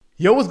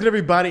Yo, what's good,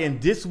 everybody? And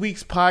this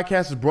week's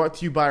podcast is brought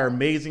to you by our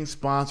amazing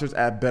sponsors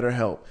at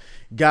BetterHelp.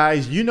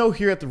 Guys, you know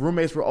here at The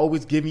Roommates, we're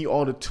always giving you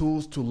all the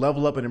tools to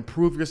level up and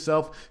improve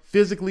yourself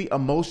physically,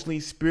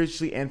 emotionally,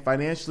 spiritually, and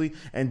financially.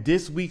 And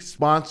this week's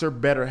sponsor,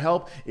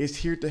 BetterHelp, is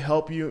here to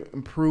help you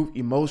improve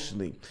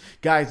emotionally.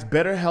 Guys,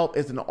 BetterHelp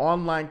is an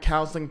online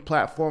counseling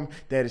platform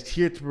that is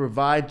here to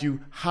provide you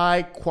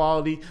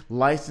high-quality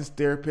licensed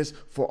therapists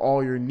for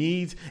all your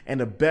needs. And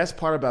the best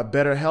part about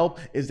BetterHelp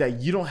is that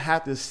you don't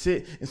have to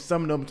sit in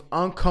some of those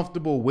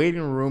uncomfortable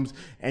waiting rooms,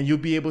 and you'll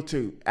be able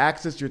to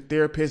access your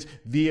therapist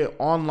via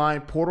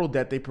online portal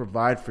that they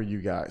provide for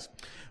you guys.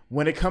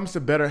 When it comes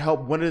to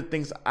BetterHelp, one of the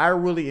things I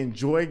really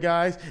enjoy,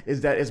 guys,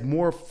 is that it's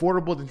more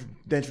affordable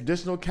than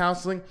traditional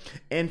counseling,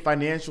 and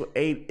financial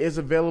aid is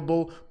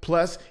available.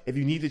 Plus, if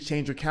you need to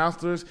change your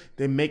counselors,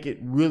 they make it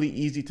really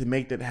easy to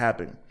make that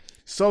happen.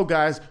 So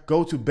guys,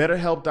 go to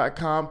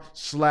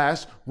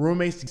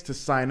betterhelp.com/roommates to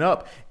sign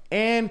up,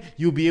 and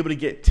you'll be able to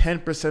get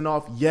 10%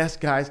 off. Yes,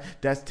 guys,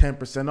 that's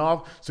 10%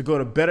 off. So go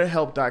to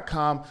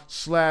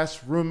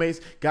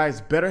betterhelp.com/roommates.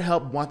 Guys,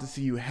 BetterHelp wants to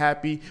see you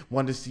happy,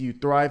 want to see you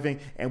thriving,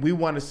 and we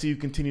want to see you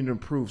continue to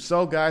improve.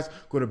 So guys,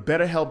 go to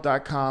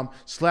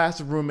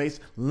betterhelp.com/roommates.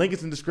 Link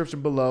is in the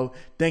description below.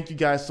 Thank you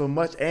guys so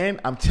much. And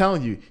I'm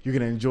telling you, you're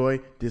going to enjoy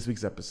this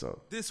week's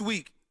episode. This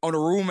week on the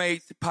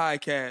Roommates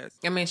podcast.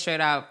 I mean, straight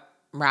out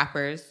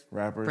rappers,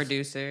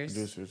 producers,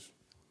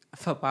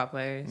 football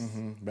players,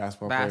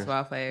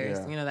 basketball players,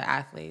 yeah. You know, the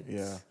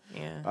athletes.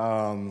 Yeah.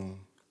 All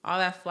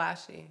that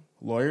flashy.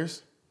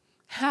 Lawyers?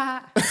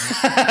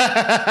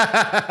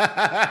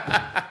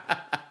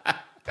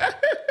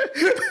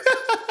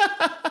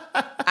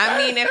 I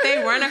mean, if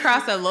they run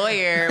across a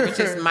lawyer, which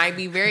might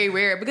be very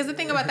rare, because the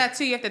thing about that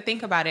too, you have to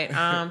think about it.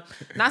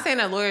 Not saying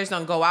that lawyers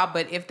don't go out,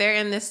 but if they're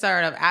in this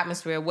sort of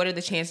atmosphere, what are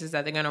the chances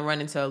that they're going to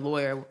run into a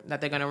lawyer,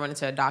 that they're going to run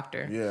into a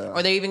doctor? Yeah.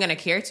 Or they're even going to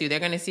care to. They're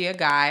going to see a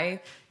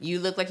guy, you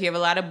look like you have a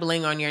lot of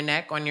bling on your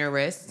neck, on your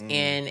wrist,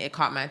 and it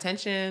caught my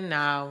attention.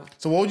 Now,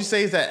 so what would you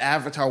say is that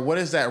avatar? What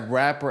is that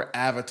rapper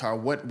avatar?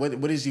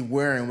 What is he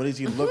wearing? What is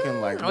he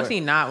looking like? What's he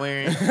not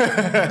wearing?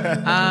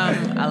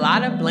 A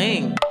lot of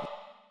bling.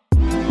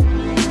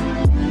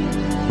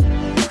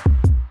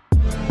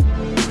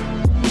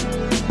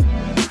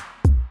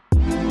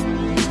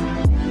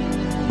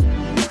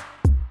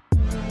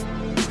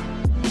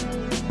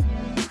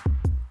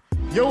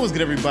 Yo, what's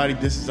good, everybody?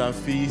 This is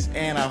Hafiz,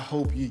 and I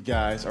hope you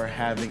guys are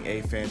having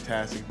a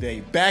fantastic day.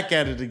 Back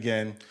at it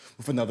again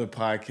with another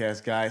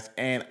podcast, guys,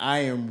 and I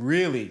am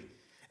really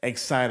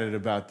excited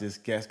about this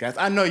guest, guys.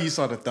 I know you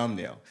saw the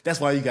thumbnail. That's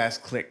why you guys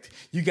clicked.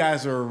 You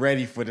guys are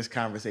ready for this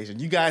conversation.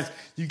 You guys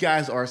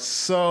are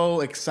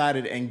so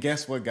excited, and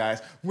guess what, guys?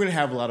 We're gonna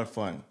have a lot of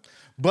fun.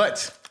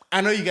 But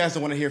I know you guys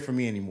don't want to hear from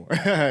me anymore.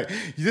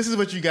 This is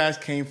what you guys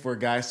came for,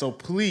 guys. So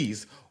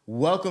please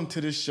welcome to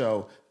the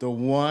show the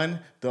one,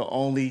 the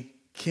only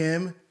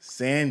Kim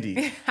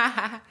Sandy.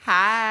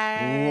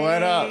 Hi.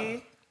 What up?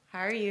 How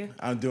are you?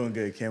 I'm doing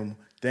good, Kim.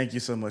 Thank you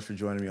so much for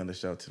joining me on the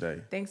show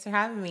today. Thanks for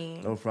having me.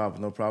 No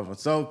problem.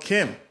 So,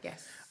 Kim.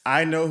 Yes.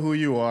 I know who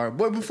you are.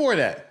 But before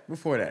that.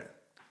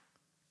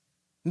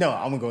 No,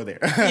 I'm going to go there.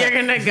 You're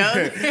going to go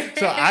there?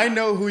 So, I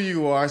know who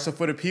you are. So,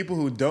 for the people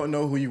who don't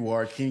know who you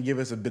are, can you give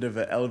us a bit of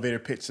an elevator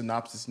pitch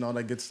synopsis and all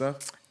that good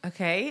stuff?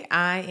 Okay.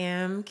 I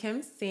am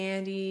Kim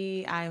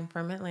Sandy. I am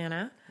from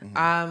Atlanta.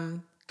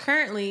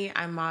 Currently,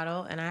 I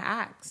model and I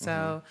act.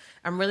 So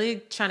I'm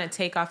really trying to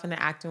take off in the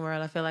acting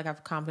world. I feel like I've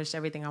accomplished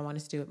everything I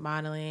wanted to do with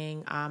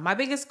modeling. My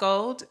biggest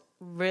goal,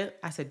 my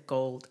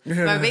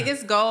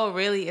biggest goal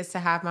really is to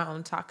have my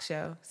own talk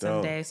show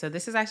someday. Dope. So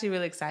this is actually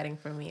really exciting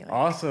for me. Like,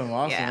 awesome.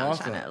 Yeah, I'm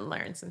trying to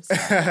learn some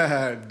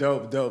stuff.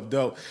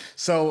 Dope.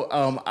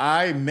 So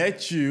I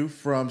met you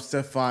from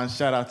Stefan.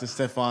 Shout out to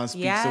Stefan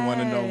Speaks, the one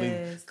and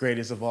only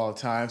greatest of all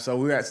time. So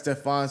we were at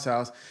Stefan's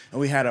house and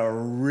we had a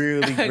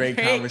really great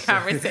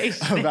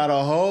conversation about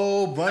a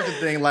whole bunch of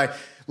things. Like,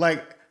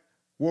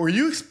 were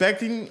you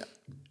expecting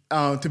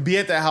to be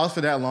at that house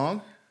for that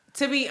long?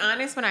 To be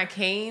honest, when I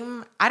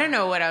came, I didn't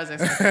know what I was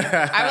expecting.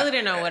 I really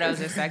didn't know what I was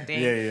expecting.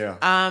 Yeah.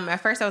 At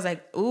first, I was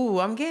like, ooh,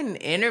 I'm getting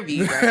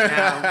interviewed right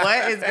now.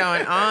 What is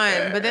going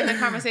on? But then the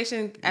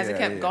conversation, as it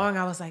kept going,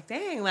 I was like,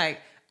 dang,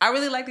 like, I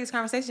really like these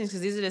conversations because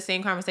these are the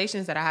same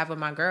conversations that I have with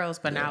my girls.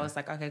 But now it's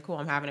like, okay, cool,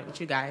 I'm having it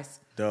with you guys.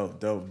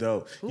 Dope.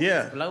 Ooh,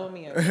 Yeah. It's blowing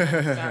me up.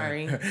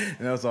 Sorry.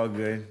 No, it's all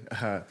good.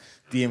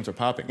 DMs are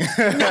popping.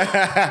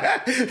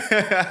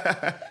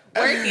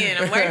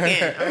 I'm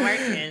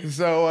working.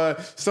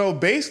 So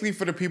basically,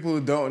 for the people who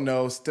don't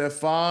know,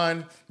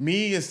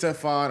 me and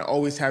Stefan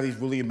always have these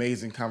really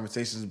amazing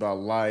conversations about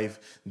life,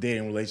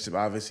 dating, relationship.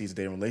 Obviously, he's a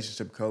dating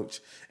relationship coach.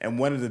 And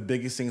one of the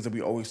biggest things that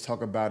we always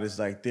talk about is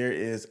like there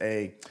is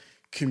a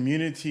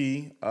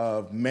community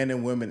of men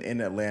and women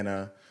in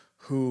Atlanta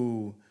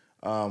who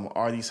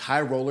are these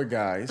high roller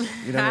guys,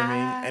 you know what I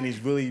mean? And these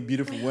really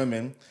beautiful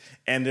women.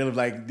 And they're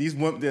like, these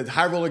women, the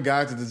high roller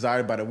guys are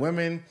desired by the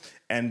women.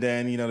 And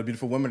then, you know, the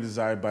beautiful women are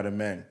desired by the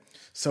men.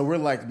 So we're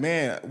like,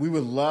 man, we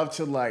would love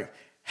to like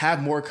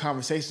have more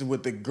conversations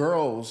with the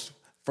girls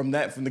from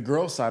the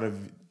girl side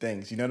of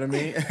things. You know what I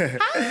mean?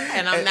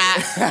 And I'm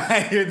not.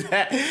 I hear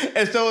that.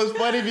 And so it's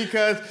funny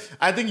because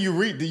I think you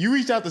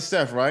reached out to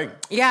Steph, right?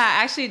 Yeah,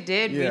 I actually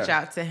did Yeah. reach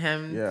out to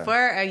him Yeah. for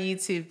a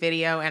YouTube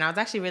video, and I was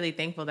actually really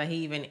thankful that he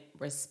even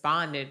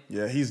responded.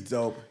 Yeah, he's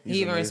dope. He's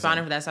He even amazing.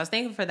 responded for that, so I was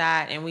thankful for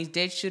that. And we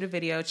did shoot a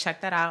video.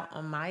 Check that out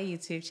on my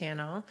YouTube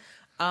channel.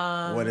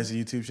 What is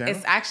the YouTube channel?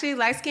 It's actually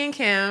Light Skin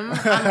Kim. I'm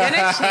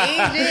gonna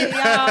change it,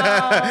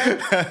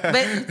 y'all.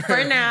 But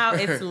for now,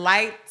 it's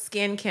Light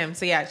Skin Kim.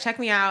 So yeah, check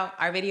me out.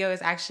 Our video is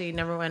actually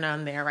 #1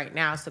 on there right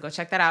now. So go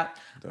check that out.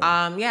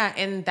 Yeah,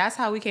 and that's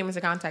how we came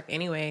into contact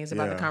anyways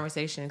about Yeah. the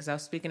conversation. Because I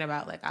was speaking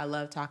about like I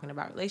love talking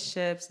about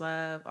relationships,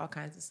 love, all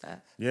kinds of stuff.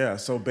 Yeah,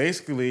 so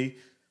basically,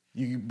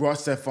 you brought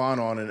Stefan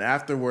on, and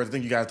afterwards, I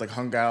think you guys like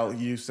hung out.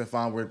 You,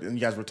 Stefan, and you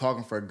guys were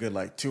talking for a good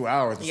like 2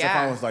 hours. And Yeah.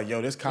 Stefan was like, "Yo,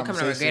 this Coming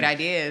conversation, up with great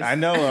ideas. I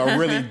know, are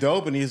really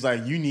dope." And he's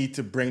like, "You need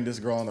to bring this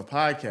girl on the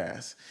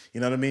podcast." You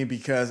know what I mean?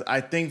 Because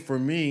I think for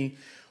me,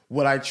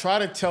 what I try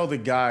to tell the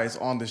guys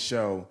on the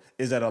show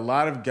is that a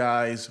lot of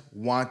guys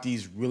want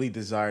these really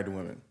desired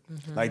women.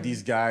 Mm-hmm. Like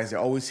these guys, they're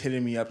always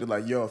hitting me up. They're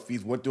like, "Yo,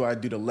 Fees, what do I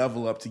do to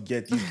level up to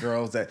get these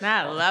girls that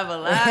Not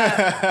level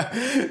up.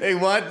 they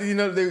want,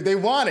 they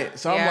want it."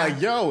 So Yeah. I'm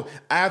like, "Yo,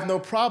 I have no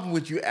problem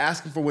with you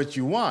asking for what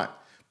you want.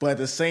 But at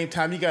the same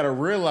time, you got to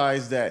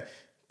realize that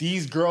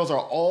these girls are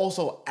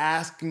also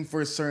asking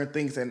for certain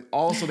things, and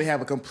also they have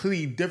a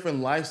completely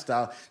different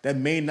lifestyle that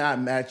may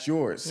not match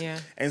yours." Yeah.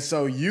 And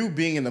so you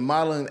being in the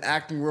modeling and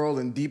acting world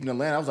and deep in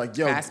Atlanta, I was like,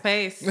 "Yo, Fast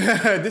pace.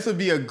 this would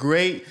be a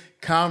great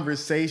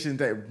conversation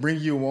that bring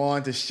you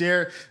on to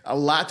share a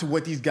lot to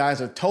what these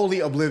guys are totally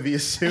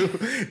oblivious to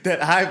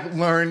that I've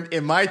learned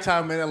in my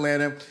time in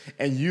Atlanta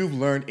and you've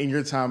learned in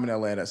your time in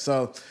Atlanta."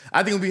 So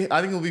I think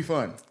it'll be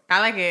fun. I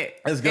like it.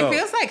 Let's go. It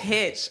feels like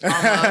Hitch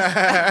almost.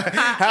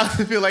 How does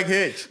it feel like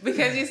Hitch?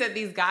 Because you said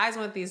these guys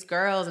want these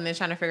girls and they're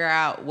trying to figure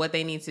out what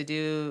they need to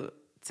do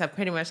to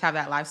pretty much have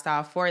that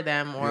lifestyle for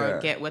them or Yeah.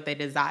 get what they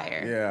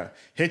desire. Yeah,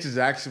 Hitch is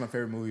actually my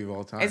favorite movie of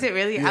all time. Is it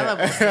really? Yeah. I love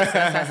both.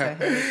 That's a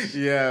Hitch.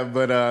 Yeah,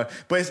 but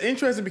it's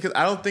interesting because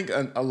I don't think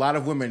a lot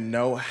of women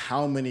know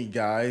how many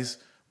guys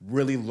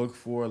really look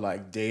for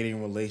like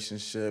dating,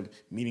 relationship,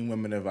 meeting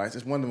women advice.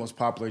 It's one of the most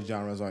popular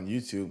genres on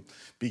YouTube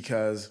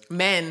because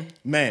Men.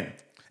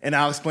 And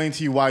I'll explain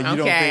to you why you don't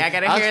think. Okay, I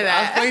gotta hear that.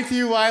 I'll explain to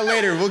you why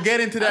later. We'll get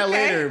into that Okay.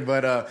 later.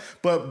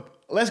 But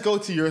let's go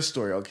to your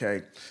story,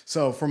 okay?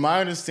 So from my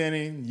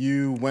understanding,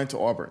 you went to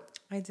Auburn.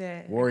 I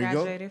did. War I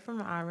Eagle? graduated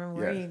from Auburn.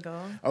 War Yeah.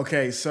 Eagle.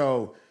 Okay,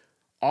 so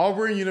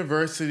Auburn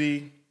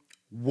University,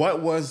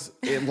 what was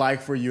it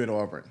like for you at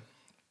Auburn?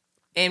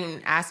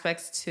 In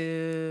aspects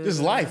to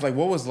Just life. Like,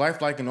 what was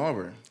life like in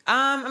Auburn?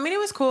 I mean, it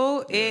was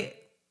cool. It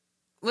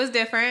was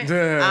different.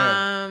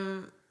 Yeah.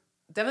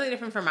 Definitely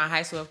different from my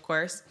high school, of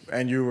course.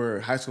 And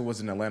high school was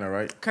in Atlanta,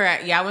 right?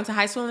 Correct. Yeah, I went to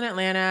high school in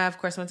Atlanta. Of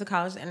course, went to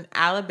college in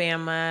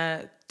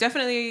Alabama.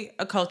 Definitely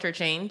a culture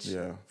change.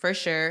 Yeah. For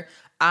sure.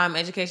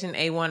 Education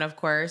A1, of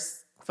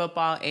course.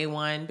 Football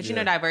A1. But you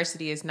know, Yeah.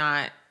 diversity is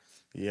not,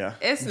 Yeah.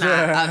 it's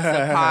not up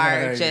to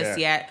par just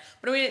Yeah. yet.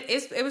 But I mean,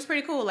 it was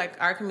pretty cool. Like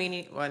our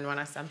community, when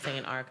I'm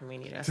saying our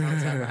community, that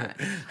sounds so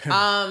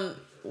bad.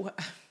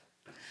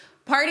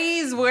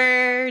 Parties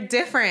were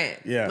different.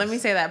 Yes. Let me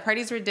say that.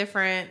 Parties were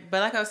different. But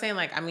like I was saying,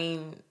 like, I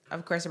mean,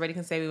 of course, everybody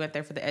can say we went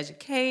there for the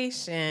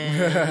education.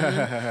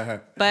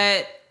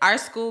 But our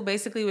school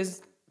basically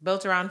was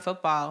built around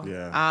football.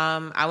 Yeah.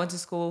 I went to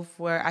school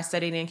I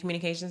studied in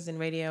communications and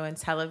radio and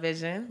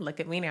television. Look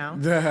at me now.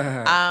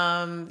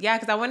 Yeah,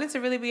 because I wanted to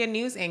really be a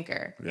news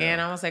anchor. Yeah. And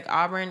I was like,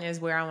 Auburn is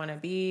where I want to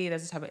be.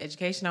 That's the type of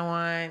education I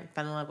want.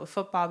 Fell in love with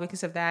football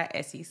because of that.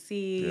 SEC.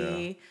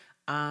 Yeah.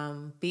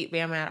 Beat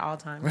Bama at all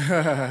times.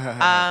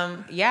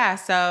 Yeah,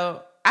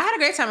 so I had a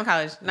great time in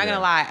college. Not Yeah.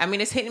 gonna lie. I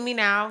mean, it's hitting me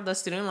now. The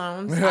student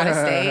loans out of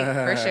state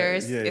for sure.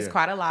 It's Yeah.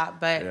 quite a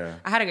lot, but Yeah.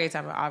 I had a great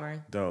time at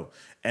Auburn. Dope.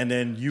 And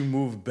then you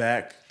moved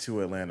back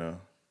to Atlanta.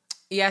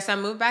 Yes, I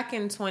moved back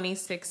in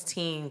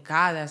 2016.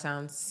 God, that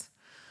sounds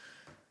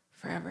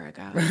forever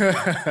ago.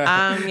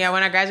 Yeah,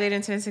 when I graduated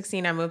in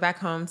 2016, I moved back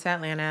home to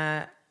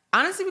Atlanta.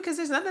 Honestly, because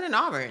there's nothing in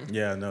Auburn.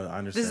 Yeah, no, I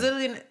understand. There's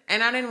literally,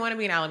 and I didn't want to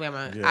be in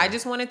Alabama. Yeah. I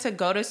just wanted to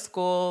go to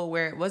school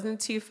where it wasn't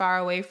too far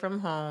away from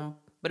home,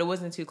 but it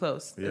wasn't too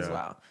close as Yeah.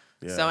 well.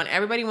 Yeah. So, and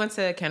everybody went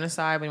to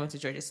Kennesaw, everybody went to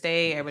Georgia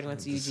State, everybody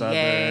went to UGA,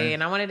 Southern.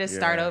 and I wanted to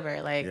start Yeah.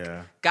 over. Like,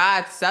 Yeah.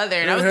 God,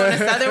 Southern. I was going to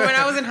Southern when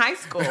I was in high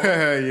school.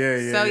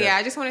 yeah. So, yeah,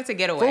 I just wanted to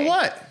get away. For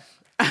what?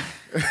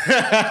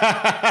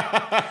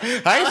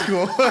 High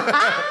school.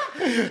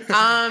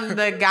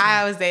 The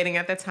guy I was dating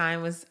at the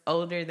time was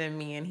older than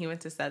me, and he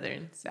went to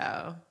Southern.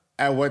 So,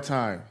 At what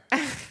time?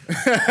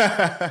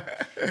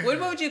 what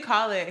would you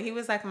call it? He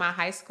was like my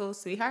high school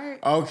sweetheart.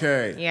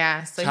 Okay.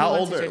 Yeah. So How he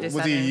went old to Georgia was he?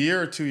 A Southern.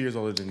 year or 2 years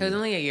older than you? He was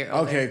only a year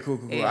older. Okay, cool.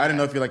 Yeah. I didn't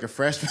know if you're like a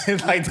freshman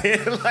like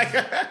that. Like,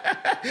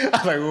 I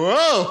was like,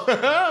 whoa.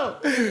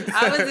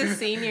 I was a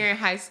senior in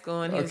high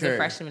school, and he was Okay. a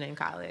freshman in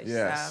college.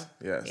 Yes, So,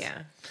 yes.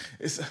 Yeah.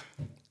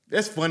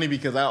 It's funny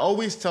because I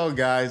always tell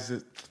guys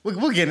that,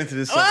 we'll get into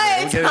this.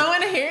 What? someday. I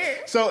want to hear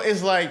it. So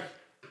it's like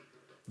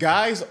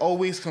guys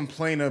always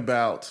complain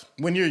about,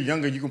 when you're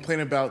younger, you complain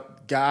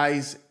about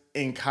guys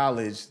in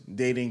college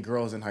dating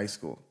girls in high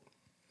school.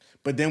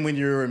 But then when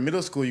you're in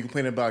middle school, you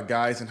complain about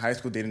guys in high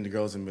school dating the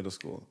girls in middle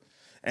school.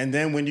 And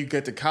then when you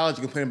get to college,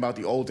 you complain about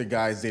the older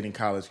guys dating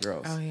college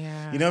girls. Oh,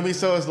 yeah. You know what I mean?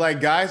 So it's like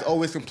guys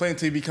always complain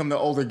until you become the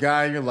older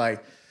guy, and you're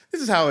like,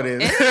 this is how it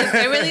is.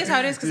 It really is how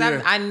it is, because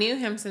Yeah. I knew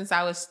him since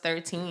I was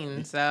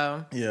 13,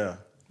 so. Yeah.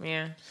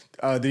 Yeah.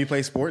 Did he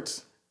play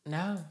sports?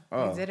 No,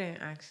 Oh. he didn't,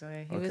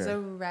 actually. He was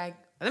Okay.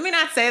 Let me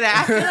not say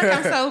that. I feel like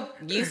I'm so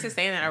used to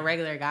saying that, a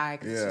regular guy,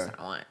 because it's Yeah. just what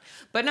I want.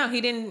 But no,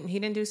 he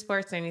didn't do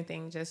sports or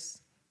anything, just...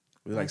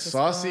 Was he like Went to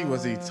saucy? school.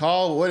 Was he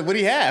tall? What did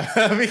he have?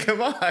 I mean,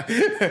 come on.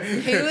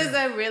 He was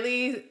a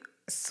really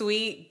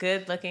sweet,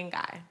 good-looking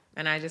guy,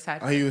 and I just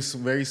had. Oh, he was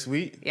very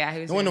sweet? Yeah,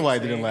 he was. No wonder why it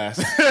didn't sweet. last.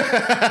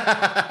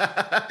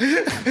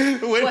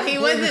 Well, he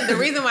wasn't. The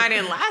reason why it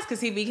didn't last because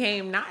he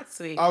became not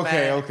sweet.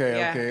 Okay.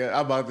 Yeah.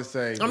 I'm about to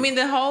say. I mean,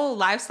 the whole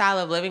lifestyle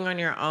of living on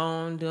your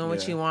own, doing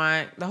what Yeah. you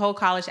want, the whole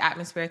college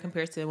atmosphere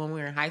compared to when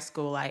we were in high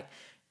school, like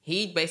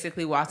he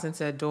basically walked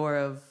into a door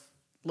of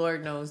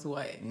Lord knows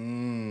what.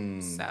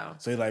 So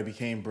he like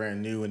became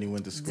brand new when he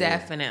went to school.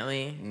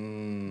 Definitely.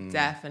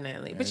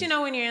 But you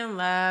know, when you're in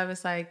love,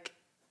 it's like,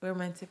 we're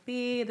meant to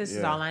be. This is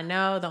Yeah. all I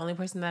know. The only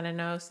person that I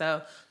know.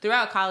 So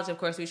throughout college, of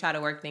course, we try to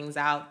work things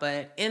out.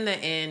 But in the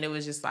end, it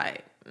was just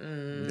like,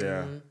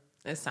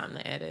 it's time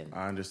to end it.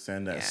 I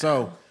understand that. Yeah.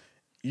 So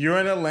you're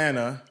in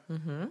Atlanta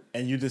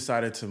and you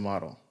decided to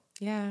model.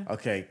 Yeah.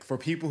 Okay, for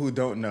people who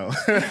don't know,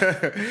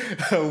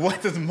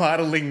 what does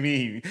modeling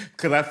mean?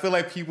 Because I feel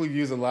like people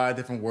use a lot of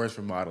different words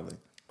for modeling.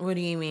 What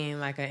do you mean?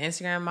 Like an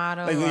Instagram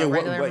model Like, or yeah, a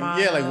regular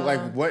model?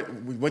 like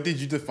what did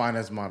you define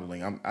as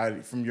modeling?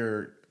 From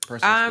your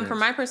personal experience. From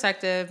my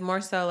perspective,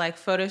 more so like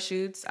photo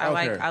shoots.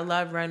 I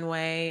love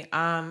runway.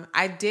 I'm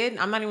not even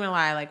gonna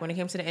lie, like when it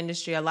came to the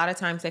industry, a lot of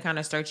times they kind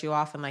of start you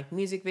off in like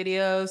music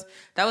videos.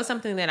 That was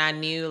something that I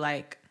knew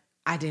like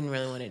I didn't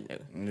really want to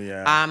do.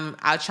 Yeah.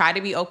 I'll try to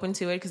be open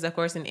to it because of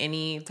course in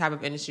any type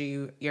of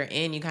industry you're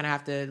in, you kind of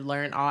have to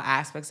learn all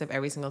aspects of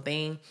every single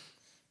thing.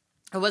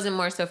 It wasn't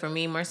more so for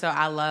me. More so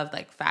I loved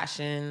like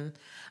fashion,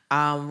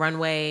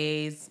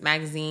 runways,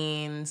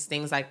 magazines,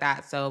 things like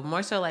that. So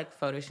more so like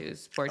photo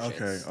shoots,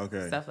 portraits,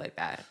 Okay. stuff like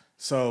that.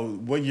 So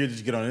what year did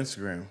you get on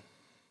Instagram?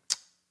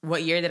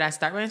 What year did I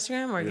start my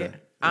Instagram? What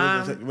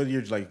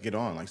year did you like get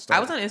on? Like start?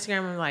 I was on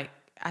Instagram like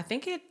I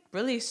think it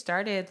really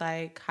started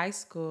like high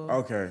school.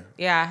 Okay.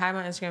 Yeah, I had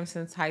my Instagram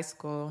since high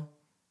school.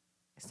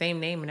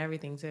 Same name and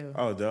everything too.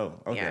 Oh,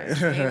 dope. Okay.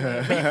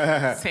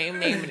 Yeah, same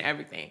name and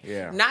everything.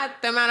 Yeah.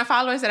 Not the amount of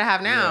followers that I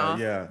have now.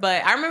 Yeah.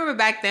 But I remember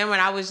back then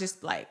when I was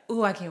just like,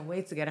 ooh, I can't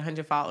wait to get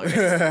 100 followers.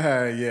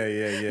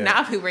 Yeah.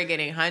 Now people are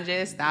getting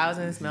hundreds,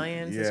 thousands,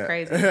 millions. It's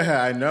crazy.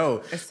 I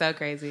know. It's so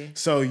crazy.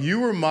 So you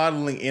were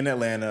modeling in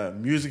Atlanta,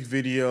 music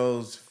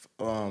videos,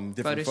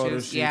 different photo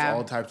shoots, yeah.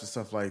 all types of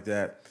stuff like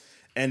that.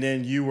 And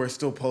then you were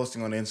still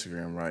posting on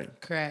Instagram, right?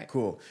 Correct.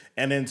 Cool.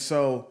 And then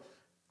so,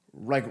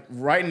 like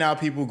right now,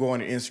 people go on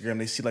Instagram,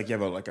 they see like you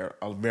have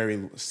a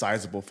very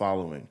sizable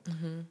following.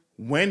 Mm-hmm.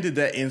 When did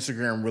that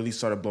Instagram really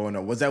start blowing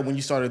up? Was that when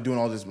you started doing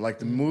all this, like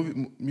the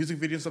music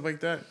video stuff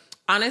like that?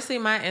 Honestly,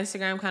 my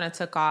Instagram kind of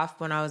took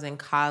off when I was in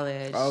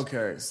college.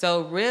 Okay.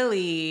 So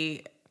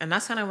really, and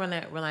that's kind of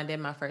when I did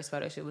my first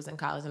photo shoot was in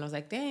college, and I was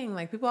like, dang,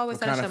 like people always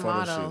What said I kind should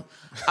of photo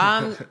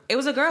model. It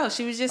was a girl.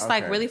 She was just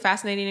like Okay. really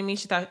fascinating to me.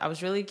 She thought I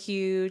was really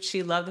cute.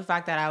 She loved the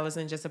fact that I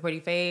wasn't just a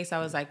pretty face. I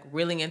was like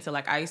really into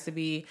like I used to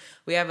be.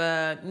 We have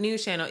a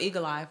news channel,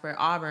 Eagle Eye for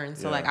Auburn,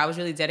 so like I was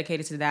really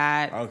dedicated to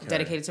that. Okay.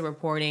 Dedicated to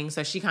reporting.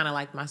 So she kind of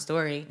liked my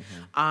story.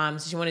 So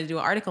she wanted to do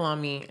an article on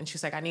me, and she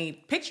was like, I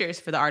need pictures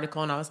for the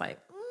article, and I was like,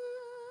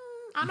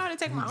 I know how to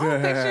take my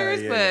own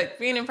pictures, Yeah. but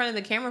being in front of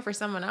the camera for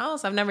someone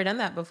else, I've never done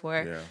that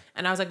before. Yeah.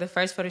 And I was like the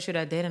first photo shoot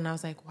I did, and I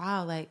was like,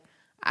 wow, like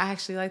I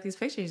actually like these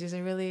pictures. These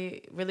are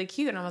really, really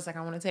cute. And I was like,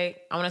 I want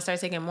to start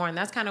taking more. And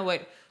that's kind of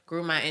what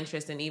grew my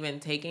interest in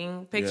even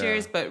taking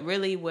pictures. Yeah. But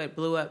really what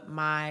blew up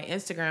my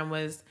Instagram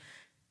was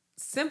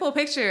simple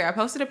picture. I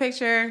posted a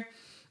picture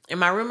in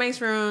my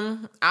roommate's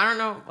room. I don't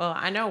know. Well,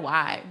 I know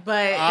why,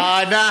 but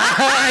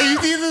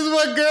This is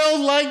what girls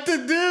like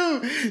to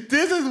do.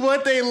 This is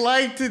what they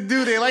like to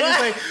do. They like to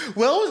say,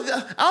 well,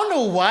 I don't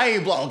know why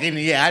it blew. Okay,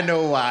 yeah, I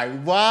know why.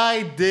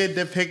 Why did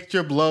the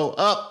picture blow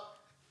up?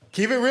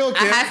 Keep it real,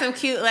 Kim. I had some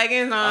cute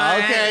leggings on.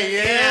 Okay,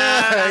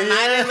 yeah,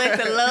 Mine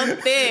looked a little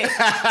thick.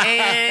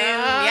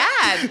 And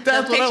yeah, That's the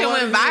what I picture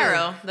wanted went to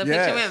viral. hear. The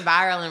Yes. picture went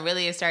viral, and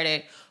really it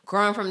started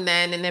growing from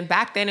then. And then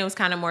back then it was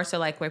kind of more so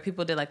like where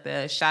people did like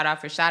the shout out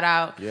for shout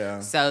out.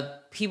 Yeah. So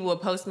people would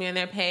post me on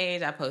their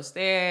page, I post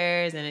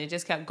theirs, and it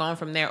just kept going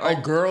from there.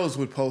 Oh, girls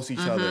would post each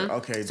other.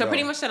 Okay, So dope.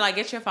 pretty much to like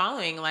get your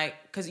following, like,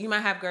 because you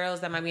might have girls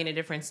that might be in a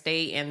different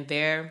state, and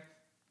they're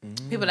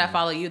people that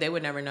follow you, they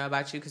would never know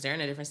about you because they're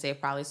in a different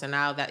state probably. So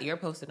now that you're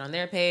posted on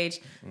their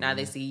page, now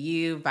they see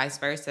you, vice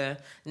versa.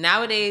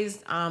 Nowadays,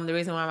 the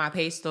reason why my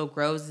page still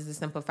grows is the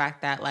simple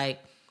fact that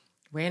like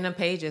random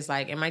pages.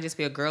 Like it might just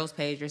be a girl's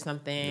page or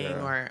something,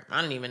 Yeah. or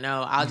I don't even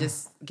know. I'll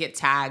just get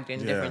tagged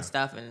in different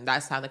stuff, and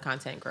that's how the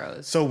content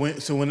grows. So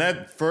when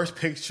that first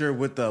picture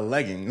with the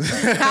leggings,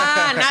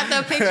 Not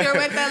the picture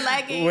with the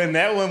leggings. when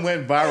that one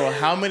went viral,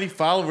 how many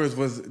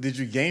followers did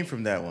you gain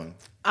from that one?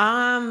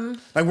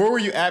 Like where were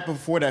you at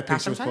before that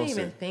picture was I'm trying to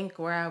posted? even think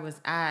where I was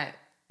at.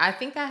 I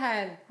think I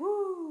had.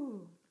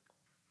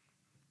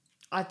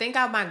 I think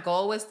my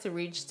goal was to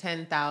reach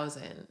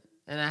 10,000,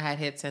 and I had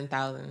hit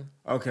 10,000.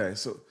 Okay,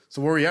 so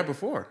where were you at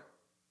before?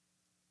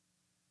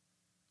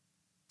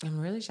 I'm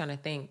really trying to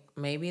think.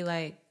 Maybe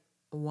like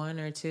 1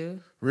 or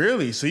 2.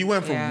 Really? So you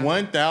went from Yeah.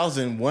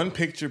 1,000, one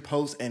picture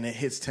post, and it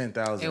hits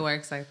 10,000. It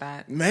works like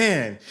that.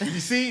 Man,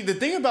 you see, the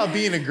thing about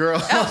being a girl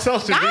on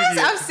social Guys,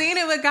 media. I've seen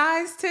it with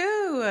guys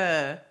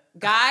too.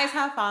 Guys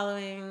have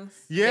followings.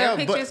 Yeah,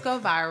 their pictures go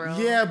viral.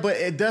 Yeah, but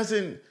it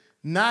doesn't,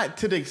 not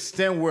to the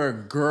extent where a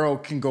girl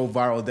can go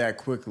viral that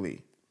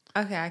quickly.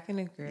 Okay, I can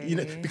agree. You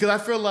know, because I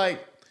feel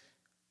like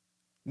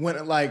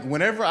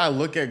whenever I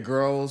look at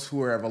girls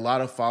who have a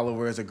lot of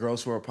followers, or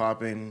girls who are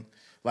popping,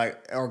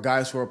 or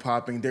guys who are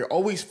popping, they're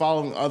always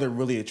following other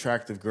really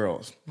attractive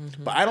girls.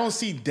 Mm-hmm. But I don't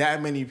see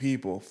that many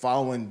people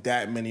following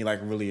that many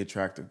really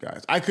attractive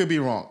guys. I could be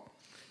wrong.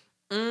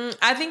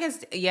 I think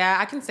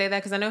I can say that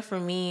because I know for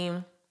me,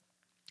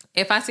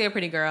 if I see a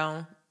pretty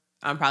girl,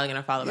 I'm probably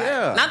going to follow back.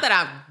 Yeah. Not that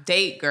I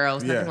date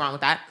girls, nothing wrong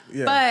with that.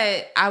 Yeah.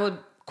 But I would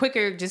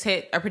quicker just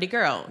hit a pretty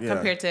girl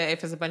compared to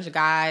if it's a bunch of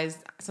guys.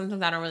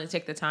 Sometimes I don't really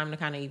take the time to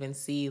kind of even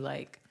see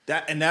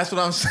that, and that's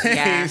what I'm saying.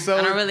 Yeah, So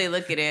I don't really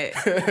look at it.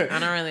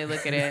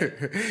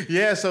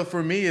 Yeah, so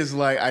for me, it's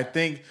I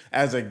think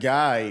as a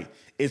guy,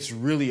 it's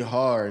really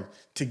hard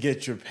to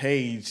get your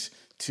page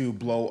to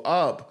blow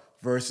up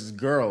versus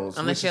girls.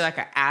 Unless you're like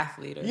an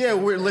athlete or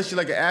something. Unless you're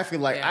like an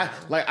athlete.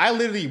 I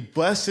literally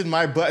busted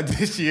my butt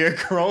this year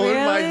growing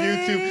my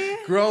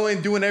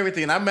YouTube, doing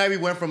everything. And I maybe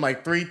went from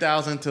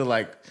 3,000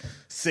 to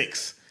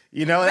 6.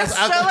 You know, that's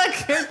still a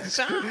good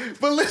job.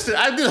 But listen,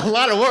 I did a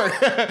lot of work.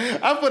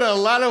 I put a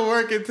lot of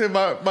work into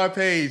my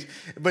page.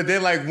 But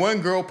then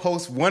one girl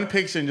posts one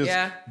picture and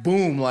just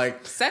boom,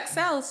 sex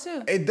sells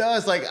too. It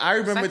does. I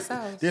remember Sex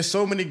sells. there's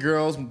so many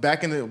girls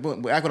back when I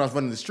was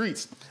running the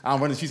streets. I don't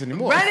run the streets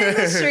anymore. Running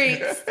the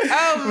streets.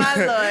 Oh my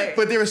Lord.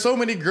 But there were so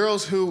many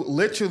girls who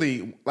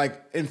literally,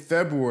 in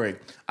February,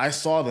 I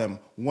saw them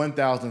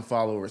 1,000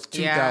 followers,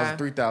 2,000,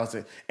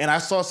 3,000. And I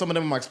saw some of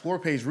them on my Explore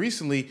page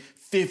recently,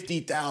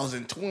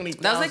 50,000,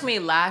 20,000. That was me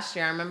last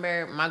year. I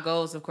remember my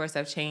goals, of course,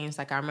 have changed.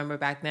 I remember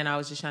back then I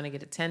was just trying to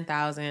get to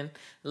 10,000.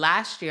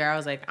 Last year, I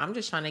was I'm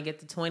just trying to get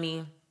to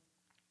 20.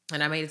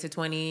 And I made it to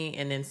 20.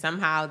 And then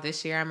somehow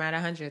this year, I'm at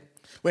 100.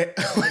 Wait,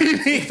 what do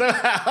you mean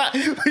somehow?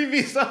 What do you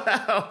mean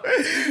somehow?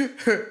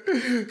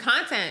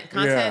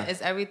 Content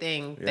is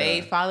everything. Yeah. They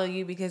follow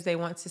you because they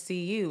want to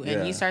see you.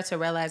 And you start to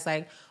realize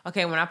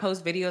okay, when I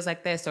post videos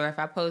like this, or if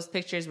I post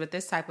pictures with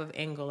this type of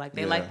angle,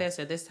 they like this,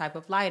 or this type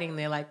of lighting,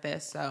 they like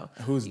this. So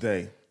who's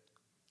they?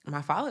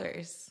 My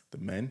followers. The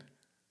men?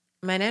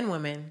 Men and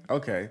women.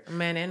 Okay.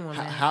 Men and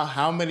women.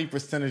 How many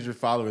percentage of your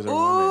followers are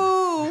women?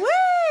 Ooh,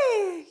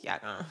 wee! Y'all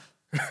know.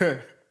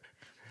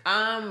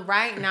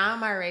 Right now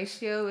my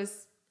ratio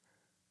is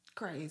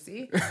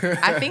crazy.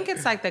 I think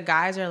it's the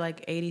guys are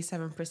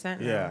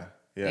 87% now.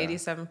 Yeah.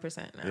 87%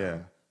 now. Yeah.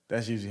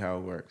 That's usually how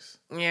it works.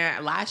 Yeah.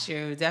 Last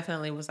year it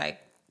definitely was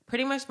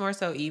pretty much more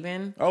so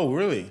even. Oh,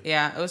 really?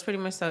 Yeah. It was pretty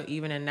much so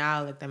even. And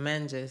now the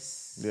men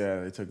just.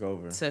 Yeah, they took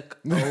over.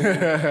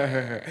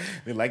 They're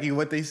liking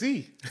what they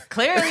see.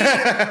 Clearly.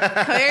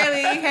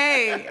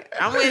 Hey,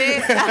 I'm with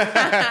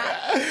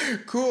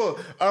it. Cool.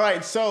 All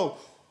right. So,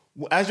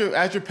 as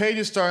your page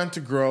is starting to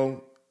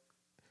grow,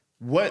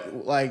 what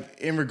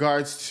in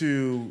regards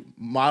to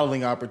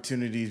modeling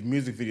opportunities,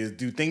 music videos,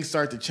 do things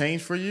start to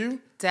change for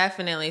you?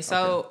 Definitely.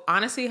 So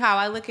honestly, how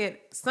I look at,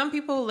 some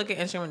people look at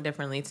Instagram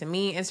differently. To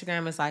me,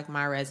 Instagram is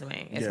my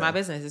resume. It's my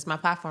business. It's my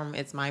platform.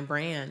 It's my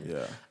brand.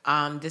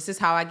 Yeah. This is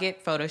how I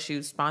get photo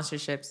shoots,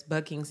 sponsorships,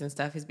 bookings and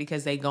stuff, is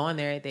because they go in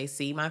there, they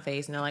see my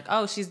face and they're like,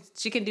 oh,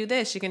 she can do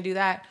this. She can do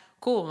that.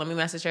 Cool. Let me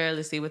message her.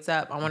 Let's see what's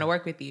up. I want to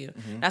work with you.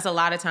 Mm-hmm. That's a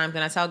lot of times.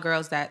 And I tell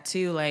girls that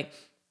too,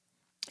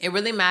 it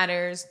really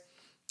matters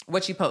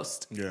what you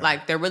post.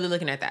 Yeah. They're really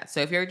looking at that.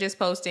 So if you're just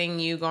posting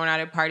you going out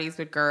at parties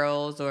with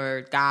girls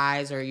or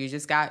guys, or you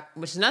just got,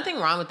 which is nothing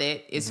wrong with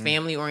it, is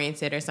family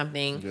oriented or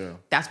something.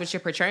 That's what you're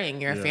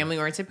portraying. You're a family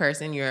oriented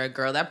person. You're a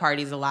girl that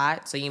parties a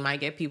lot. So you might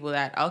get people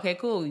that, okay,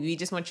 cool. We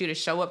just want you to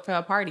show up for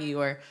a party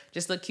or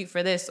just look cute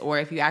for this. Or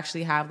if you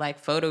actually have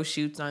photo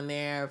shoots on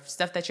there,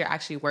 stuff that you're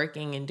actually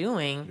working and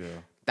doing,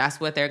 that's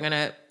what they're going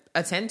to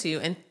attend to.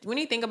 And when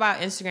you think about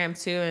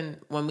Instagram too, and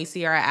when we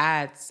see our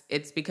ads,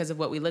 it's because of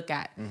what we look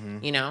at,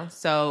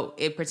 so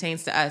it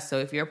pertains to us. So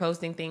if you're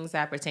posting things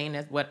that pertain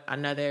to what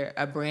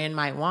a brand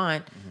might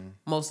want,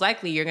 most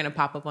likely you're going to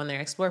pop up on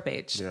their Explore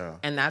page.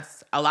 And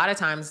that's a lot of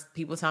times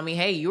people tell me,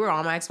 hey, you were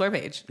on my Explore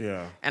page.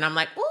 And I'm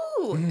like,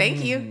 ooh,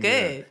 thank you.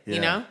 Good. You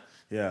know?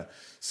 Yeah.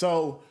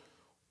 So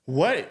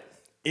what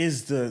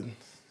is the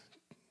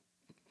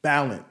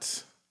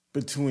balance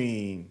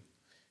between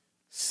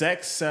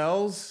sex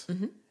sells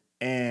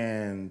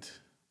and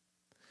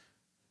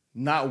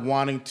not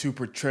wanting to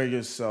portray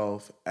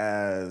yourself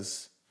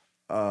as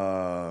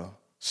a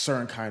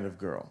certain kind of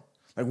girl?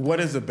 Like, what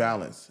is the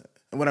balance?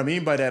 And what I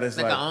mean by that is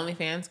like an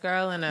OnlyFans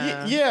girl and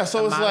a yeah.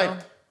 So it's model?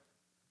 like,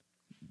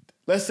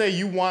 let's say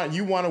you want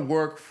to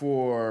work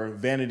for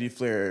Vanity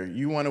Fair,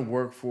 you want to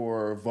work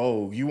for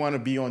Vogue, you want to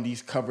be on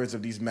these covers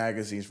of these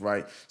magazines,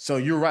 right? So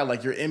you're right,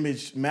 like your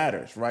image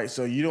matters, right?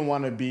 So you don't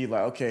want to be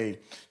like, okay,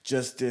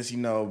 just this,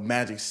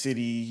 Magic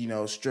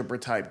City, stripper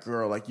type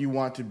girl. Like you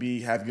want to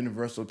have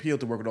universal appeal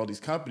to work with all these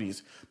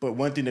companies. But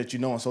one thing that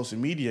on social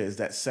media is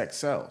that sex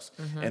sells,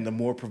 and the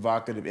more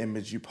provocative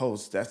image you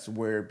post, that's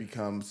where it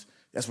becomes.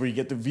 That's where you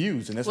get the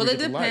views, and that's where you get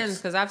the likes. Well, it depends,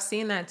 because I've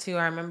seen that too.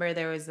 I remember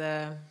there was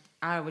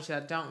which I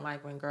don't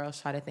like when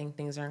girls try to think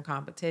things are in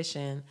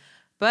competition.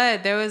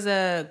 But there was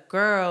a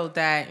girl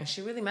and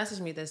she really messaged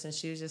me this, and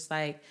she was just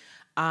like,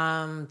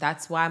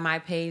 that's why my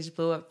page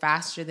blew up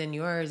faster than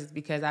yours, is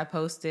because I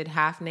posted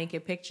half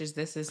naked pictures,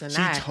 this and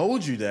that. She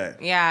told you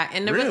that? Yeah,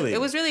 and really?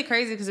 It was really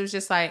crazy because it was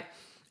just like,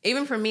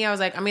 even for me, I was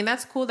like, I mean,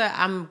 that's cool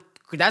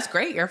that's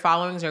great, your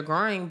followings are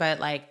growing, but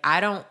like,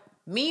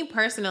 me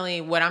personally,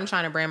 what I'm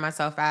trying to brand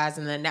myself as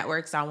and the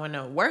networks I want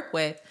to work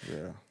with,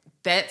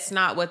 that's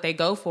not what they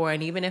go for.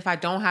 And even if I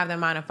don't have the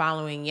amount of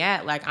following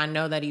yet, like I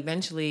know that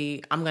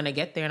eventually I'm going to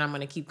get there and I'm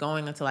going to keep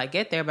going until I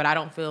get there. But I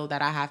don't feel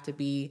that I have to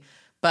be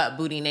butt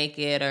booty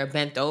naked or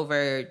bent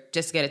over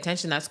just to get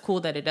attention. That's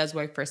cool that it does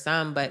work for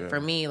some. But for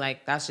me,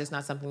 like that's just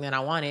not something that I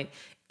wanted.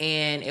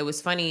 And it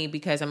was funny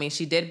because, I mean,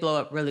 she did blow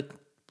up really,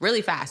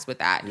 really fast with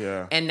that.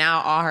 Yeah. And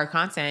now all her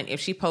content, if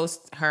she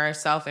posts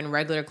herself in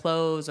regular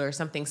clothes or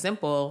something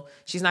simple,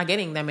 she's not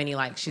getting that many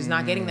likes. She's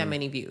not getting that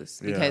many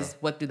views because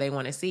what do they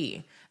want to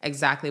see?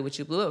 Exactly what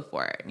you blew up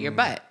for, your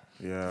butt.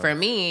 Yeah. For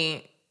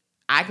me,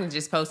 I can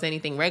just post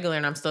anything regular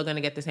and I'm still going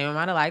to get the same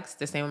amount of likes,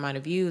 the same amount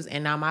of views.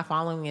 And now my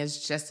following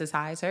is just as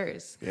high as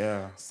hers.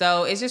 Yeah.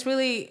 So it's just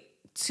really,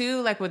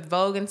 too, like with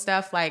Vogue and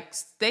stuff, like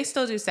they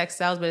still do sex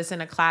sells, but it's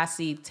in a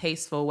classy,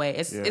 tasteful way.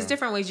 It's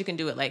different ways you can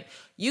do it. Like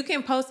you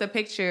can post a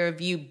picture of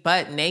you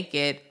butt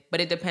naked, but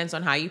it depends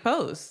on how you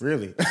post.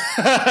 Really?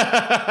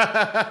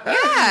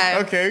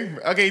 Yeah. Okay.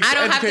 I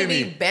don't have to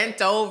be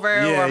bent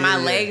over or my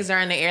legs are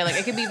in the air. Like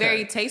it could be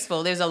very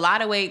tasteful. There's a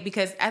lot of weight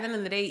because at the end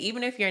of the day,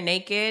 even if you're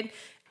naked,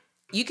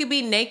 you could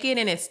be naked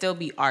and it still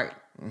be art.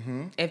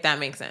 Mm-hmm. If that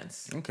makes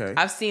sense. Okay.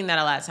 I've seen that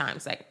a lot of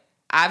times. Like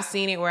I've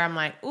seen it where I'm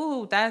like,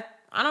 ooh,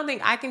 I don't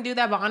think I can do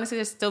that, but honestly,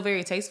 it's still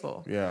very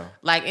tasteful. Yeah.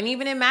 Like, and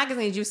even in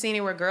magazines, you've seen it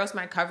where girls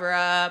might cover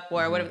up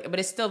or whatever, but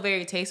it's still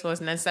very tasteful.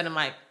 And then instead I'm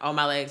like, oh,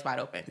 my leg's wide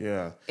open.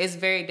 Yeah. It's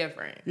very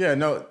different. Yeah,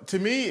 no, to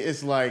me,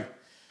 it's like,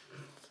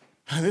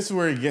 this is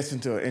where it gets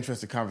into an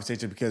interesting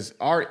conversation because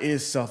art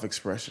is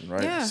self-expression,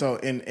 right? Yeah. So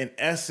in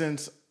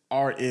essence,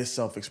 art is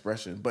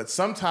self-expression. But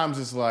sometimes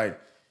it's like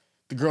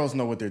the girls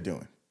know what they're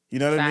doing. You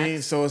know what I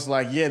mean? So it's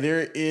like,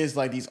 there is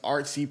like these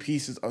artsy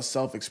pieces of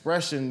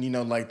self-expression,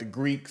 like the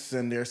Greeks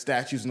and their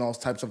statues and all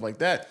types of like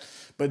that.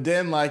 But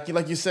then like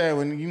you said,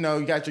 when, you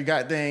got your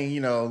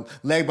goddamn,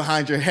 leg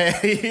behind your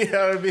head, you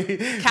know what I mean?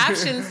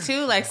 Captions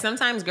too. Like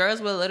sometimes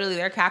girls will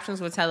their captions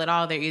will tell it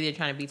all. They're either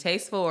trying to be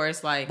tasteful or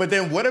it's like. But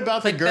then what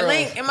about the girls? The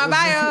link in my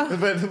bio.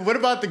 But what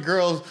about the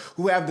girls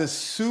who have this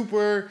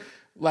super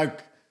like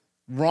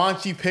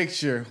raunchy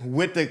picture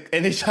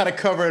and they try to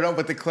cover it up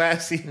with the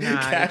classy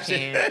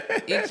caption.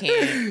 You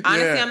can't.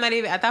 Honestly, I'm not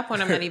even at that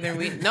point. I'm not even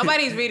reading.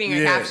 Nobody's reading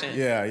your caption.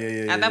 Yeah.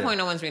 At that point,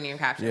 no one's reading your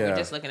caption. We're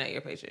just looking at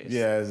your pictures.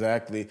 Yeah,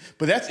 exactly.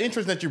 But that's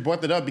interesting that you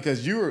brought that up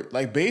because you were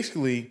like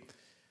basically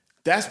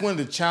that's one of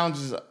the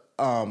challenges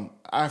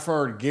I've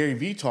heard Gary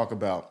Vee talk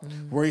about,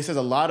 where he says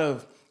a lot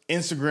of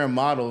Instagram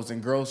models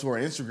and girls who are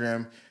on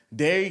Instagram,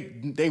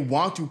 they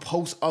want to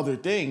post other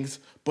things,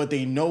 but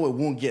they know it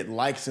won't get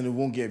likes and it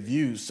won't get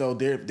views. So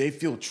they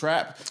feel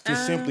trapped to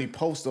simply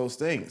post those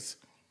things.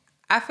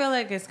 I feel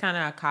like it's kind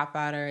of a cop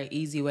out or an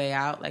easy way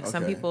out. Like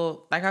some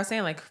people, like I was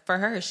saying, like for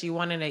her, she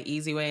wanted an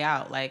easy way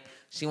out. Like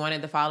she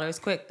wanted the followers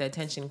quick, the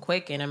attention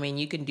quick. And I mean,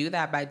 you can do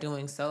that by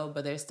doing so,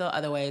 but there's still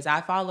other ways. I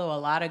follow a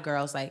lot of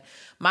girls. Like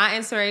my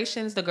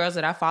inspirations, the girls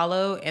that I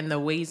follow, and the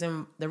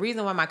reason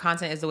why my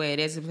content is the way it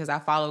is because I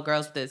follow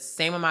girls with the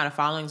same amount of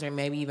followings or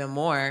maybe even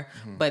more,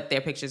 but their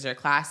pictures are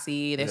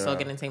classy. They're still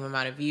getting the same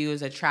amount of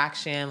views,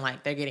 attraction.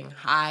 Like they're getting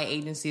high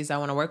agencies that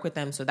want to work with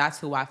them. So that's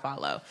who I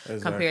follow.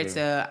 Exactly. Compared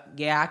to,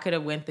 I could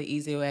have went the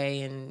easy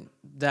way and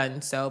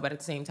done so, but at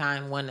the same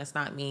time, 1, that's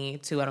not me.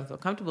 2, I don't feel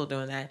comfortable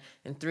doing that.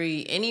 And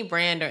 3, any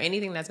brand or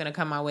anything that's going to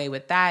come my way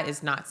with that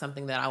is not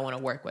something that I want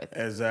to work with.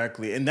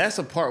 Exactly. And that's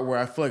a part where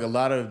I feel like a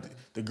lot of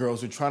the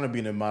girls who are trying to be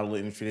in the model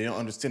industry, they don't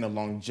understand the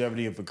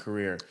longevity of a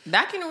career.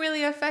 That can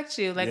really affect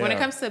you. Like when it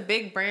comes to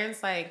big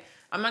brands, like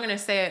I'm not going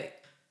to say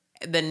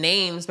the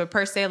names, but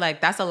per se,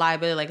 like that's a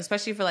liability, like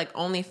especially for like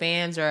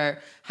OnlyFans or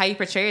how you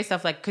portray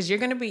yourself, like because you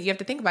have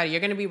to think about it, you're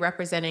going to be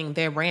representing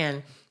their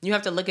brand. You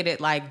have to look at it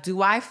like,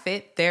 do I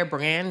fit their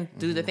brand?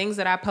 Do the things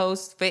that I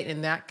post fit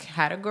in that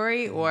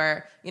category?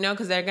 Or,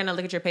 because they're going to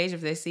look at your page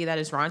if they see that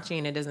it's raunchy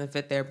and it doesn't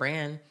fit their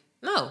brand.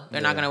 No, they're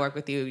not going to work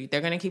with you.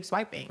 They're going to keep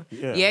swiping.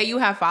 Yeah, you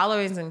have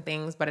followers and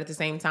things, but at the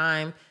same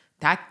time,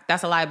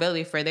 that's a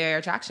liability for their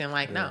attraction.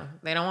 Like, no,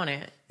 they don't want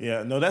it.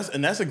 Yeah, no,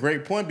 that's a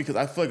great point because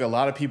I feel like a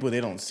lot of people,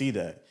 they don't see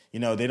that. You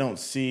know, they don't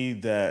see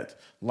that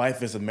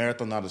life is a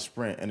marathon, not a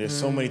sprint. And there's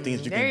so many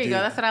things you can do. There you go.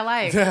 That's what I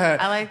like.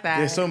 I like that.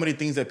 There's so many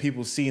things that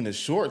people see in the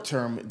short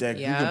term that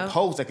you can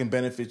post that can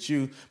benefit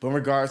you. But in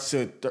regards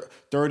to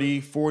 30,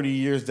 40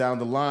 years down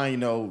the line, you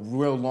know,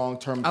 real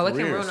long-term careers.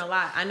 It can ruin a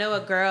lot. I know a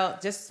girl,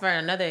 just for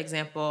another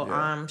example,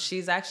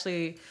 she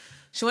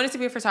wanted to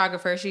be a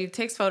photographer. She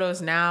takes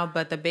photos now,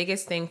 but the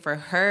biggest thing for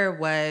her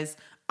was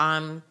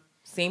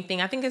same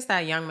thing. I think it's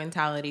that young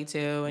mentality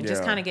too, and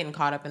just kind of getting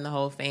caught up in the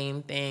whole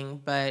fame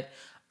thing. But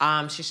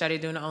she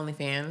started doing the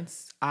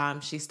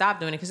OnlyFans. She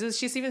stopped doing it because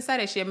she's even said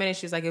it. She admitted,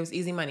 she was like, it was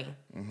easy money.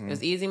 It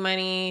was easy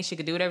money. She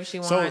could do whatever she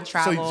wanted,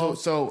 travel.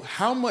 So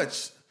how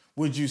much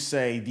would you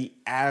say the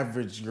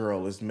average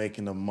girl is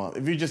making a month?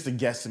 If you're just a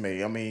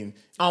guesstimate, I mean.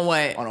 On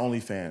what? On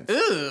OnlyFans.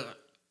 Ugh.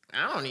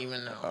 I don't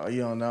even know.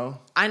 You don't know?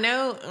 I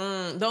know.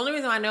 The only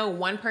reason I know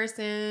one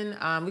person,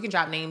 we can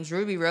drop names.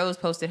 Ruby Rose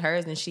posted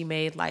hers, and she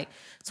made like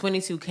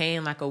 $22K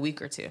in like a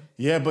week or two.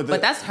 Yeah, but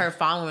that's her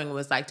following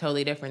was like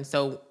totally different.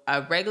 So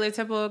a regular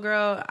typical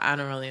girl, I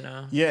don't really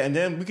know. Yeah, and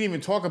then we can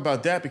even talk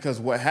about that because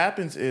what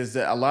happens is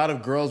that a lot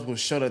of girls will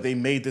show that they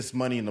made this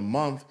money in a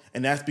month,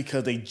 and that's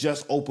because they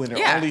just opened their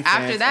OnlyFans.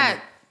 After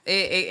that.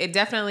 It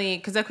definitely,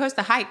 because of course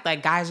the hype,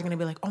 like guys are going to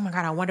be like, oh my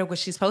God, I wonder what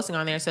she's posting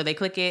on there. So they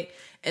click it.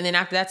 And then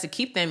after that, to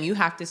keep them, you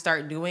have to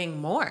start doing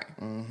more.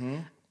 Mm-hmm.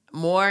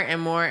 More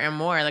and more and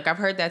more. Like I've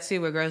heard that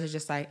too, where girls are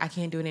just like, I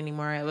can't do it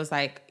anymore. It was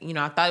like, you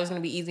know, I thought it was going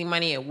to be easy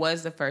money. It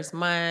was the first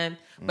month,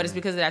 but it's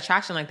because of that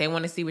attraction. Like they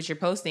want to see what you're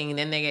posting, and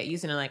then they get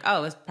used to it. Like,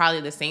 oh, it's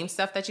probably the same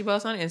stuff that you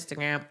post on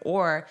Instagram.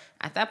 Or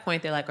at that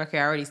point, they're like, okay,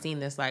 I already seen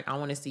this. Like I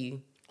want to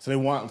see.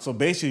 So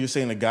basically you're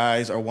saying the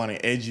guys are wanting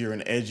edgier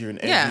and edgier and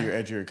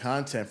edgier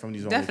content from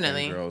these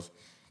OnlyFans girls.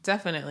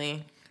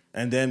 Definitely.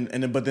 But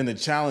then the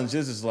challenge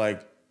is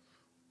like,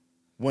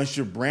 once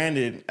you're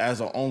branded as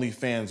an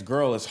OnlyFans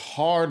girl, it's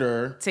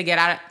harder to get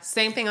out of.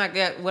 Same thing like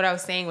what I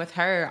was saying with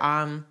her.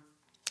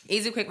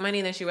 Easy, quick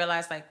money. Then she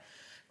realized like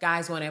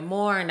guys wanted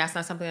more, and that's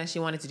not something that she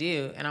wanted to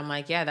do. And I'm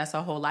like, yeah, that's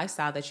a whole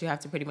lifestyle that you have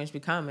to pretty much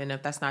become. And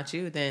if that's not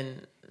you,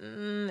 then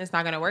it's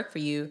not going to work for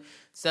you.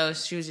 So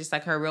she was just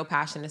like, her real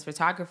passion is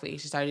photography.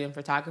 She started doing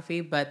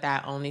photography, but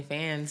that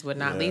OnlyFans would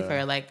not leave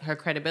her. Like her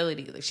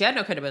credibility, like, she had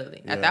no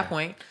credibility at that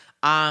point.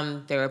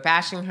 They were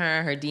bashing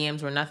her. Her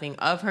DMs were nothing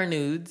of her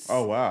nudes.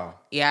 Oh, wow.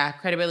 Yeah,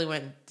 credibility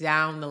went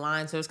down the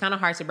line. So it's kind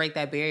of hard to break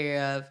that barrier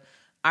of,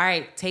 all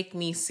right, take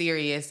me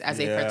serious as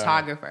a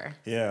photographer.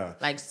 Yeah.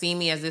 Like, see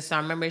me as this. So I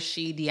remember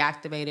she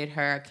deactivated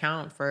her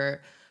account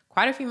for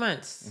quite a few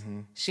months.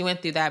 Mm-hmm. She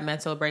went through that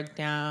mental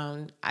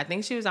breakdown. I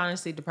think she was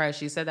honestly depressed.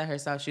 She said that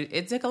herself.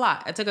 It took a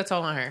lot. It took a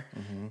toll on her.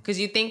 Because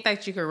you think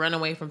that you could run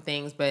away from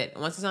things, but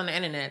once it's on the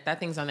internet, that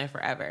thing's on there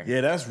forever.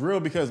 Yeah, that's real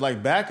because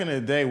like back in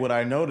the day, what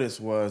I noticed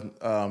was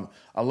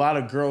a lot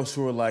of girls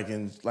who were like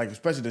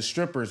especially the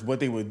strippers, what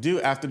they would do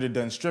after they're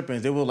done stripping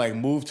is they would like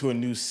move to a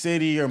new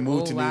city or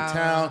move to a new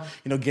town,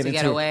 you know, get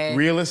into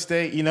real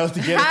estate, you know, to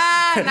get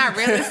not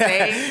real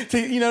estate.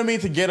 You know what I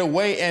mean? To get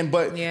away.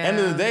 But end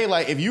of the day,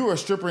 like if you were a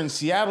stripper in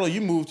Seattle,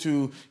 you moved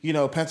to, you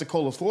know,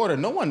 Pensacola, Florida.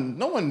 No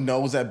one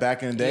knows that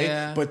back in the day.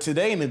 Yeah. But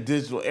today in the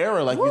digital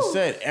era, like you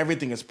said,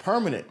 everything is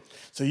permanent.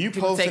 So you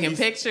people taking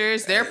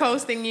pictures, they're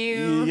posting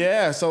you.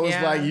 Yeah. So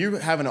it's like you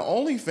having an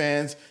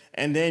OnlyFans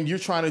and then you're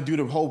trying to do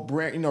the whole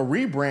brand, you know,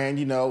 rebrand,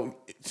 you know,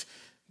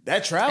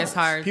 that travels. It's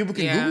hard. People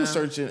can Google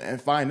search it and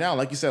find out.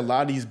 Like you said, a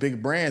lot of these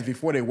big brands,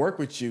 before they work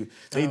with you,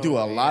 they do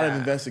a lot of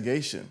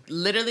investigation.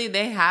 Literally,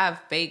 they have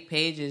fake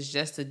pages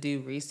just to do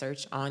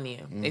research on you.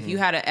 Mm-hmm. If you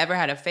ever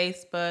had a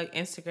Facebook,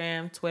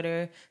 Instagram,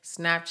 Twitter,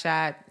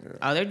 Snapchat,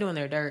 they're doing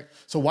their dirt.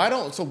 So why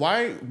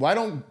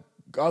don't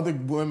other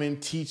women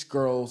teach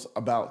girls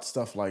about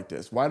stuff like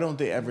this? Why don't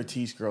they ever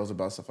teach girls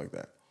about stuff like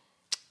that?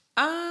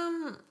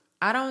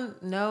 I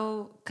don't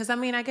know. Because, I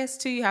mean, I guess,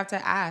 too, you have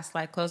to ask.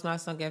 Like, closed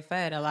mouths don't get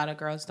fed. A lot of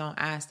girls don't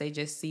ask. They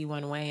just see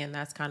one way, and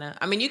that's kind of...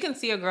 I mean, you can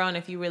see a girl, and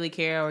if you really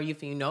care or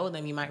if you know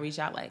them, you might reach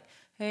out like,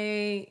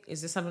 hey,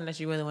 is this something that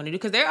you really want to do?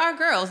 Because there are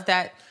girls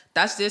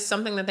that's just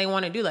something that they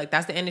want to do. Like,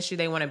 that's the industry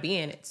they want to be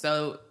in.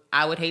 So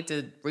I would hate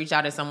to reach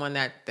out to someone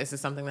that this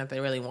is something that they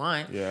really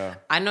want. Yeah.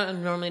 I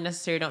normally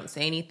necessarily don't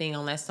say anything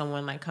unless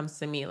someone, like, comes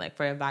to me, like,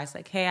 for advice.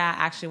 Like, hey, I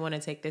actually want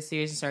to take this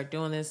serious and start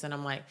doing this. And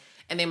I'm like...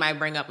 And they might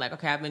bring up like,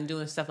 okay, I've been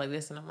doing stuff like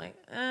this. And I'm like,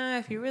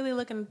 if you're really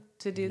looking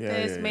to do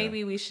this,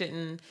 maybe we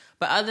shouldn't.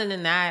 But other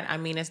than that, I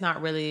mean, it's not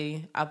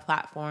really a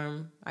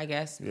platform, I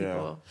guess,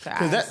 people to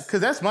ask. Because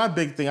that's my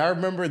big thing. I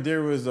remember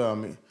there was,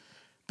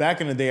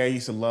 back in the day, I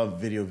used to love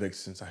video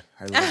vixens. I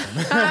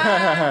love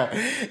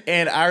them.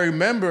 And I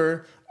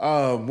remember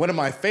one of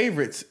my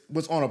favorites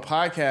was on a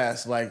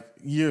podcast like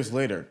years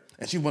later.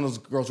 And she's one of those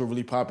girls who were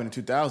really popping in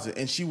 2000.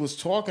 And she was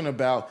talking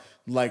about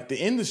like the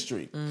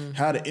industry,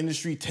 how the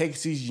industry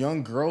takes these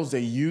young girls,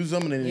 they use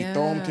them and then they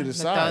throw them to the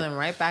side. Throw them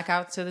right back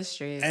out to the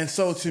streets. And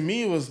so to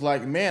me, it was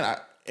like, man,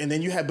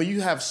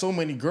 you have so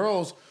many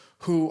girls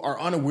who are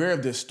unaware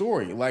of this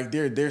story. Like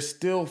they're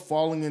still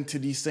falling into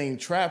these same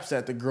traps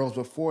that the girls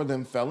before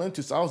them fell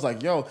into. So I was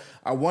like, yo,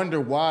 I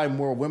wonder why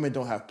more women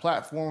don't have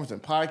platforms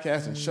and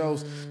podcasts and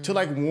shows to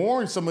like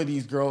warn some of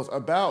these girls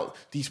about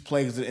these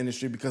plagues of the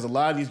industry, because a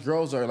lot of these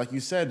girls are, like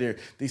you said,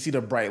 they see the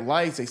bright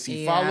lights, they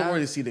see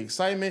followers, they see the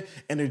excitement,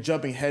 and they're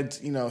jumping head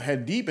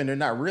deep, and they're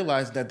not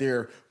realizing that there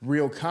are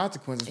real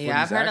consequences for these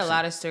I've heard actions. a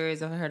lot of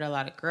stories. I've heard a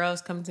lot of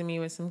girls come to me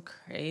with some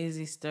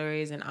crazy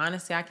stories, and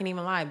honestly, I can't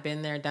even lie. I've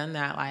been there, done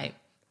that. Like,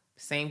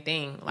 same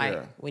thing. Like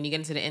when you get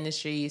into the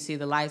industry, you see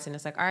the lights, and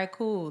it's like, all right,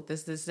 cool.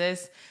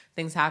 This.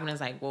 Things happen. It's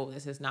like, whoa,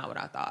 this is not what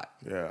I thought.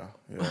 Yeah.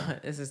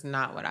 This is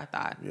not what I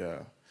thought. Yeah.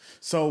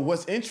 So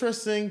what's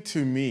interesting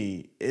to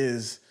me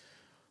is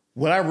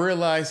what I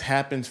realize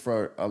happens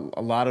for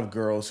a lot of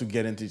girls who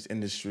get into this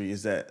industry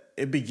is that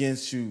it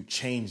begins to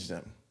change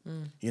them.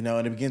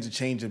 And it begins to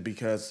change them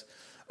because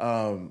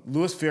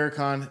Louis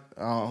Farrakhan,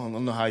 I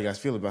don't know how you guys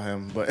feel about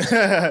him, but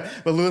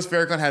but Louis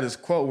Farrakhan had this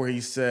quote where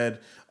he said,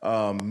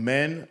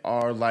 men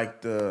are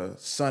like the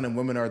sun and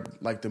women are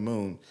like the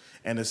moon.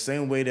 And the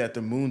same way that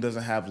the moon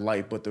doesn't have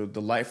light, but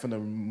the light from the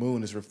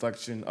moon is a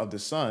reflection of the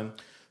sun,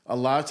 a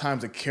lot of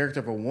times the character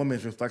of a woman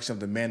is a reflection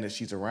of the man that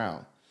she's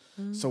around.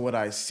 So what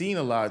I've seen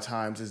a lot of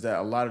times is that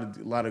a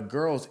lot of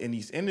girls in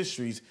these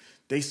industries,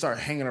 they start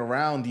hanging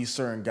around these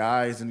certain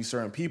guys and these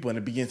certain people, and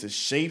it begins to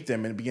shape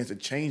them and it begins to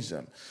change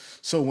them.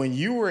 So when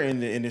you were in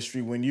the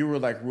industry, when you were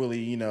like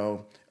really,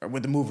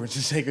 with the movers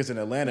and shakers in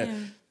Atlanta,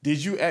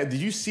 did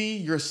you see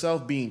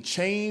yourself being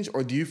changed,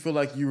 or do you feel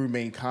like you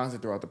remained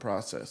constant throughout the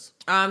process?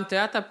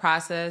 Throughout the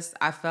process,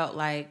 I felt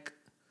like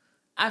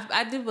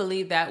I do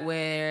believe that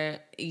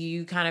where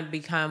you kind of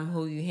become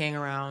who you hang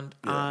around.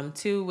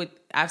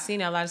 I've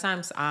seen it a lot of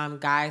times,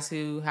 guys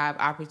who have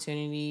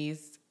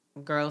opportunities,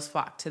 girls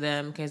flock to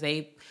them because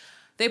they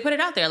put it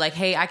out there like,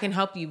 hey, I can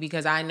help you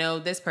because I know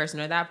this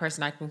person or that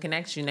person, I can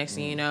connect you. Next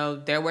thing you know,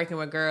 they're working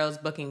with girls,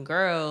 booking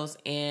girls,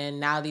 and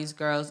now these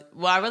girls,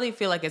 I really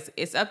feel like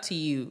it's up to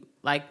you.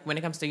 Like when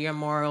it comes to your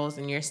morals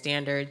and your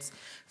standards.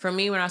 For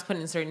me, when I was put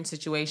in certain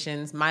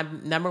situations, my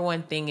number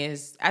one thing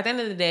is, at the end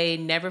of the day,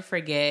 never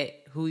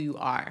forget who you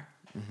are.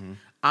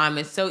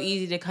 It's so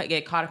easy to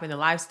get caught up in the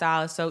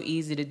lifestyle. It's so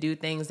easy to do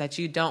things that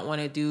you don't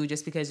want to do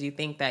just because you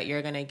think that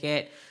you're going to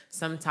get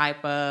some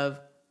type of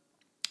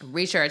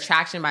reach or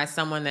attraction by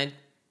someone that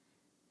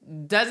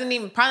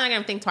probably not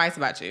going to think twice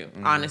about you,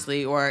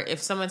 honestly. Or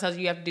if someone tells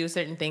you have to do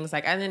certain things,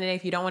 like at the end of the day,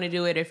 if you don't want to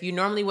do it, if you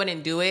normally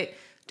wouldn't do it,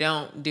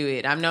 don't do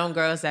it. I've known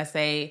girls that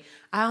say,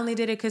 I only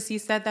did it because he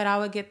said that I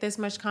would get this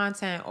much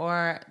content,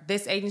 or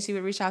this agency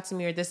would reach out to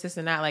me, or this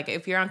and that. Like,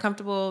 if you're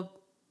uncomfortable,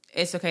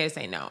 it's okay to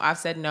say no. I've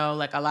said no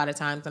like a lot of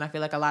times, and I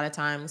feel like a lot of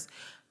times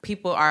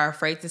people are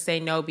afraid to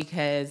say no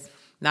because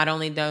not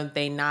only don't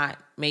they not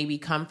maybe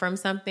come from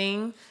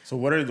something. So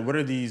what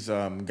are these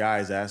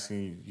guys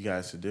asking you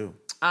guys to do?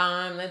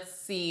 Let's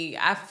see.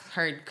 I've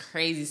heard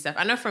crazy stuff.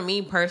 I know for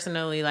me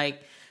personally,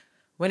 like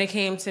when it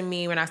came to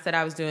me, when I said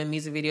I was doing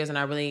music videos, and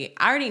I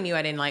already knew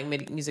I didn't like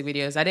music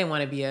videos. I didn't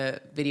want to be a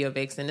video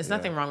vixen. There's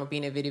nothing wrong with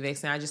being a video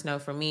vixen. I just know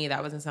for me,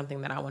 that wasn't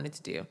something that I wanted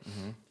to do.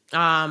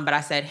 But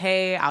I said,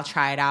 hey, I'll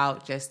try it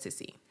out just to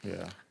see.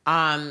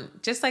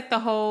 Just like the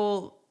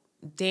whole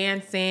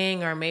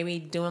dancing or maybe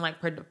doing like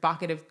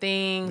provocative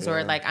things,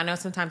 or like I know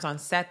sometimes on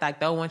set, like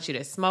they'll want you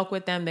to smoke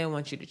with them, they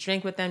want you to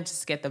drink with them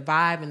just to get the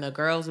vibe, and the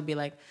girls would be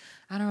like,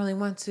 I don't really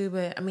want to,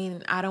 but I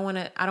mean, I don't want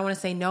to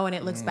say no and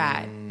it looks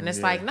bad. And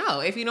it's like, no,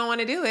 if you don't want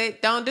to do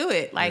it, don't do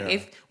it. Like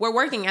if we're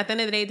working, at the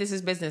end of the day, this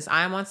is business.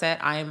 I am on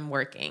set. I am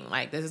working.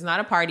 Like this is not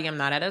a party. I'm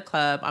not at a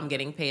club. I'm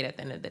getting paid at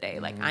the end of the day.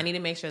 Like I need to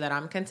make sure that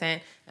I'm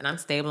content and I'm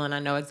stable and I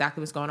know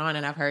exactly what's going on.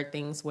 And I've heard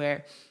things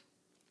where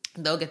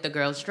they'll get the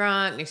girls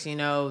drunk. Next thing you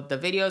know, the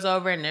video's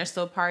over and they're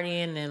still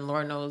partying and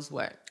Lord knows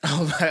what. I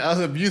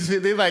was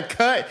abusing. They like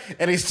cut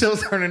and they still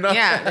turning up.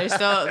 Yeah, they're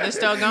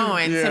still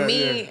going. To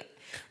me,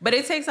 but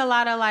it takes a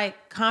lot of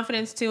like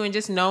confidence too, and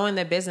just knowing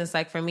the business.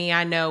 Like for me,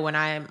 I know when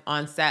I'm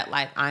on set,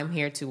 like I'm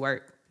here to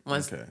work.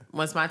 Once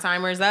my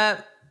timer's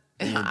up,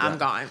 I'm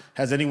gone.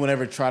 Has anyone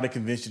ever tried to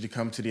convince you to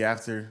come to the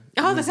after?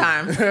 All the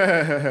time.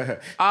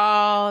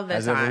 All the time.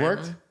 Has it ever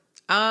worked?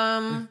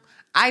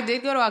 I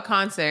did go to a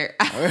concert.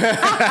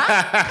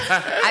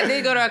 I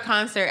did go to a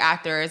concert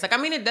afterwards. Like, I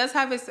mean, it does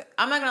have its,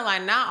 I'm not going to lie,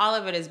 not all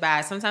of it is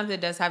bad. Sometimes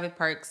it does have its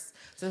perks.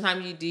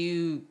 Sometimes you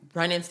do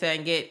run into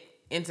and get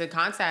into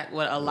contact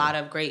with a lot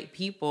of great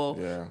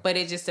people, but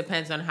it just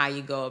depends on how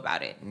you go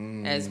about it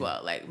as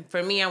well. Like,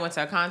 for me, I went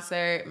to a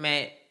concert,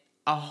 met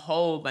a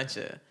whole bunch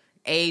of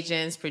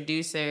agents,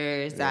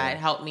 producers that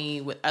helped me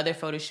with other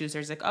photo shoots.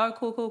 There's like, oh,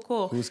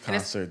 cool. Whose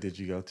concert did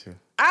you go to?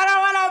 I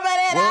don't want to put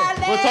it on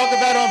there. We'll talk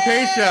about it on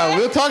Patreon.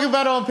 We'll talk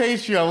about it on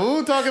Patreon.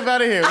 We'll talk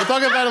about it here. We'll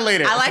talk about it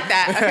later. I like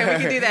that. Okay,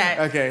 we can do that.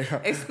 Okay.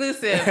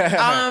 Exclusive.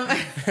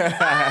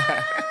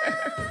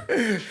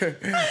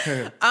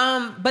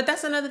 But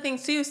that's another thing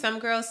too. Some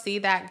girls see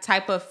that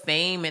type of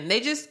fame and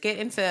they just get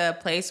into a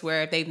place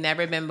where they've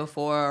never been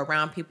before,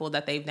 around people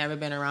that they've never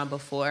been around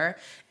before.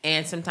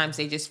 And sometimes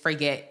they just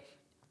forget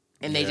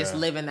and they just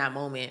live in that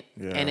moment.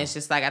 Yeah. And it's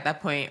just like, at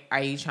that point,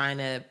 are you trying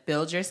to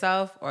build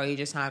yourself, or are you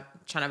just trying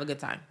to have a good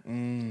time?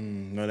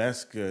 No,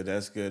 that's good.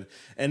 That's good.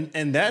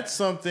 And that's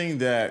something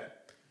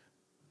that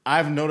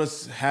I've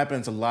noticed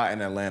happens a lot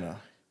in Atlanta.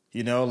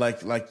 You know,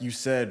 like you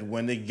said,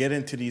 when they get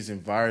into these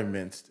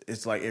environments,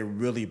 it's like it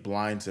really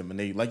blinds them, and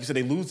they, like you said,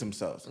 they lose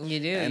themselves. You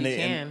do, and you they,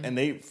 can,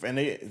 and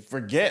they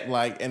forget,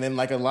 like, and then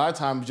like a lot of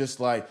times, just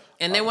like,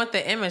 and they want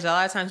the image. A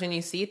lot of times when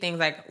you see things,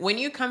 like when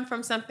you come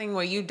from something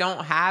where you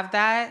don't have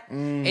that,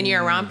 and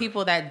you're around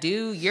people that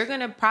do, you're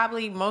gonna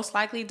probably, most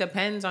likely,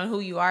 depends on who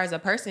you are as a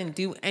person,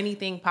 do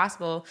anything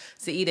possible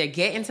to either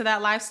get into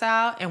that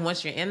lifestyle, and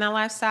once you're in that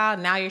lifestyle,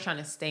 now you're trying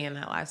to stay in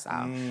that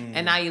lifestyle,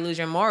 and now you lose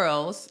your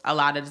morals a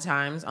lot of the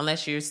times.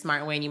 Unless you're a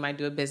smart way and you might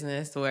do a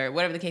business or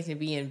whatever the case may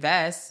be,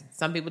 invest.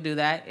 Some people do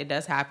that. It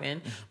does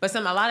happen. But a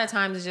lot of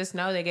times it's just,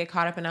 no, they get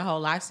caught up in that whole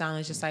lifestyle. And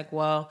it's just like,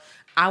 well,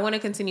 I want to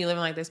continue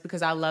living like this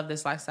because I love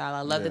this lifestyle. I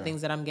love the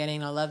things that I'm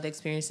getting. I love the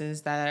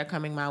experiences that are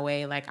coming my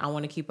way. Like, I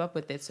want to keep up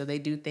with it. So they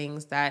do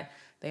things that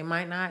they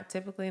might not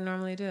typically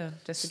normally do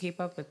just to keep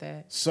up with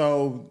it.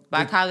 So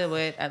Black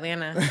Hollywood,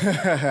 Atlanta.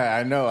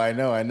 I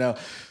know.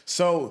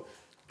 So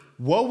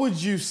what would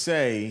you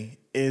say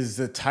is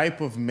the type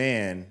of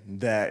man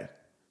that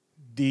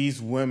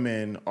these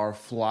women are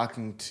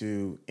flocking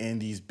to in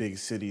these big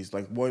cities?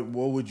 Like, what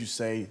would you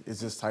say is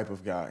this type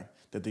of guy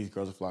that these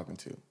girls are flocking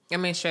to? I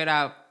mean, straight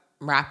out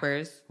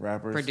rappers,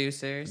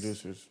 producers,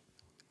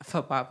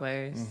 football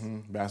players,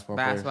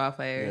 basketball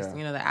players. Yeah.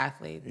 You know, the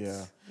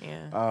athletes.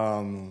 Yeah.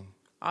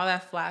 All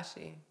that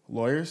flashy.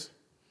 Lawyers.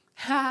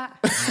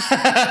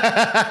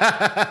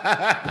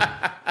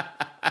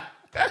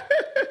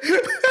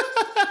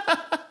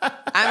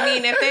 I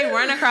mean, if they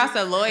run across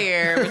a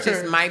lawyer, which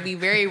might be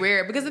very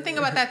rare, because the thing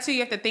about that too, you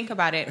have to think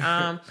about it.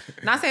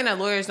 Not saying that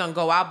lawyers don't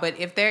go out, but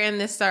if they're in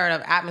this sort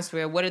of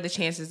atmosphere, what are the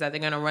chances that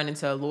they're going to run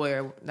into a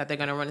lawyer, that they're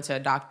going to run into a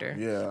doctor,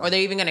 or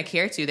they're even going to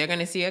care to? They're going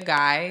to see a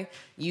guy.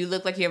 You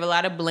look like you have a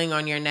lot of bling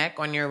on your neck,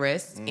 on your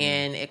wrist,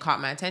 and it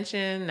caught my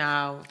attention.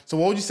 Now, so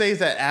what would you say is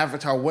that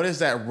avatar? What is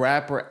that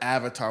rapper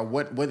avatar?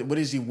 What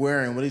is he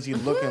wearing? What is he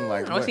looking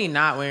like? What's he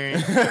not wearing?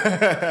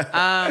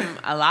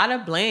 A lot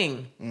of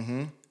bling.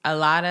 A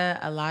lot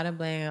of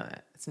bling.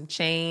 Some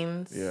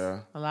chains. Yeah.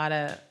 A lot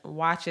of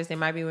watches. They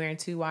might be wearing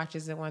 2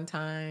 watches at one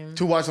time.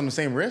 2 watches on the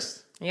same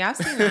wrist? Yeah, I've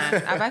seen that.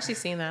 I've actually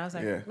seen that. I was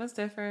like, what's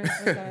different?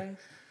 Okay.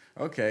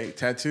 Okay.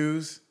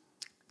 Tattoos?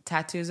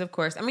 Tattoos, of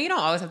course. I mean, you don't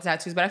always have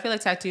tattoos, but I feel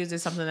like tattoos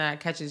is something that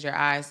catches your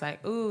eyes.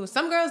 Like, ooh,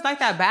 some girls like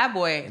that bad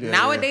boy.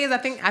 Nowadays, I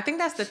think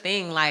that's the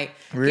thing. Like,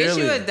 get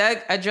you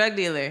a drug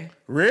dealer.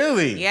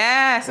 Really?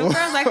 Yeah. Some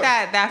girls like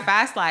that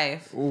fast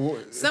life.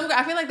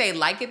 I feel like they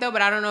like it though,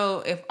 but I don't know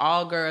if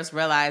all girls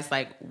realize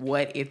like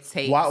what it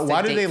takes.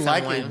 Why do they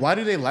like it? Why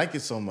do they like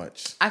it so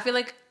much? I feel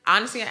like,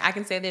 honestly, I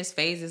can say there's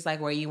phases like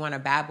where you want a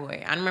bad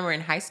boy. I remember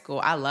in high school,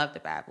 I loved the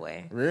bad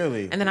boy.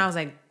 Really? And then I was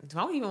like, do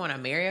I even want to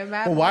marry a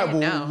bad boy? Why?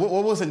 No.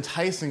 What was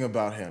enticing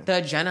about him? The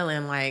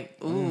adrenaline, like,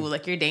 ooh,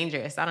 like you're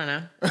dangerous. I don't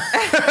know.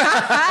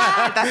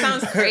 That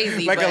sounds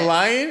crazy. Like a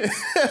lion?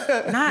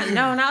 not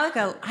like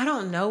I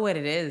don't know what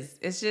it is.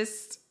 It's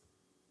just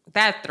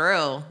that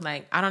thrill.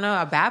 Like, I don't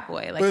know, a bad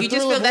boy. Like, you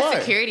just feel that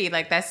security,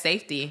 like that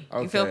safety.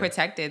 Okay. You feel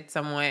protected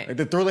somewhat. Like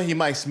the thrill that he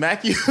might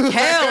smack you?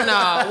 Hell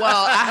no.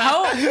 Well,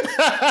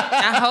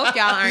 I hope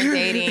y'all aren't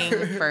dating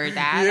for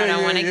that. I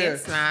don't want to get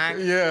smacked.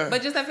 Yeah.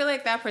 But just, I feel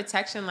like that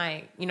protection,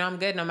 like, you know, I'm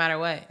good no matter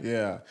what.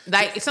 Yeah.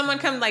 Like, if someone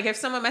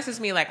messages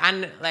me, like,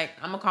 I'm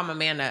gonna call my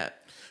man up.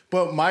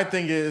 But my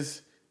thing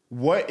is,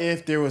 what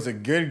if there was a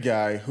good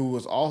guy who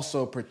was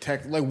also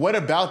protected? Like, what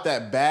about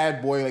that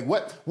bad boy? Like,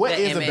 what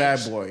is a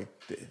bad boy?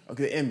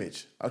 Okay, the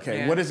image. Okay,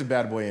 yeah. What is a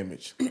bad boy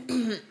image?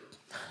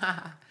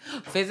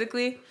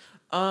 Physically,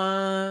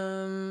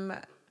 I'm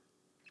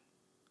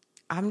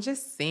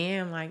just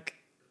seeing like,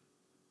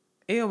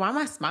 ew, why am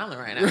I smiling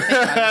right now?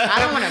 I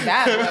don't want a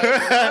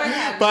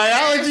bad boy.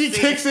 Biology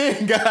kicks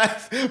in,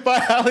 guys.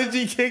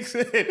 Biology kicks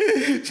in.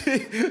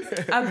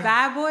 A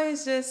bad boy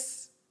is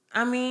just,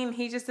 I mean,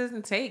 he just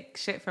doesn't take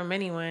shit from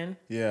anyone.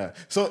 Yeah.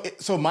 So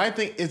my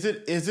thing, is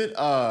it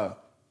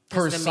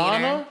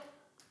persona?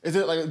 Is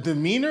it like a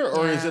demeanor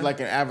or is it like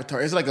an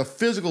avatar? Is it like a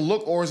physical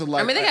look or is it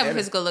like... I mean, they have a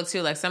physical look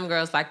too. Like some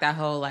girls like that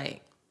whole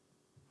like,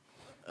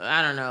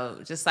 I don't know,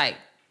 just like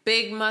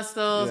big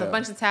muscles, a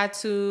bunch of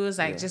tattoos,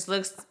 like just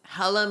looks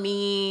hella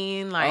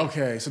mean. Like,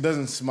 okay, so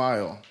doesn't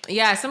smile.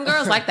 Yeah, some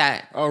girls like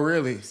that. Oh,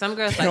 really? Some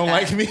girls they like don't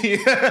that. Like me.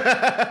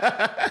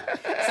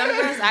 Some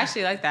girls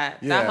actually like that.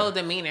 Yeah. That whole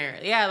demeanor.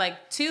 Yeah,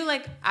 like too,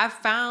 like I've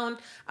found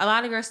a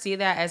lot of girls see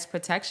that as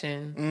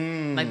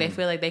protection. Like they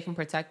feel like they can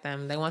protect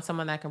them. They want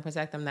someone that can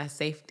protect them, that's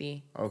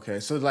safety. Okay.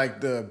 So like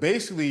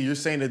basically you're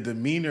saying the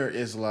demeanor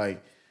is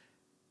like,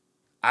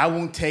 I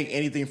won't take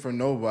anything from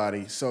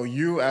nobody. So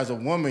you as a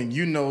woman,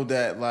 you know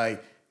that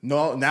like,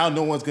 no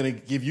one's gonna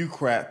give you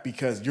crap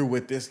because you're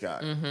with this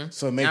guy. Mm-hmm.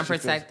 So it makes you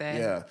protected.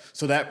 Yeah.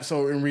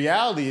 So in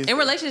reality, in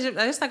relationship,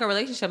 it's like a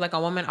relationship. Like a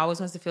woman always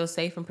wants to feel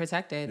safe and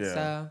protected.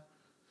 Yeah.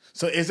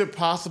 So is it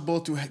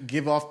possible to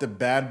give off the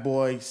bad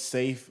boy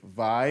safe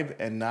vibe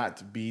and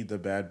not be the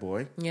bad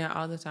boy? Yeah,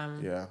 all the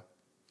time. Yeah.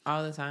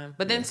 All the time.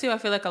 But then, too, I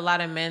feel like a lot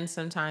of men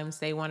sometimes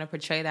they want to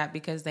portray that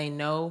because they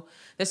know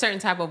the certain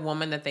type of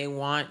woman that they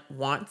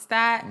wants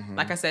that.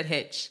 Like I said,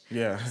 Hitch.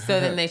 Yeah. So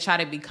then they try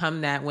to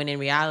become that when in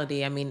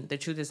reality, I mean, the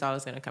truth is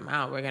always going to come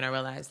out. We're going to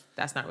realize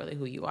that's not really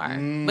who you are.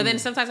 But then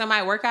sometimes I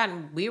might work out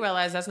and we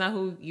realize that's not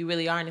who you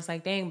really are. And it's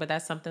like, dang, but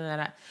that's something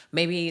that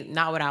maybe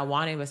not what I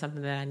wanted, but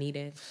something that I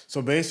needed.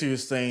 So basically you're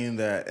saying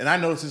that, and I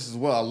noticed this as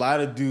well, a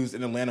lot of dudes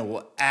in Atlanta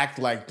will act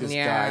like this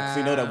guy because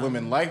they know that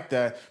women like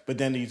that. But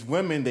then these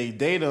women, they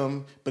date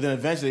them, but then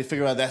eventually they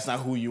figure out that's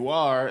not who you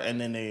are,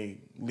 and then they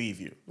leave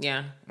you.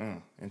 Yeah.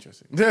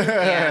 Interesting.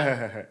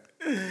 Yeah,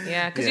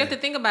 because you have to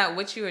think about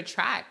what you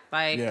attract.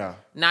 Like,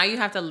 now you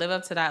have to live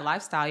up to that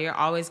lifestyle. You're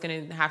always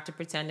going to have to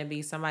pretend to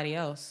be somebody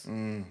else.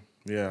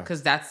 Yeah.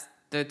 Because that's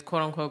the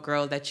quote-unquote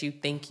girl that you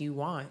think you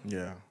want.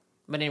 Yeah.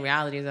 But in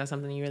reality, is that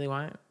something you really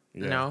want?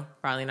 Yeah. No,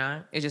 probably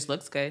not. It just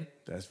looks good.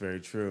 That's very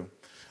true.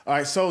 All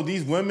right, so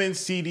these women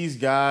see these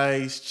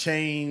guys,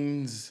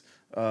 chains,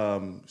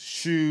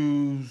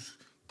 shoes,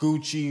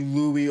 Gucci,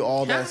 Louis,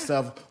 all that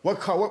stuff. What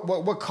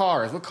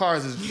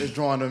cars is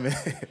drawing them in?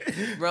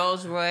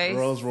 Rolls Royce.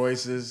 Rolls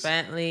Royces.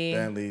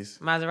 Bentleys.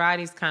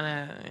 Maserati's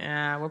kind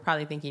of, we're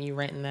probably thinking you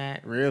renting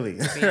that. Really?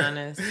 To be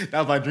honest. That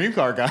was my dream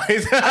car,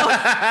 guys.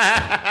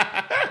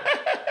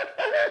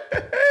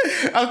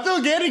 I'm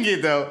still getting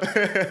it, though.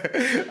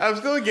 I'm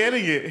still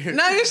getting it.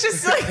 No, you should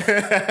still...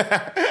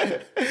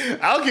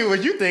 I don't care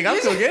what you think. I'm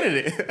still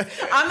getting it.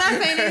 I'm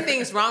not saying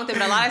anything's wrong with it,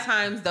 but a lot of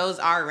times those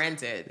are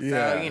rented.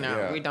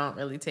 So, we don't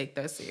really take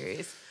those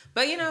serious.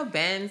 But,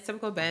 Benz,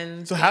 typical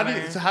Benz. So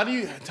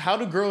how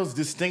do girls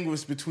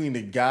distinguish between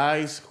the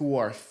guys who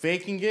are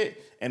faking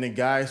it and the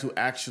guys who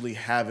actually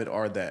have it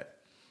or that?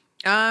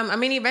 I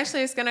mean,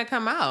 eventually it's going to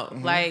come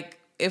out. Like,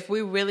 if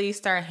we really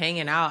start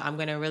hanging out, I'm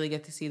going to really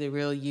get to see the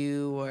real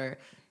you. Or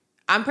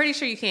I'm pretty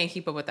sure you can't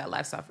keep up with that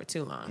lifestyle for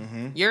too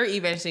long. You're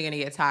eventually going to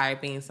get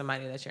tired being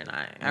somebody that you're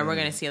not. And we're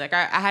going to see, like,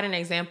 I had an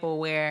example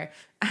where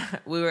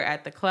we were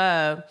at the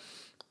club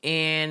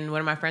and one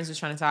of my friends was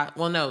trying to talk.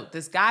 Well, no,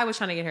 this guy was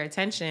trying to get her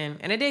attention,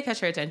 and it did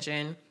catch her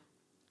attention.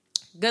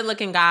 Good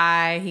looking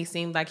guy. He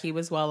seemed like he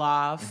was well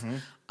off.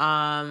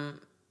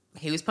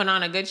 He was putting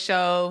on a good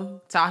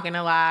show, talking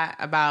a lot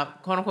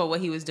about, quote unquote, what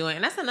he was doing.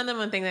 And that's another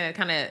one thing that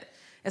kind of,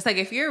 it's like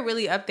if you're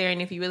really up there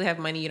and if you really have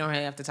money, you don't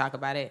really have to talk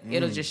about it.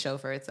 It'll just show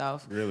for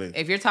itself. Really?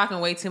 If you're talking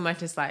way too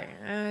much, it's like,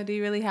 do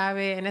you really have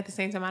it? And at the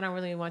same time, I don't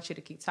really want you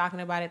to keep talking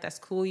about it. That's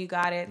cool. You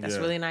got it. That's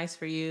really nice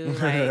for you.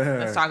 Like,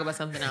 let's talk about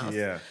something else.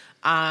 Yeah.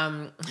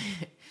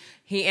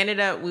 He ended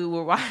up, we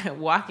were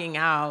walking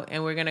out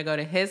and we're going to go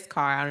to his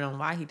car. I don't know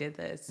why he did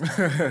this.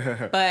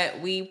 But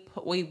we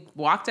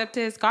walked up to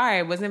his car.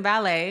 It wasn't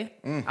valet.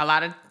 A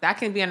lot of, that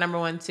can be a number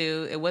one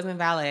too. It wasn't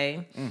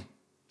valet.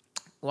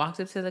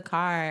 Walked up to the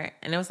car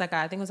and it was like,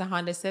 I think it was a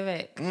Honda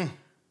Civic.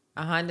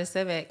 A Honda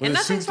Civic. Was and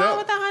nothing's wrong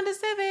with the Honda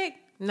Civic.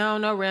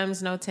 No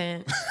rims, no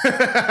tint.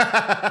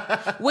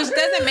 Which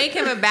doesn't make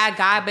him a bad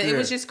guy, but it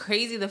was just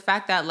crazy the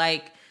fact that,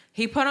 like,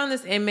 he put on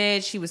this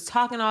image, he was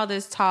talking all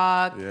this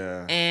talk,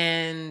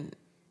 and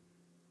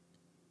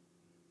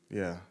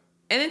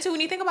then too,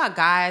 when you think about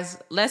guys,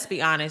 let's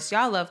be honest,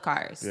 y'all love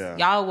cars.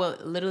 Y'all will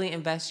literally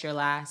invest your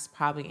last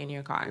probably in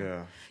your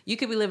car. You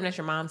could be living at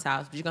your mom's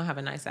house, but you're gonna have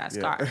a nice ass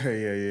car.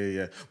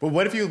 Yeah. But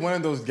what if he was one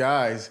of those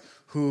guys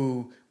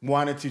who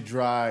wanted to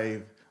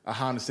drive a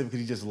Honda Civic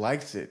because he just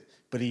likes it?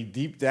 But he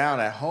deep down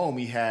at home,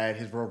 he had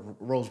his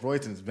Rolls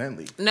Royce and his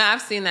Bentley. No,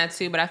 I've seen that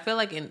too. But I feel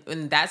like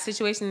in that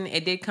situation,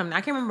 it did come. I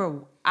can't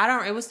remember.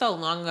 It was so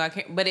long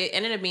ago. But it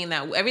ended up being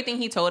that everything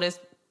he told us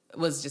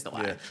was just a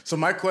lie. So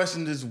my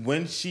question is,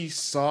 when she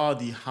saw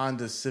the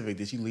Honda Civic,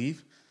 did she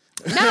leave?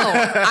 No,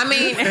 I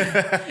mean,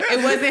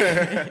 it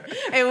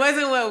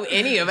wasn't what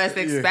any of us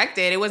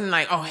expected. It wasn't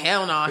like, oh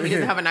hell no, he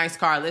doesn't have a nice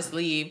car, let's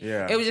leave.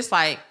 It was just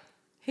like,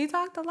 he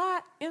talked a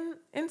lot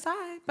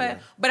inside,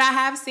 but I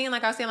have seen,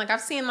 like I was saying, like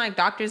I've seen like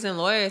doctors and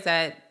lawyers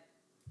that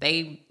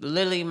they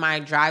literally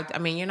might drive. I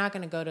mean, you're not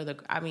going to go to the.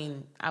 I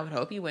mean, I would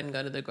hope you wouldn't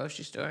go to the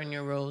grocery store in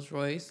your Rolls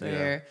Royce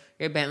or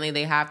your Bentley.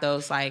 They have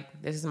those like,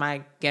 this is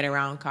my get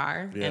around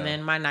car, and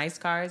then my nice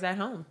car is at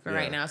home for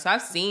right now. So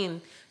I've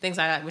seen things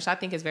like that, which I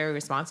think is very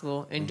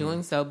responsible in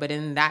doing so. But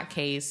in that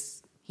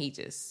case, he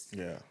just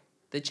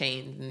the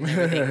chain and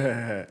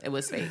everything, it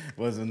was fake. It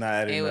wasn't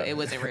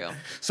real.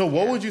 So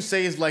what would you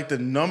say is like the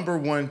number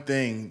one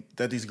thing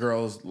that these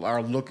girls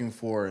are looking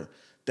for,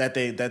 that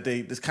they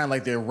it's kind of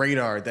like their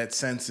radar that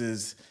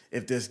senses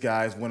if this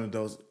guy is one of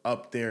those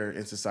up there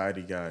in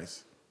society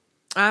guys?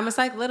 It's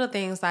like little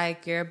things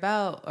like your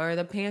belt or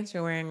the pants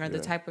you're wearing or the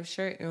type of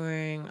shirt you're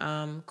wearing.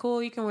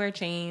 Cool, you can wear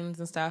chains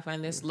and stuff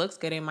and this looks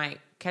good. It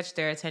might catch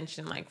their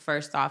attention like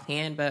first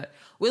offhand, but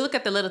we look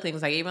at the little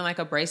things, like even like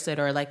a bracelet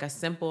or like a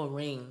simple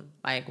ring.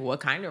 Like,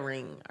 what kind of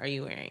ring are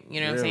you wearing?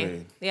 You know what I'm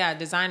saying? Yeah,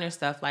 designer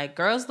stuff. Like,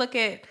 girls look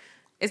at,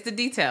 it's the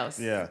details.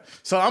 Yeah.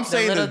 So I'm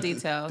saying little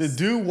details. The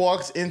dude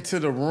walks into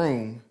the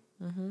room.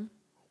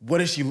 What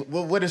is she?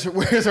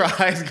 Where's her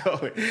eyes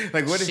going?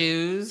 Like what?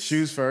 Shoes.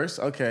 Shoes first.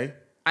 Okay.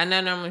 I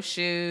know normal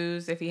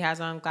shoes. If he has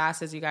on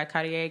glasses, you got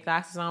Cartier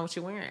glasses on. What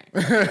you wearing?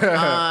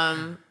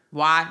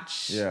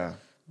 Watch. Yeah.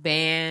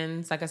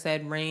 Bands. Like I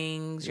said,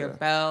 rings. Your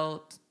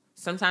belt.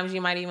 Sometimes you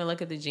might even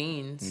look at the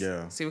jeans.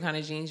 Yeah. See what kind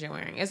of jeans you're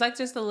wearing. It's like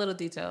just the little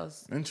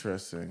details.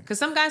 Interesting. Because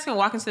some guys can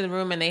walk into the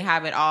room and they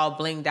have it all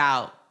blinged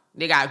out.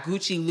 They got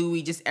Gucci,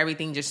 Louis, just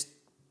everything just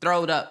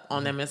throwed up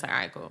on them. It's like, all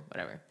right, cool,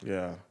 whatever.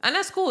 Yeah. And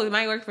that's cool. It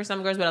might work for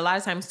some girls, but a lot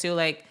of times too,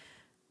 like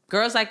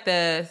girls like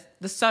the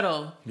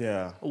subtle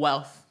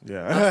wealth.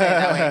 Yeah. I'll say it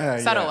that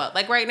way. Subtle wealth.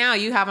 Like right now,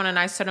 you have on a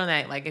nice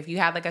turtleneck. Like if you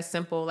have like a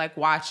simple like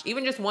watch,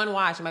 even just one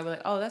watch, you might be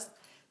like, oh, that's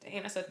a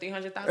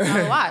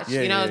 $300,000 watch.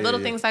 Little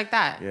things like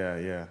that.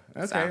 Yeah.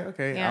 Okay, So,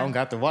 okay. yeah. I don't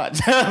got the watch,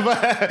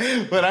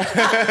 but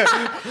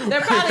they're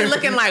probably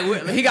looking like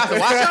he got the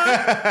watch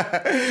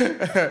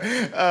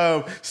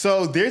on.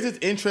 So there's this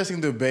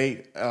interesting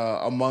debate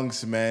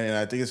amongst men, and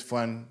I think it's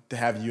fun to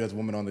have you as a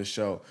woman on this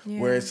show,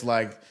 where it's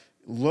like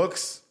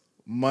looks,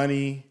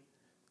 money,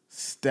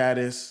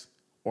 status,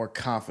 or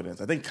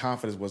confidence. I think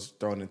confidence was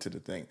thrown into the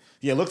thing.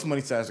 Yeah, looks, money,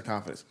 status, or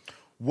confidence.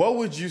 What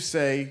would you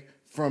say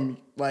from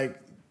like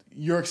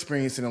your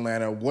experience in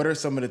Atlanta? What are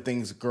some of the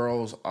things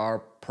girls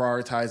are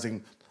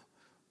prioritizing?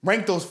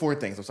 Rank those four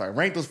things. I'm sorry.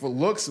 Rank those for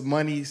looks,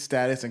 money,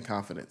 status, and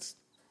confidence.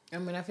 I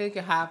mean, I feel like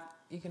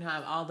you can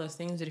have all those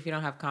things, but if you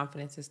don't have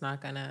confidence, it's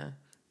not gonna.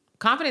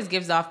 Confidence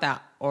gives off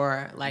that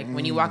aura. Like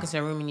when you walk into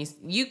a room and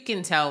you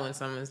can tell when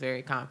someone's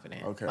very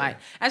confident. Okay. Like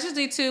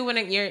especially too when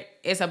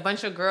it's a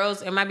bunch of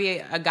girls. It might be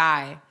a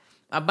guy,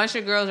 a bunch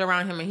of girls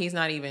around him, and he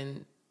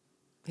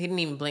didn't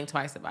even blink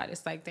twice about it.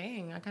 It's like,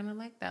 dang, I kind of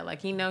like that.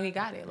 Like he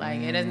got it. Like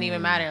it doesn't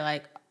even matter.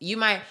 Like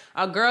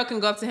a girl can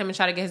go up to him and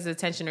try to get his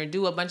attention or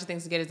do a bunch of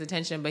things to get his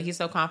attention, but he's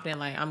so confident,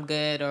 like I'm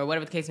good or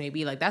whatever the case may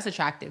be. Like that's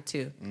attractive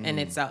too in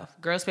itself.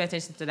 Girls pay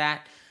attention to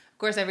that. Of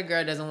course, every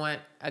girl doesn't want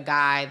a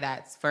guy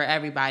that's for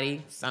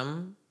everybody.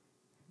 Some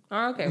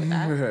are okay with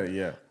that.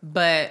 Yeah.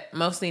 But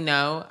mostly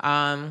no.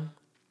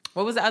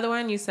 What was the other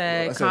one? You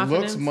said I said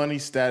confidence? looks, money,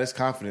 status,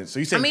 confidence. So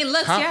you said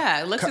looks,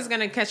 looks is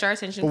going to catch our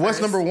attention. But what's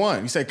first. number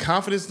one? You said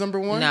confidence number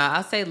one? No,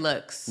 I'll say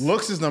looks.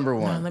 Looks is number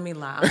one. No, let me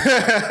lie.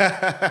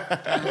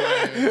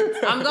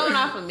 I'm going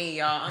off of me,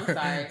 y'all. I'm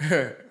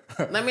sorry.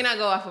 Let me not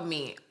go off of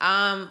me.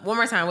 One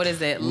more time. What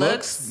is it?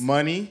 Looks,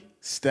 money,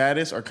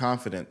 status, or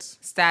confidence?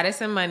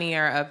 Status and money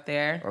are up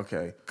there.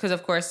 Okay. Because,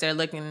 of course, they're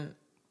looking...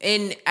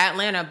 In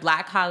Atlanta,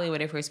 Black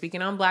Hollywood, if we're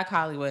speaking on Black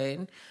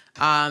Hollywood,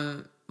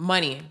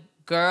 money.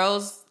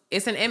 Girls...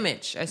 It's an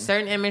image, a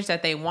certain image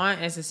that they want,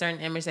 and it's a certain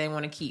image they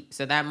want to keep.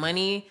 So that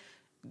money,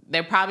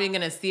 they're probably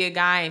going to see a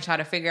guy and try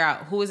to figure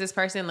out, who is this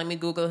person? Let me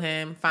Google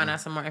him, find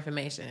out some more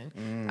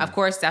information. Of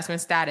course, that's when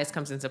status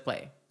comes into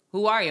play.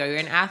 Who are you? Are you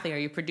an athlete? Are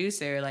you a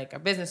producer? Like a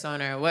business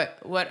owner? What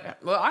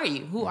are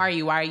you? Who are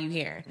you? Why are you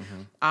here?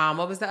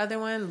 What was the other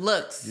one?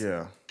 Looks.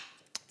 Yeah.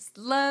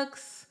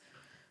 Looks.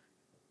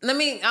 I'm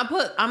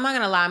not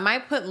going to lie. I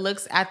might put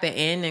looks at the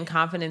end and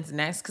confidence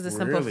next because the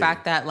simple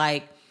fact that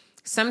like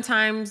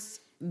sometimes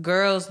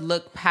girls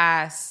look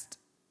past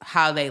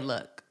how they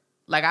look.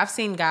 Like I've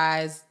seen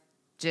guys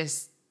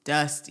just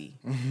dusty,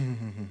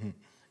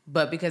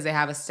 but because they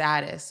have a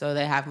status, so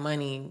they have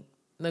money,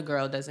 the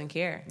girl doesn't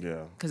care.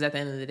 Yeah. Because at the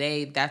end of the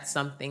day, that's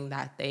something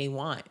that they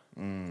want.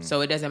 So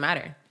it doesn't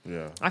matter.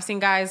 Yeah. I've seen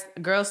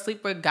girls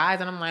sleep with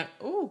guys, and I'm like,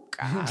 oh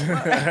God,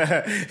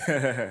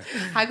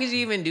 how could you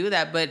even do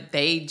that? But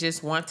they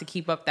just want to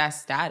keep up that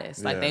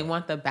status. Like they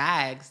want the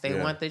bags, they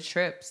want the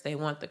trips, they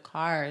want the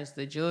cars,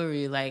 the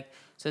jewelry, like.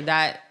 So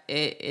that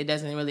it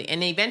doesn't really...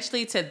 And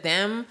eventually to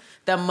them,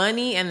 the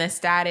money and the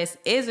status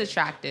is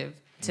attractive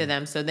to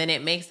them. So then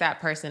it makes that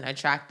person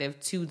attractive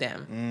to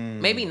them.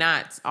 Maybe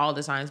not all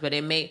the times, but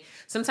it may...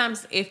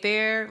 Sometimes if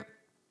they're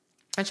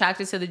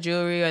attracted to the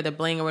jewelry or the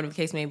bling or whatever the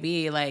case may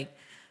be, like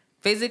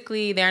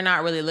physically they're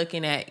not really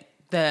looking at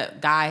the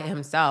guy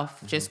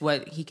himself, just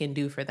what he can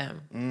do for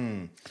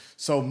them.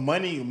 So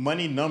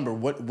money number,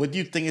 what do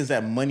you think is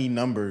that money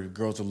number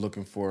girls are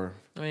looking for?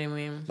 What do you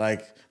mean? Like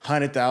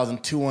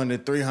 100,000,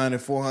 200, 300,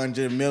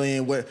 400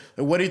 million. What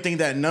do you think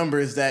that number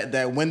is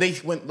that when they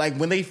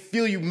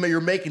feel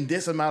you're making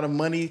this amount of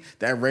money,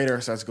 that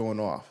radar starts going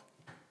off?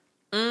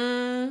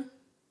 I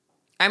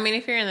mean,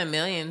 if you're in the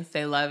millions,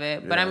 they love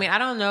it. But I mean, I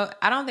don't know.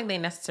 I don't think they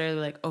necessarily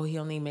like, oh, he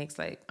only makes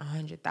like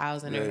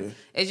 100,000. Or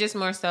it's just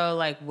more so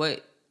like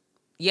what.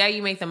 Yeah,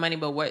 you make the money,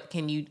 but what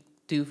can you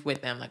do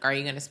with them? Like, are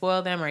you going to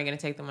spoil them? Are you going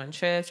to take them on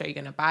trips? Are you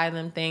going to buy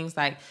them things?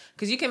 Like,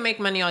 because you can make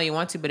money all you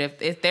want to, but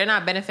if they're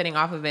not benefiting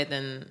off of it,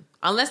 then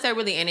unless they're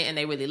really in it and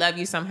they really love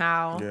you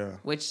somehow,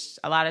 which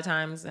a lot of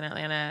times in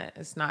Atlanta,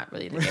 it's not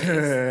really the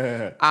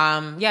case.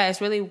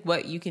 It's really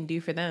what you can do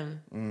for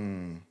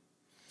them.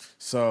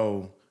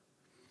 So,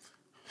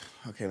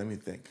 okay, let me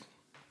think.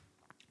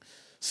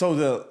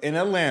 So in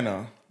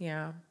Atlanta,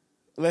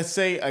 let's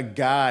say a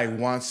guy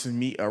wants to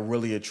meet a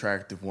really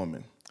attractive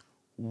woman.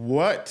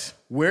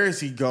 Where is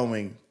he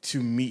going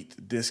to meet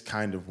this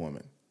kind of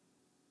woman?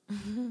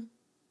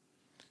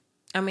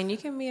 I mean, you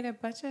can meet a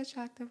bunch of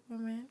attractive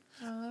women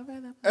all over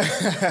the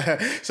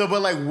place. So,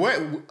 but like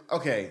what?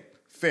 Okay,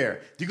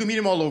 fair. You can meet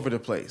them all over the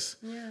place.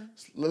 Yeah.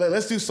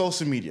 Let's do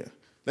social media.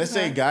 Let's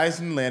say guys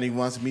in Atlanta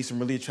wants to meet some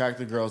really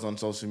attractive girls on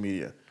social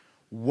media.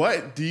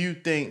 What do you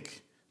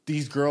think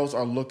these girls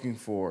are looking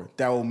for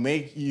that will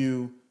make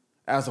you,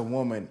 as a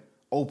woman,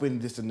 open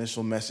this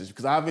initial message?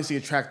 Because obviously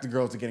attractive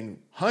girls are getting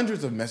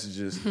hundreds of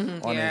messages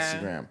on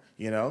Instagram,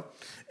 you know?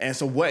 And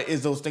so what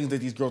is those things that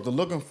these girls are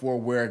looking for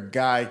where a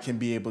guy can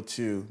be able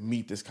to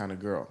meet this kind of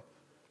girl?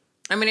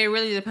 I mean, it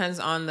really depends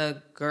on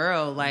the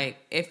girl. Like,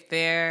 if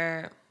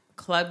they're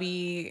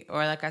clubby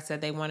or, like I said,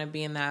 they want to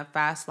be in that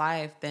fast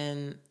life,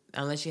 then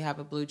unless you have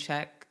a blue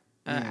check,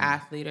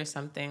 athlete or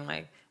something,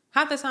 like,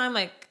 half the time,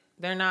 like,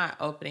 they're not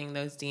opening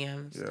those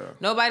DMs. Yeah.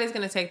 Nobody's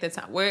going to take the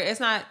time. Where it's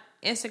not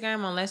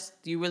Instagram, unless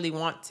you really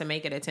want to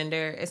make it a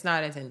Tinder, it's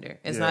not a Tinder.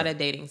 It's not a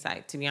dating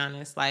site, to be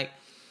honest. Like,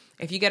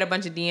 if you get a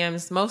bunch of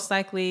DMs, most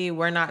likely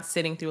we're not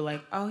sitting through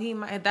like, oh,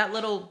 that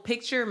little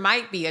picture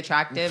might be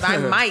attractive. I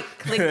might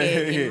click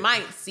it. You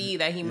might see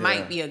that he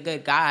might be a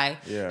good guy.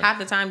 Yeah. Half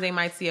the time they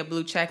might see a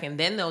blue check and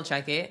then they'll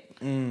check it.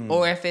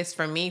 Or if it's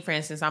for me, for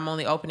instance, I'm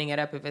only opening it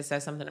up if it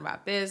says something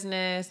about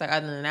business. Like,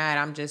 other than that,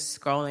 I'm just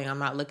scrolling. I'm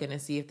not looking to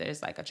see if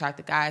there's like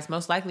attractive guys.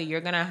 Most likely you're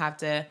going to have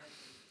to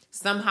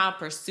somehow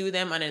pursue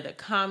them under the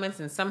comments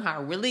and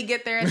somehow really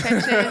get their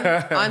attention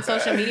on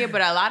social media.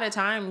 But a lot of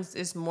times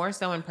it's more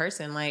so in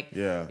person. Like,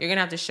 you're going to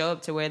have to show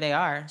up to where they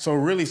are. So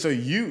really, so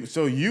you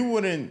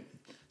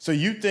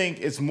think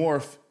it's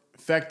more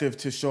effective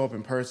to show up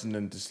in person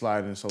than to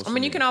slide in social media? I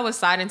mean, you can always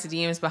slide into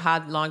DMs, but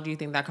how long do you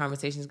think that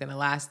conversation is going to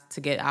last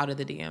to get out of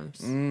the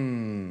DMs?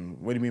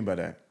 What do you mean by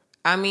that?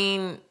 I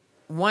mean,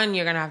 one,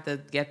 you're going to have to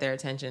get their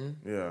attention.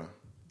 Yeah.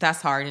 That's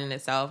hard in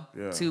itself.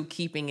 Yeah. Two,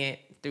 keeping it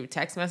through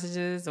text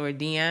messages or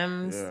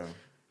DMs. Yeah.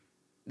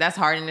 That's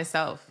hard in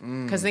itself.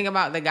 Because think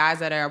about the guys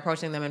that are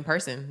approaching them in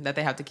person that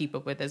they have to keep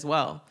up with as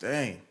well.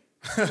 Dang.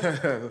 For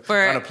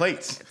a lot of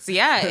plates. So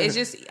yeah, it's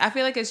just, I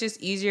feel like it's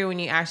just easier when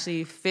you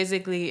actually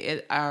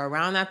physically are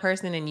around that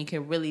person and you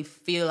can really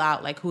feel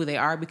out like who they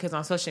are, because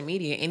on social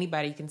media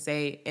anybody can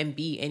say and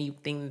be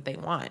anything that they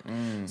want.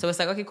 So it's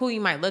like, okay, cool,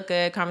 you might look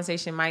good,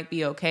 conversation might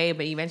be okay,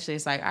 but eventually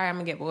it's like, all right, I'm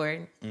gonna get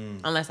bored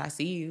unless I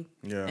see you.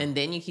 And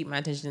then you keep my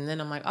attention, and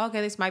then I'm like, oh, okay,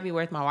 this might be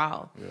worth my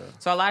while.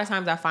 So a lot of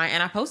times I find,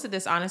 and I posted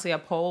this honestly, a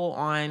poll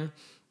on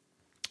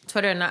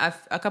Twitter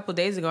a couple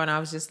days ago, and I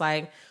was just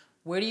like,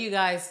 where do you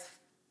guys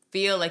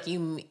feel like you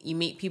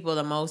meet people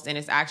the most and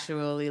it's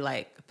actually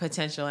like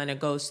potential and it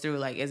goes through?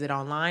 Like, is it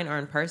online or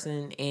in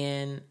person?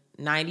 And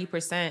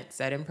 90%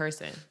 said in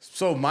person.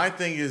 So my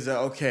thing is that,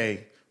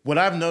 okay, what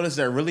I've noticed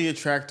that really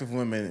attractive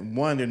women,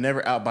 one, they're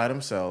never out by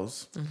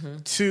themselves.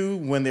 Two,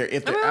 when they're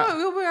out,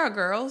 we'll be our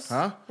girls.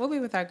 Huh? We'll be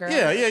with our girls.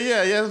 Yeah.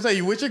 I'm saying,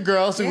 you with your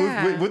girls,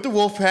 with the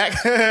wolf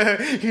pack,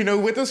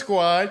 with the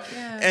squad.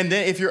 Yeah. And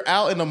then if you're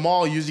out in the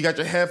mall, you usually got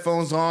your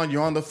headphones on,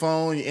 you're on the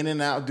phone, you're in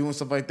and out doing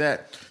stuff like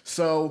that.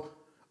 So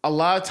a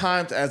lot of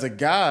times as a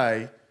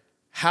guy,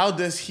 how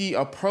does he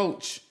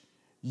approach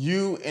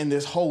you and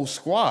this whole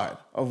squad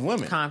of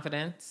women?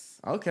 Confidence.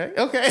 Okay.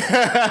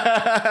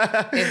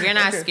 If you're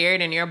not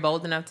scared and you're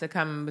bold enough to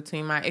come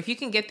between if you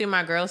can get through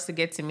my girls to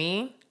get to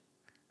me.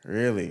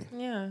 Really?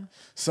 Yeah.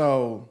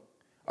 So,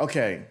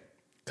 okay.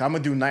 I'm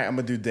going to do night, I'm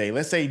going to do day.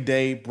 Let's say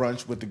day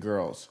brunch with the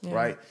girls,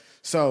 right?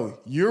 So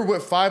you're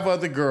with 5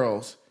 other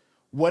girls.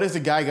 What does a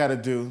guy got to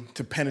do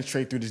to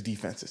penetrate through these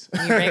defenses?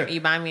 You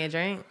buy me a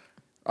drink?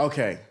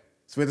 Okay.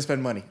 So we have to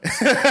spend money.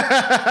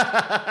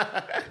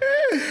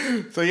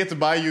 So you have to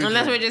buy you a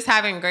Unless drink. we're just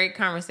having great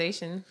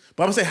conversation.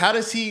 But I'm saying, how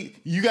does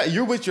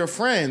you're with your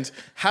friends,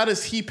 how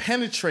does he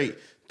penetrate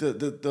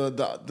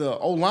the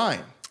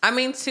O-line? I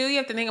mean, too, you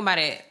have to think about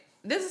it.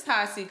 This is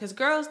how I see, because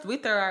girls, we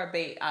throw our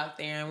bait out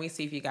there and we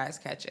see if you guys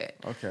catch it.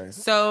 Okay.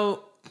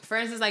 So, for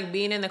instance, like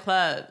being in the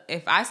club,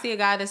 if I see a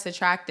guy that's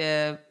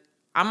attractive,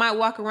 I might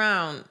walk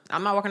around.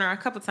 I'm not walking around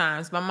a couple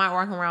times, but I might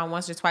walk around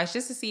once or twice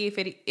just to see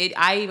if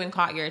I even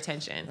caught your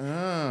attention.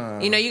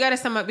 You got to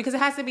sum up, because it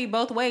has to be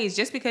both ways.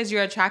 Just because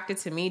you're attracted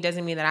to me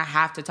doesn't mean that I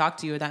have to talk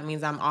to you, or that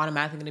means I'm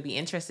automatically going to be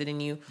interested in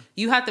you.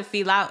 You have to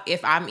feel out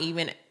if I'm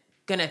even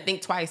going to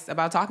think twice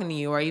about talking to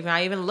you, or even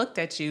I even looked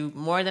at you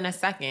more than a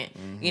second.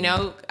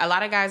 A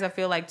lot of guys, I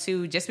feel like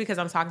too, just because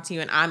I'm talking to you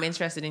and I'm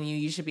interested in you,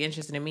 you should be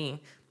interested in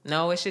me.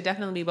 No, it should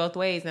definitely be both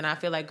ways. And I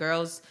feel like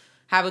girls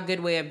have a good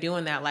way of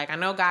doing that. Like, I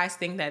know guys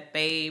think that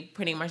they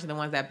pretty much are the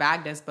ones that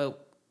bagged us,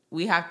 but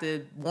we have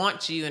to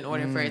want you in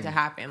order for it to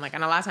happen. Like,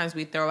 and a lot of times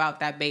we throw out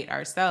that bait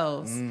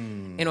ourselves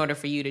in order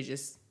for you to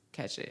just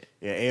catch it.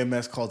 Yeah,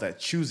 AMS calls that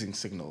choosing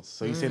signals.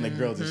 So you're saying that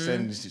girls are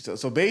sending.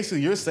 So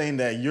basically, you're saying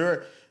that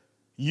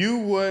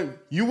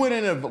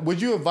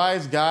would you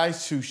advise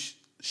guys to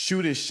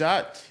shoot his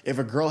shot if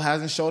a girl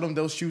hasn't showed them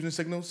those shooting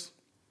signals?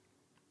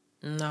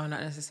 No,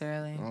 not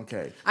necessarily.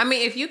 Okay. I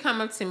mean, if you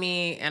come up to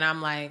me and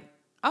I'm like,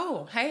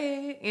 oh,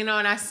 hey, and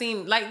I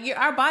seem like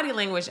our body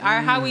language,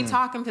 how we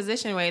talk and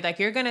position way, like,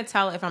 you're going to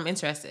tell if I'm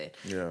interested.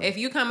 Yeah. If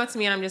you come up to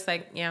me and I'm just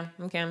like, yeah,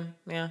 I'm Kim.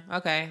 Yeah.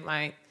 Okay.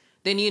 Like,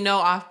 then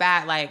off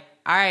bat, like,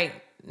 all right,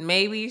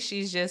 maybe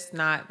she's just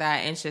not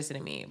that interested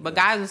in me. But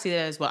guys will see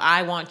that as, well,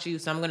 I want you,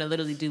 so I'm going to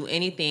literally do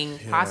anything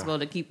possible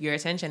to keep your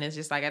attention. It's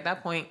just like, at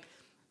that point,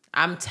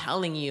 I'm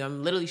telling you,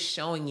 I'm literally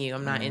showing you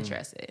I'm not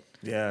interested.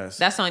 Yes.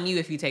 That's on you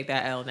if you take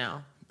that L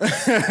now. Then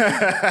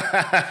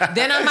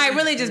I might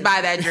really just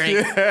buy that drink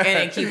and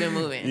then keep it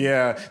moving.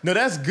 Yeah. No,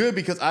 that's good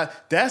because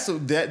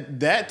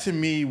that to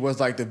me was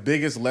like the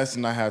biggest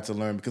lesson I had to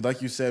learn, because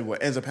like you said,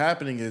 what ends up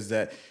happening is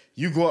that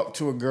you go up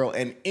to a girl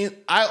and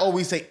I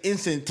always say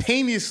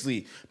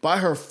instantaneously by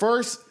her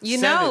first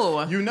you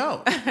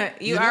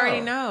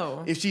already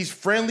know. If she's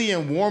friendly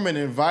and warm and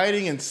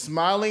inviting and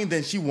smiling,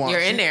 then she wants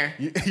You're in there.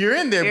 You're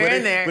in there. You're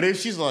in there. But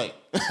if she's like...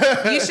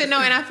 You should know.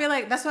 And I feel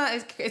like that's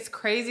why it's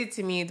crazy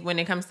to me when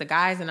it comes to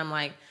guys. And I'm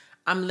like,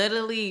 I'm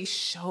literally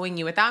showing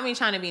you without me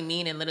trying to be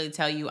mean and literally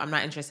tell you I'm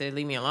not interested,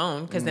 leave me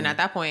alone. Because then at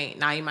that point,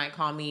 now you might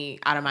call me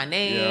out of my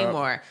name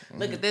or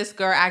look at this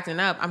girl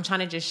acting up. I'm trying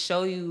to just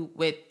show you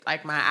with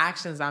like my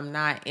actions I'm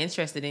not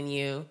interested in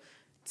you.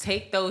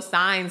 Take those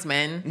signs,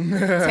 man.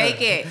 Take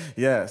it.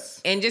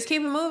 Yes. And just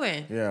keep it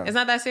moving. Yeah. It's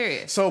not that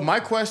serious. So my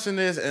question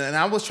is, and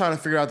I was trying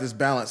to figure out this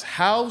balance,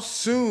 how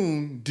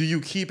soon do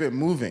you keep it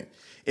moving?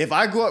 If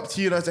I go up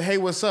to you and I say, hey,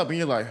 what's up? And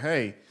you're like,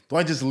 hey, do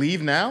I just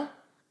leave now?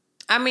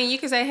 I mean, you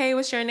can say, hey,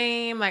 what's your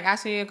name? Like,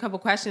 ask me a couple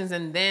questions,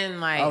 and then,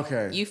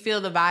 like, you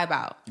feel the vibe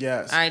out.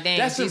 Yes. All right, dang,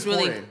 that's she's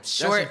important. really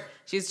short.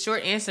 She's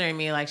short answering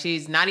me. Like,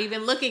 she's not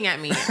even looking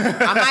at me.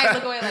 I might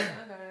look away like,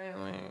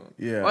 okay.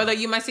 Yeah. Or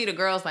you might see the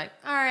girls like,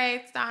 all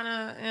right,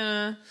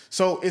 Donna.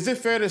 So is it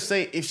fair to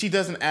say if she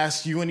doesn't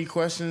ask you any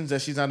questions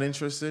that she's not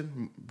interested,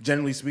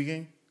 generally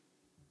speaking?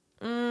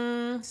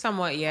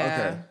 Somewhat,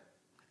 yeah. Okay.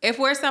 If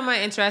we're somewhat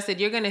interested,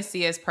 you're going to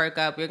see us perk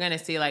up. You're going to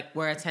see, like,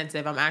 we're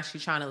attentive. I'm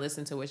actually trying to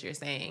listen to what you're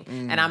saying.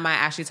 And I might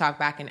actually talk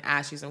back and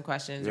ask you some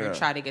questions or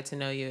try to get to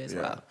know you as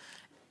well.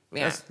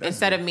 Yeah. That's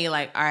instead of me,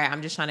 like, all right,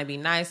 I'm just trying to be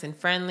nice and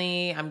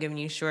friendly. I'm giving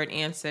you short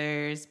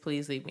answers.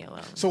 Please leave me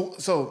alone.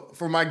 So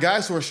for my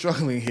guys who are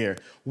struggling here,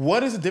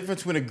 what is the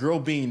difference between a girl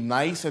being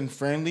nice and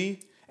friendly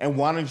and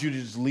wanting you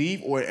to just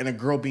leave, and a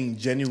girl being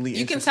genuinely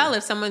interested? You can tell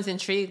if someone's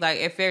intrigued. Like,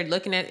 if they're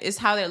looking at, it's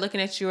how they're looking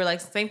at you, or like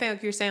same thing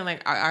like you're saying,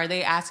 like, are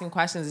they asking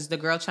questions? Is the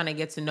girl trying to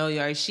get to know you?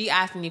 Or is she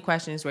asking you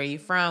questions? Where are you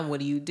from? What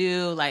do you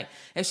do? Like,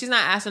 if she's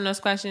not asking those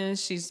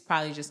questions, she's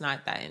probably just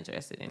not that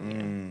interested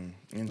in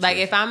you. Like,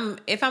 if I'm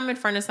in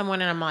front of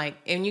someone and I'm like,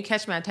 and you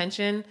catch my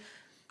attention,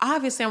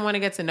 obviously I want to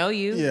get to know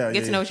you,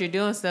 get to know what you're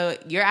doing. So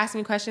you're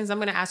asking me questions, I'm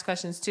going to ask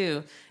questions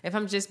too. If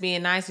I'm just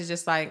being nice, it's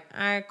just like,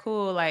 all right,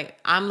 cool. Like,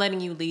 I'm letting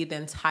you lead the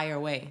entire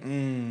way.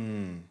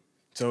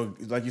 So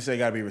like you said,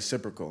 got to be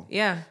reciprocal.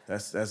 Yeah.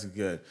 That's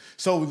good.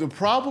 So the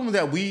problem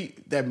that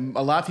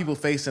a lot of people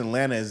face in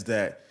Atlanta is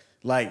that,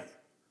 like,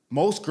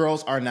 most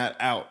girls are not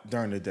out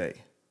during the day.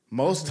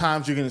 Most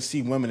times you're going to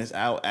see women is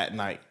out at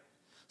night.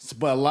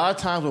 But a lot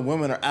of times when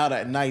women are out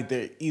at night,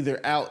 they're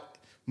either out,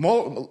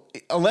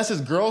 unless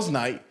it's girls'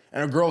 night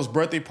and a girl's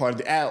birthday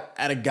party, they're out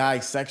at a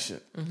guy's section.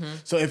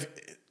 So if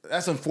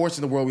that's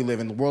unfortunate, the world we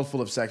live in, the world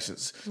full of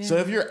sections. Yeah. So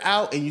if you're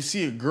out and you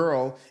see a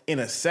girl in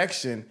a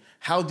section,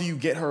 how do you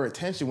get her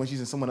attention when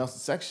she's in someone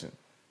else's section?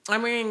 I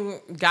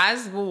mean,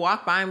 guys will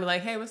walk by and be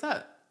like, hey, what's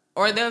up?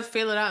 Or they'll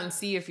feel it out and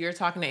see if you're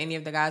talking to any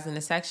of the guys in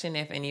the section,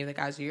 if any of the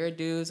guys are your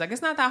dudes. Like,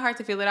 it's not that hard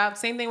to feel it out.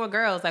 Same thing with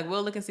girls. Like,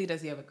 we'll look and see,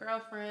 does he have a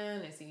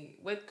girlfriend? Is he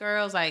with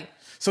girls? Like,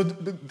 so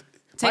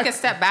take a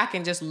step back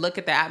and just look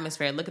at the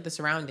atmosphere, look at the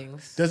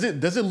surroundings. Does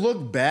it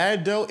look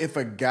bad, though, if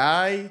a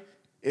guy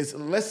is,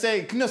 let's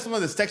say, you know, some of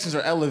the sections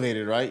are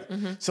elevated, right?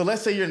 So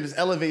let's say you're in this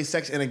elevated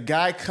section and a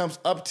guy comes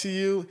up to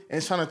you and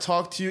is trying to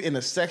talk to you in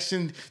a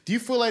section. Do you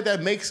feel like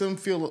that makes him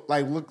feel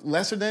like look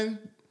lesser than?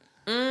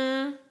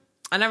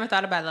 I never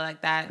thought about it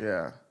like that.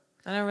 Yeah.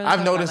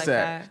 I've noticed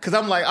that. Because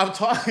I'm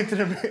talking to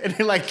them and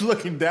they're like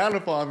looking down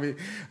upon me.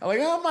 I'm like,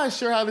 I'm not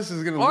sure how this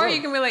is going to look. Or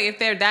you can be like, if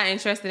they're that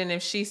interested and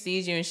if she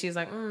sees you and she's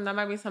like, that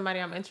might be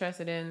somebody I'm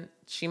interested in,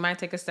 she might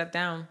take a step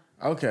down.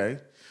 Okay.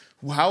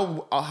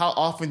 How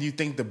often do you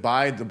think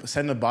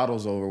send the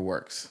bottles over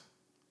works?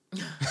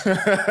 You're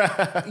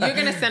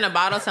going to send a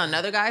bottle to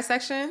another guy's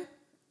section?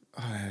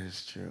 Oh, that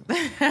is true.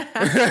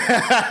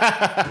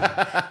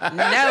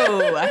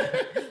 No.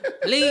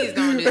 Please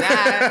don't do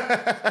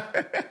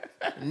that.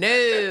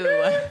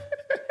 No.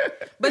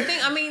 But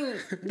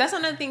that's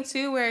another thing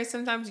too, where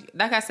sometimes,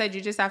 like I said,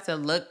 you just have to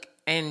look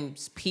and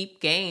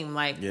peep game,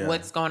 like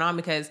what's going on.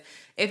 Because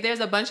if there's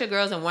a bunch of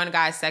girls in one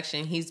guy's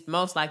section, he's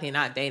most likely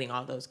not dating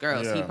all those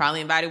girls. Yeah. He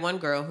probably invited one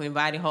girl who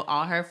invited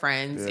all her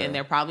friends, and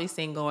they're probably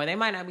single, or they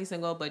might not be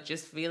single, but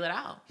just feel it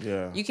out.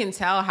 Yeah. You can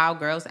tell how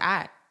girls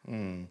act.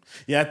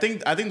 Yeah, I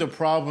think the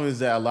problem is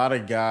that a lot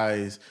of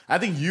guys, I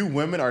think you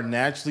women are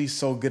naturally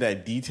so good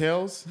at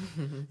details.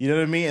 You know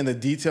what I mean? And the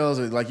details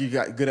are like, you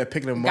got good at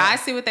picking them up. Guys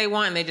see what they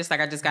want and they just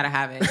like, I just gotta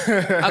have it.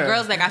 A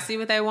girl's like, I see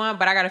what they want,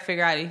 but I gotta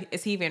figure out,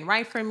 is he even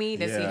right for me?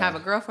 Does he have a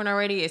girlfriend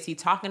already? Is he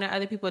talking to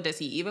other people? Does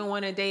he even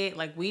want to date?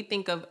 Like, we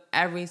think of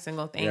every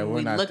single thing. Yeah,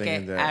 we look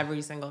at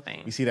every single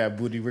thing. You see that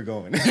booty, we're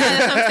going. Yeah,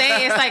 that's what I'm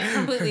saying. It's like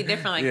completely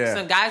different. Like,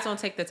 some guys don't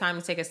take the time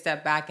to take a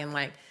step back and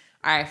like,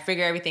 all right,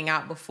 figure everything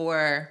out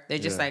before they're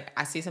just like,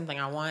 I see something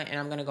I want and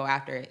I'm going to go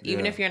after it.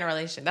 Even if you're in a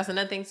relationship. That's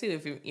another thing too.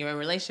 If you're in a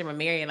relationship or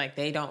married, like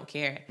they don't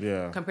care.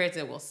 Yeah. Compared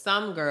to,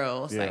 some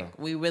girls, like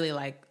we really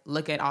like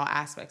look at all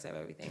aspects of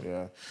everything.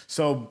 Yeah.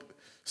 So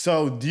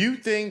do you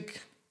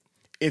think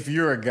if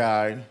you're a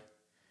guy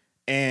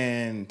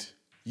and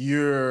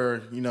you're,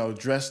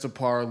 dressed the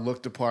part,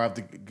 looked the part, have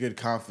the good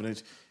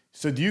confidence,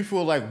 so do you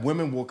feel like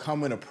women will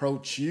come and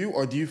approach you,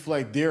 or do you feel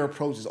like their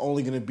approach is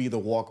only going to be to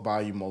walk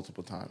by you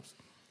multiple times?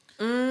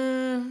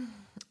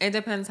 It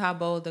depends how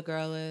bold the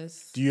girl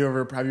is. Have you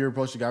ever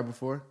approached a guy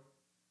before?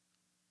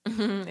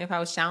 If I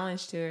was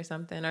challenged to or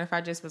something, or if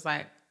I just was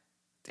like,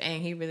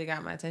 dang, he really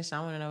got my attention,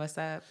 I want to know what's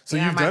up. So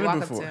you've done it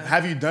before.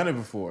 Have you done it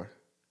before?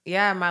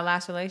 Yeah, my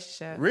last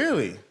relationship.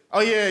 Really?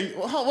 Oh, yeah.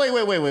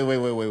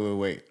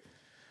 Wait.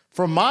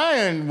 From my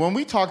end, when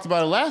we talked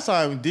about it last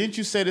time, didn't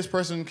you say this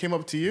person came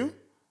up to you?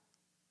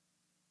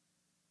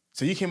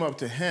 So you came up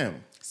to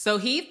him. So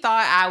he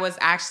thought I was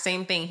actually,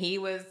 same thing.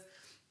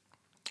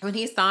 When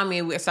he saw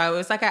me, so it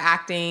was like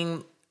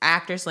an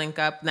actors link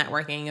up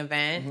networking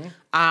event.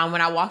 Mm-hmm.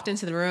 When I walked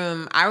into the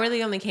room, I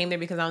really only came there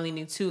because I only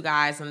knew 2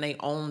 guys and they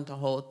owned the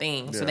whole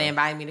thing. Yeah. So they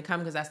invited me to come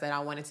because I said I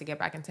wanted to get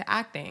back into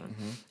acting.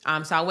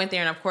 Mm-hmm. So I went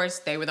there, and of course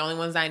they were the only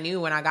ones I knew.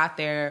 When I got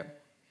there,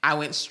 I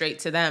went straight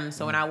to them.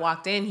 So when I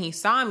walked in, he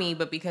saw me,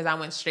 but because I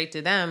went straight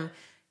to them,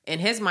 in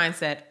his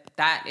mindset,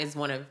 that is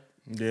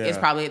it's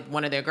probably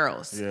one of their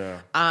girls.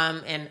 Yeah.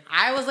 And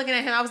I was looking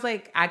at him. I was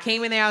like, I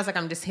came in there. I was like,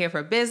 I'm just here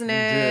for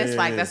business.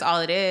 That's all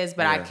it is.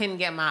 But I couldn't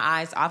get my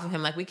eyes off of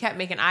him. Like, we kept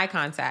making eye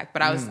contact,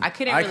 but I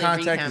couldn't really read him. Eye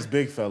contact is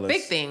big, fellas.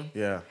 Big thing.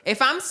 Yeah. If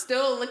I'm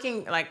still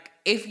looking, like,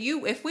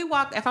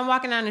 if I'm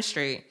walking down the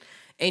street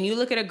and you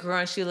look at a girl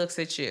and she looks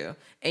at you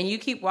and you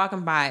keep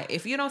walking by,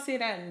 if you don't see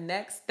that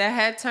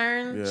head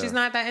turn, she's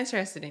not that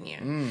interested in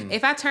you.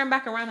 If I turn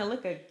back around and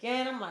look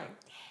again, I'm like,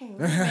 dang,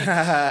 let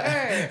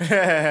me make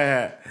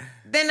sure.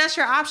 Then that's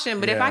your option.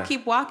 But if I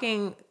keep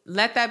walking,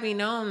 let that be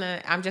known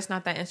that I'm just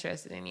not that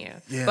interested in you.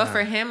 Yeah. But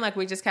for him, like,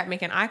 we just kept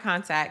making eye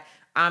contact.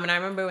 And I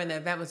remember when the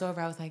event was over,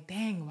 I was like,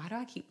 dang, why do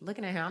I keep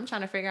looking at him? I'm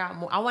trying to figure out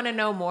more. I want to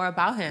know more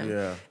about him.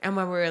 Yeah. And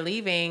when we were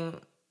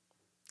leaving,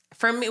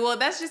 for me, well,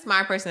 that's just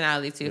my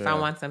personality too. If I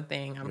want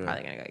something, I'm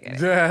probably going to go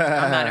get it.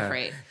 I'm not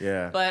afraid.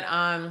 Yeah. But,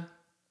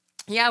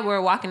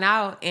 we're walking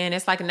out, and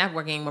it's like a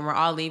networking. When we're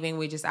all leaving,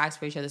 we just ask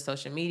for each other's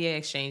social media,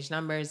 exchange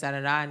numbers,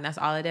 and that's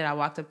all I did. I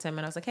walked up to him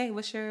and I was like, hey,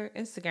 what's your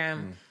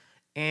Instagram?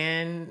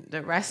 And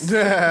the rest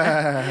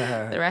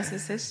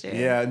is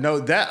history. Yeah, no,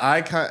 that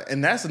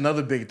and that's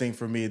another big thing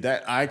for me,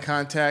 that eye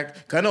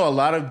contact. 'Cause I know a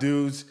lot of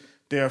dudes,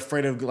 they're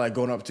afraid of like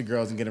going up to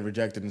girls and getting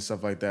rejected and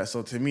stuff like that.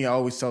 So to me, I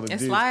always tell the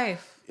dudes, it's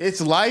life.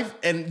 It's life,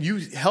 and you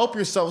help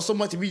yourself so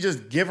much if you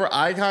just give her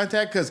eye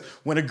contact, because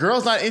when a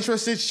girl's not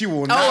interested, she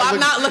will not. Oh, I'm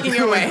not looking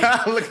your way.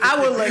 I will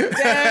look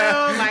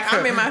down, like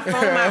I'm in my phone.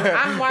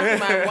 I'm watching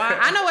my watch.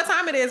 I know what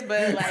time it is,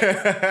 but like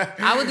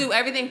I will do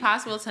everything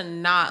possible to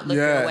not look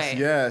your way.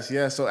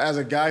 Yes. So as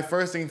a guy,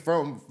 first and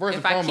foremost,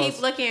 if I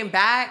keep looking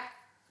back,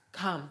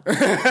 come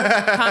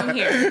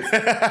here,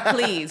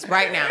 please,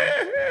 right now.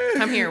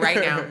 Come here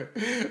right now.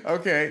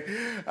 Okay,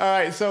 all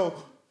right,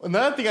 so.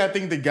 Another thing I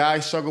think the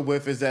guys struggle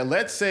with is that,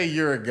 let's say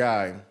you're a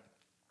guy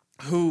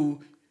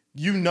who,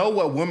 you know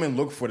what women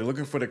look for. They're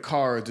looking for the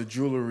cars, the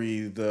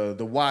jewelry, the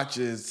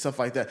watches, stuff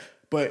like that.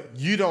 But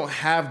you don't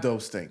have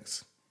those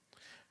things.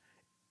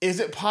 Is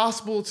it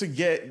possible to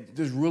get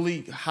this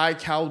really high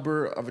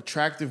caliber of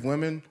attractive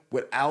women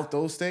without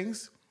those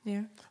things?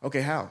 Yeah.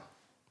 Okay, how?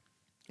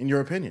 In your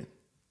opinion?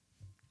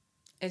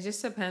 It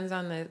just depends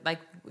on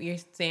you're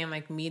saying,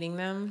 like, meeting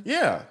them?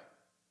 Yeah.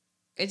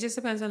 It just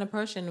depends on the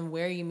person and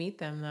where you meet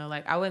them, though.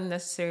 Like, I wouldn't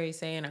necessarily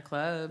say in a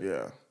club.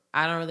 Yeah.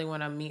 I don't really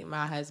want to meet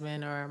my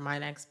husband or my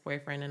next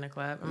boyfriend in a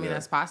club. I mean,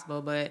 that's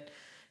possible, but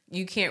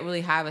you can't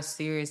really have a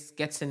serious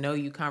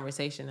get-to-know-you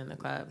conversation in the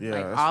club. Yeah,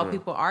 like, all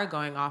people are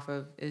going off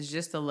of is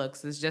just the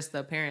looks. It's just the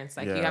appearance.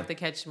 Like, you have to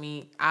catch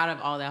me out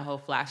of all that whole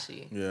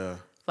flashy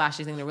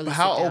thing to really. But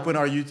how open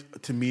are you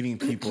to meeting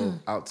people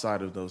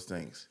outside of those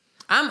things?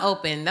 I'm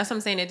open. That's what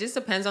I'm saying. It just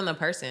depends on the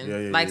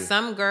person.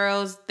 Some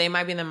girls, they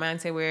might be in the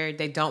mindset where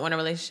they don't want a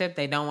relationship.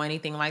 They don't want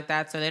anything like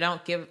that. So they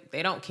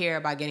don't care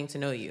about getting to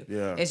know you.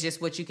 Yeah. It's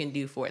just what you can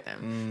do for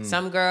them.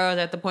 Some girls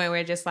at the point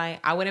where just like,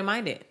 I wouldn't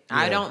mind it. Yeah.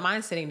 I don't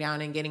mind sitting down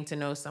and getting to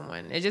know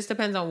someone. It just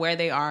depends on where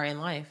they are in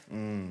life.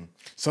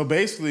 So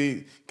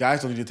basically,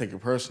 guys don't need to take it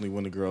personally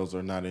when the girls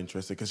are not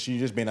interested, because she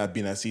just may not be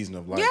in that season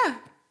of life. Yeah.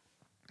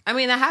 I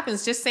mean, that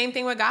happens. Just same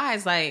thing with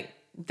guys. Like,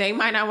 they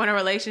might not want a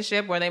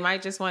relationship, or they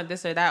might just want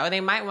this or that, or they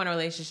might want a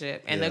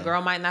relationship and the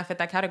girl might not fit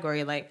that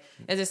category. Like,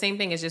 it's the same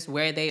thing. It's just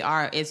where they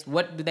are. It's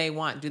what do they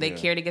want? Do they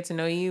care to get to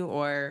know you,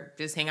 or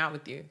just hang out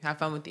with you, have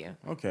fun with you?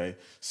 Okay.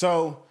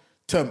 So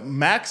to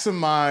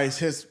maximize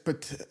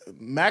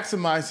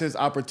his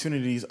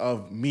opportunities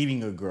of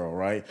meeting a girl,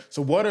 right?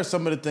 So what are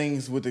some of the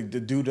things with the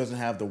dude doesn't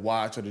have the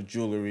watch or the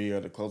jewelry or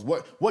the clothes?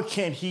 What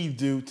can he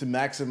do to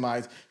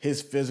maximize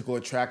his physical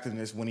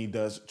attractiveness when he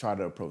does try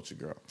to approach a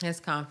girl? His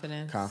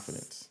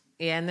confidence.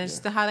 Yeah, and then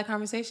just how the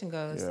conversation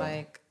goes. Yeah.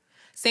 Like,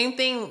 Same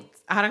thing.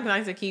 I don't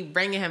like to keep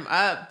bringing him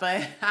up,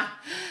 but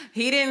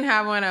he didn't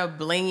have on a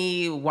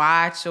blingy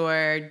watch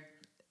and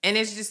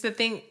it's just the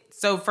thing.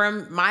 So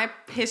from my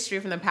history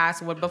from the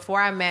past,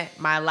 before I met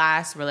my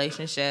last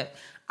relationship,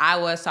 I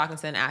was talking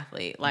to an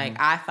athlete. Like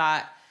I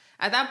thought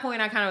at that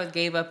point I kind of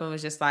gave up and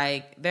was just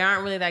like, there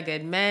aren't really that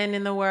good men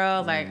in the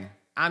world. Like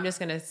I'm just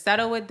going to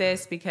settle with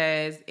this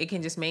because it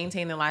can just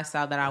maintain the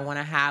lifestyle that I want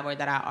to have or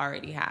that I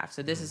already have.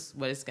 So this is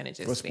what it's going to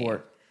just what be. What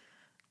sport?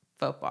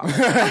 Football.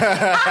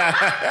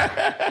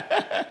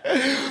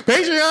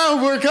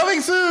 Patreon, we're coming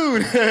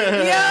soon.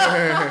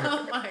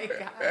 Oh my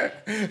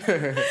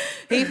God.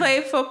 He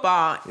played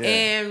football. Yeah.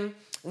 And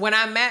when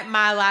I met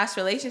my last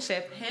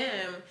relationship,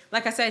 him,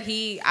 like I said,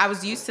 I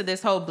was used to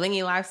this whole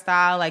blingy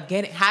lifestyle, like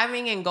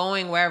having and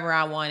going wherever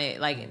I wanted.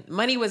 Like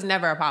money was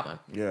never a problem.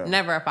 Yeah.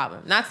 Never a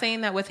problem. Not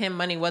saying that with him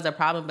money was a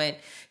problem, but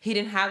he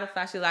didn't have the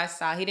flashy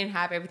lifestyle. He didn't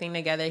have everything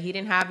together. He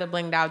didn't have the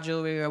blinged out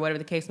jewelry or whatever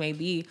the case may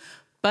be.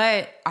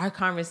 But our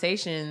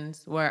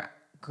conversations were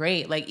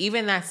great. Like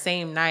even that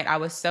same night, I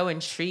was so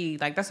intrigued.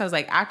 Like that's what I was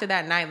like, after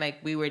that night, like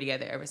we were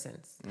together ever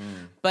since.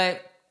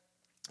 But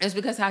it's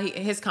because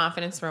his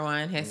confidence for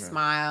one, his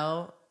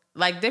smile,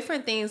 like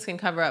different things can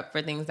cover up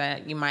for things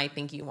that you might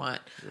think you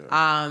want.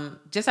 Yeah.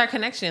 Just our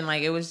connection,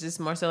 like it was just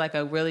more so like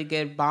a really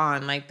good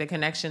bond. Like the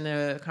connection,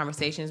 the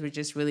conversations were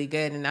just really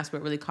good, and that's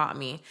what really caught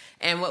me.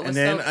 And what was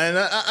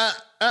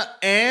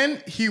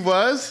and he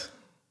was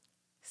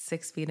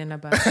 6 feet and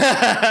above.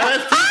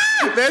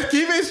 Let's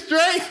keep it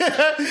straight.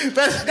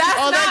 That's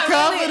all that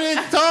confidence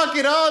really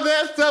talking, all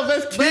that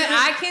stuff. But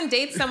I can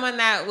date someone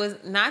that was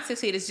not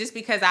 6 feet. It's just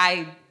because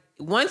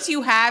once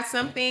you have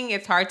something,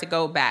 it's hard to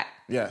go back.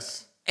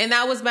 Yes. And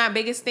that was my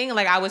biggest thing.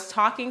 Like I was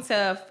talking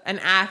to an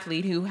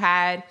athlete who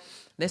had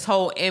this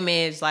whole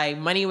image, like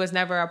money was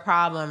never a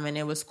problem and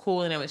it was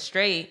cool and it was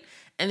straight.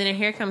 And then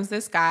here comes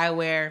this guy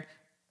where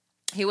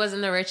he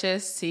wasn't the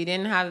richest. He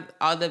didn't have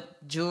all the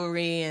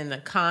jewelry and the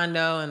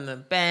condo and the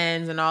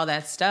Benz and all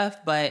that stuff.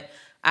 But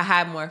I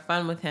had more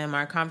fun with him.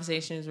 Our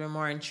conversations were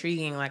more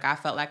intriguing. Like I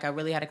felt like I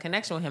really had a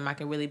connection with him. I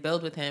could really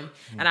build with him.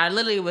 And I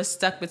literally was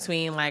stuck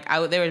between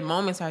there were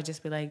moments where I'd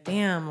just be like,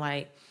 damn,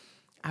 like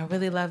I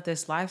really love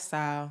this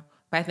lifestyle.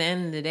 But at the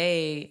end of the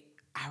day,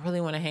 I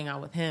really want to hang out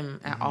with him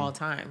at all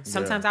times.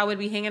 Sometimes I would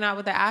be hanging out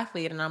with the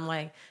athlete and I'm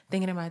like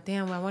thinking about,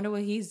 damn, I wonder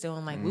what he's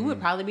doing. Like we would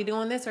probably be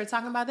doing this or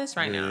talking about this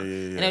right now.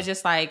 And it's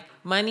just like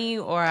money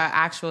or an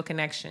actual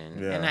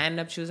connection. And I ended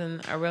up choosing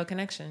a real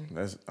connection.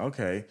 That's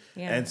okay.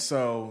 Yeah. And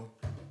so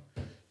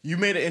you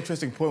made an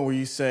interesting point where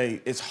you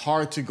say it's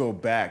hard to go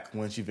back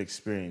once you've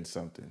experienced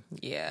something.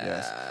 Yeah.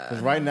 Yes.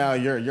 Because right now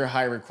your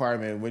height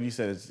requirement, what you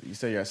said is you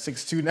say you're at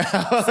 6'2" now.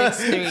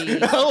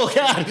 6'3". Oh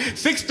God,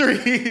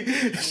 6'3".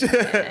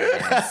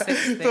 Yeah,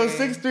 6'3". So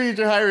 6'3" is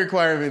your height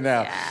requirement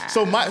now. Yeah.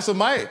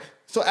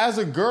 So as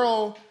a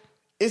girl,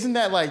 isn't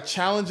that like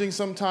challenging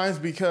sometimes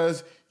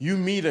because you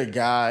meet a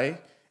guy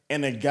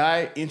and a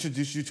guy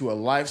introduced you to a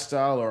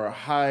lifestyle or a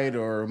height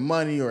or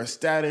money or a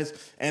status,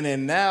 and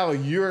then now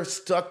you're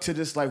stuck to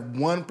this like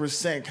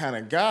 1% kind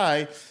of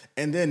guy,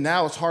 and then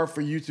now it's hard for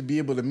you to be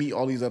able to meet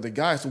all these other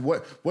guys. So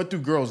what do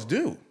girls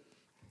do?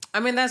 I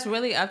mean, that's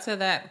really up to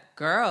that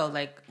girl,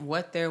 like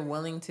what they're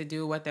willing to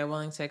do, what they're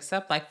willing to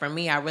accept. Like for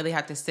me, I really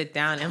have to sit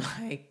down and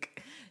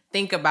like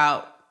think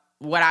about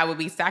what I would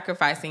be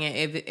sacrificing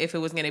and if it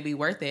was going to be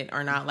worth it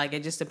or not. Like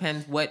it just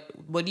depends. What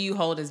do you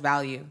hold as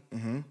value?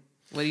 Mm-hmm.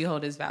 What do you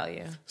hold as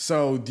value?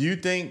 So do you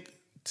think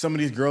some of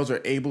these girls are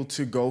able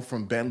to go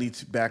from Bentley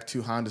back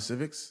to Honda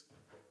Civics?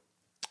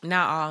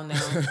 Not all,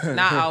 no.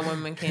 Not all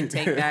women can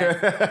take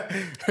that.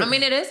 I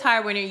mean, it is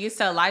hard when you're used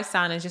to a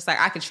lifestyle and it's just like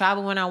I could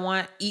travel when I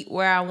want, eat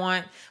where I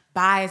want,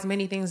 buy as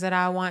many things that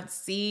I want,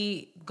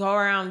 go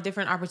around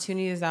different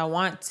opportunities I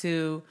want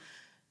to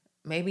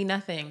maybe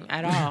nothing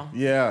at all.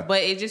 Yeah.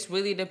 But it just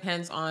really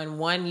depends on,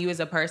 one, you as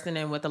a person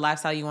and what the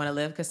lifestyle you want to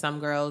live, because some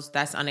girls,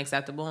 that's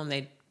unacceptable and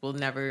they will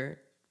never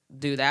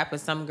do that. But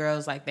some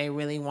girls, like, they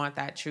really want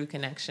that true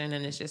connection,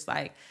 and it's just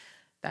like,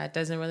 that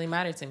doesn't really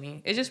matter to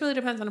me. It just really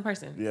depends on the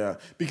person. Yeah,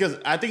 because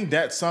I think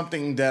that's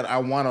something that I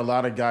want a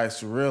lot of guys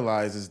to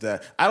realize is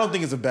that I don't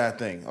think it's a bad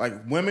thing.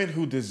 Like, women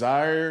who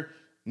desire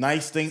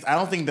nice things, I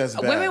don't think that's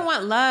bad. Women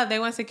want love. They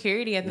want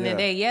security at the end of the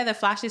day. Yeah, the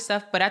flashy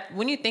stuff. But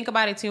when you think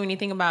about it, too, when you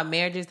think about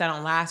marriages that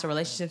don't last or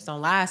relationships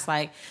don't last,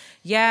 like,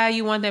 yeah,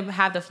 you want them to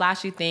have the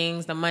flashy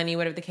things, the money,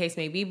 whatever the case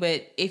may be.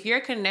 But if your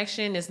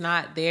connection is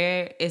not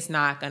there, it's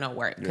not going to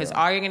work. Because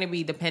all you're going to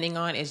be depending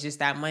on is just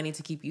that money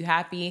to keep you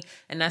happy.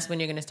 And that's when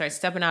you're going to start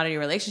stepping out of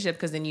your relationship,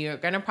 because then you're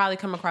going to probably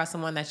come across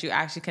someone that you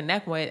actually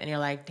connect with. And you're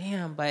like,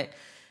 damn, but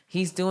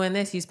he's doing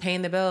this. He's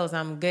paying the bills.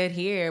 I'm good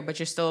here. But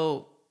you're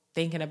still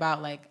thinking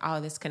about like, oh,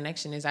 this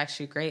connection is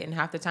actually great. And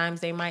half the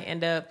times they might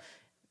end up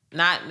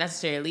not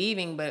necessarily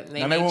leaving, but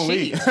they may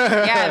cheat.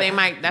 Yeah, they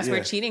might. That's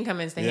where cheating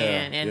comes into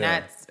hand, and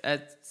that's a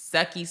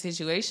sucky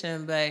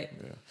situation. But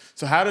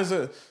so how does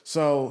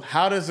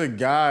a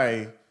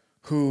guy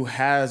who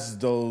has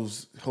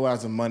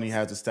the money,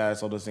 has the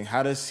status, all those things,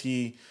 how does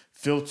he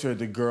filter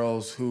the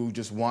girls who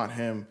just want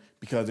him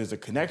because there's a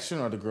connection,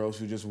 or the girls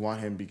who just want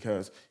him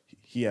because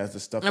he has the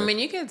stuff. I mean,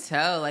 you can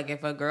tell like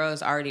if a girl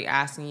is already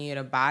asking you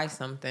to buy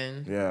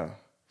something. Yeah.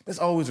 It's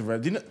always a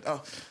red. You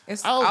know,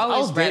 It's I was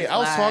always red I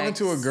was talking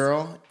to a flags.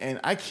 girl, and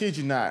I kid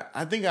you not,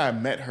 I think I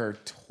met her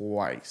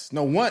twice.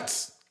 No,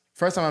 once.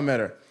 First time I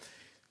met her.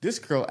 This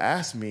girl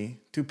asked me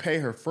to pay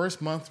her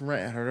first month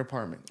rent at her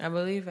apartment. I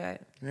believe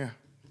it. Yeah.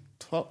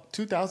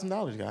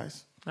 $2,000,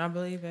 guys. I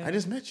believe it. I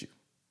just met you.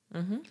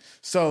 Mm-hmm.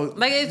 So,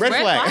 like it's red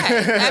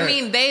flag. I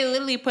mean, they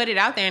literally put it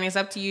out there, and it's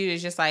up to you.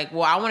 It's just like,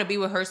 well, I want to be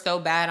with her so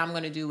bad, I'm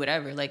going to do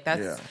whatever. Like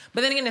that's. Yeah. But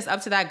then again, it's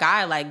up to that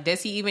guy. Like,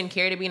 does he even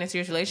care to be in a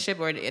serious relationship,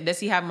 or does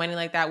he have money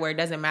like that where it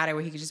doesn't matter?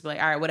 Where he could just be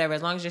like, all right, whatever.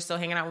 As long as you're still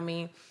hanging out with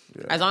me,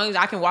 as long as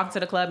I can walk to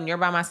the club and you're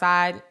by my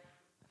side,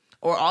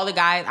 or all the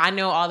guys. I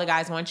know all the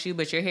guys want you,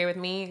 but you're here with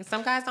me.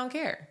 Some guys don't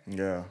care.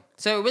 Yeah.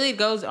 So it really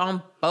goes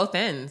on both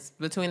ends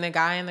between the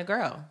guy and the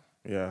girl.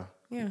 Yeah.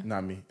 Yeah.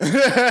 Not me.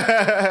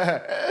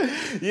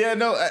 Yeah,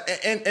 no.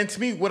 And to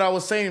me, what I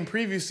was saying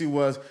previously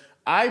was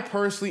I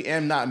personally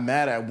am not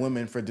mad at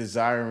women for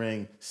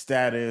desiring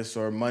status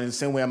or money. The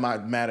same way I'm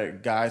not mad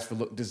at guys for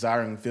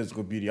desiring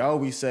physical beauty. I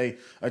always say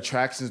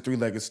attraction is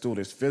three-legged stool.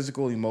 There's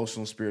physical,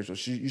 emotional, spiritual.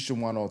 You should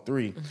want all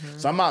three. Mm-hmm.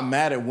 So I'm not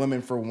mad at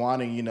women for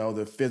wanting, you know,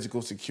 the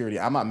physical security.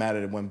 I'm not mad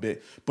at it one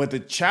bit. But the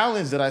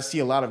challenge that I see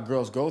a lot of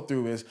girls go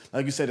through is,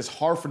 like you said, it's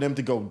hard for them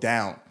to go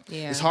down.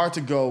 Yeah. It's hard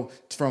to go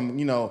from,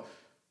 you know,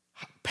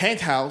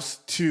 penthouse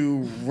to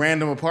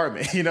random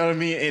apartment, you know what I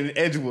mean, in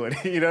Edgewood,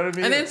 you know what I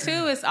mean? And then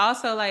too, it's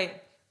also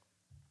like,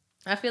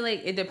 I feel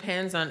like it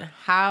depends on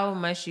how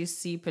much you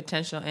see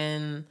potential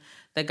in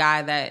the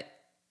guy that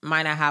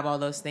might not have all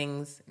those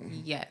things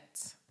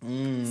yet.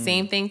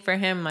 Same thing for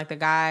him, like the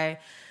guy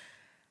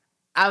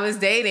I was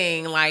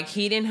dating, like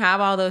he didn't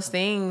have all those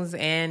things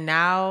and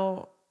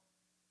now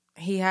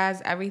he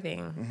has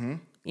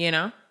everything, you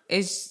know?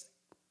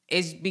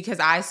 It's because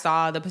I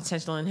saw the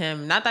potential in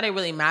him. Not that it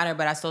really mattered,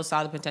 but I still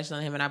saw the potential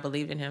in him and I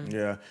believed in him.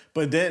 Yeah.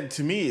 But then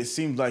to me, it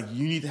seems like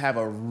you need to have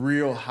a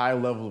real high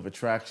level of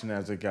attraction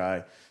as a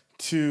guy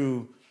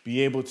to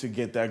be able to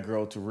get that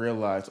girl to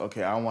realize,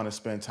 okay, I want to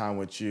spend time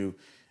with you,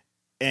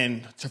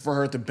 and for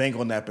her to bank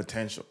on that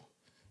potential.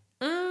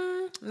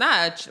 What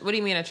do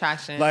you mean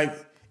attraction? Like,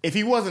 if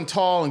he wasn't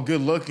tall and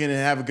good looking and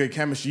have a good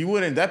chemistry,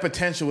 that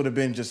potential would have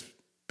been just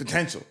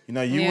potential. You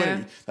know,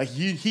 wouldn't, like,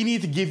 he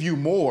needs to give you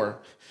more.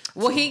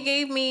 Well, he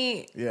gave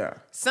me... Yeah.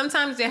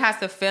 Sometimes it has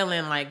to fill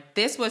in, like,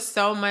 this was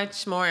so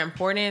much more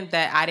important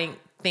that I didn't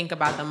think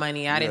about the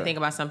money. I didn't think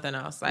about something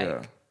else.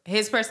 Like,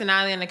 his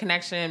personality and the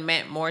connection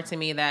meant more to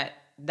me that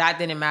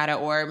didn't matter.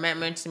 Or it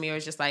meant to me, it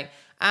was just like,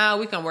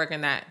 we can work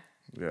in that.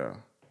 Yeah.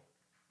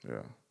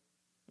 Yeah.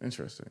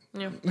 Interesting.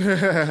 Yeah.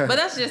 But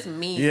that's just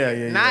me.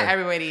 Not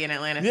everybody in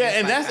Atlanta. Yeah,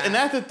 and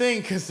that's the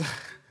thing, because...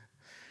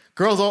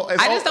 Girls,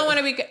 I just don't want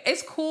to be...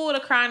 It's cool to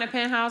cry in a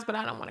penthouse, but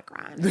I don't want to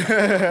cry in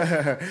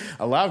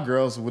a A lot of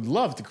girls would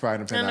love to cry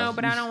in a penthouse. I know,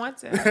 but I don't want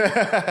to.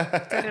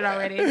 I did it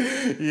already.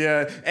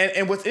 Yeah.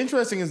 And what's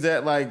interesting is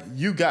that, like,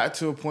 you got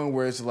to a point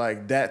where it's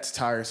like, that's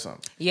tiresome.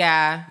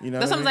 Yeah. You know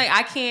that's what I mean?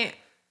 Like,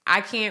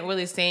 I can't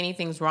really say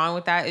anything's wrong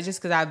with that. It's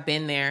just because I've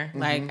been there. Mm-hmm.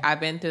 Like, I've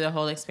been through the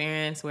whole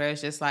experience where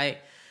it's just like,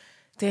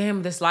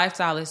 damn, this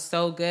lifestyle is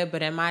so good,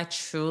 but am I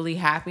truly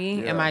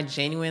happy? Yeah. Am I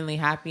genuinely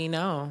happy?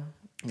 No.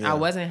 Yeah. I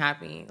wasn't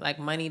happy. Like,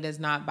 money does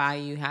not buy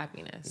you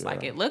happiness. Yeah.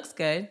 Like, it looks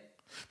good.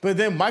 But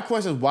then my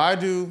question is, why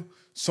do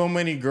so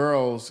many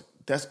girls,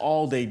 that's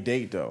all they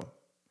date, though?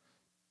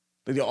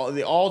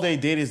 All they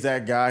date is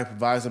that guy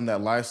provides them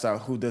that lifestyle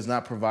who does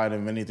not provide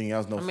them anything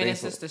else.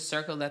 It's just the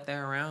circle that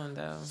they're around,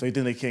 though. So you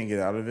think they can't get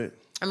out of it?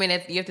 I mean,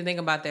 you have to think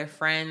about their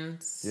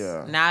friends.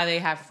 Yeah. Now they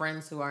have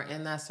friends who are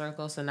in that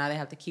circle, so now they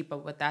have to keep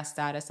up with that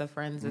status of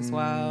friends as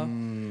well.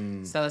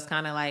 So it's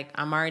kind of like,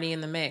 I'm already in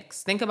the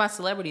mix. Think about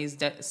celebrities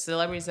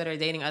that are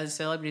dating other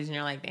celebrities, and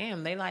you're like,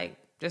 damn, they like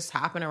just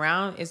hopping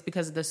around. It's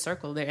because of the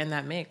circle. They're in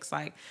that mix.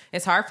 Like,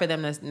 it's hard for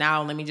them to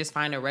now, let me just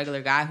find a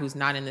regular guy who's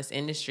not in this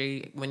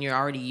industry when you're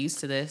already used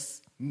to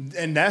this.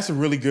 And that's a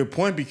really good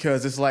point,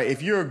 because it's like,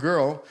 if you're a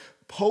girl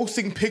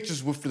posting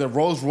pictures with the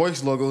Rolls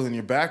Royce logos in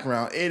your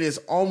background, it is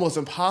almost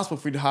impossible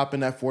for you to hop in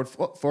that Ford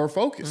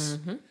Focus.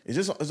 Mm-hmm.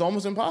 It's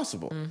almost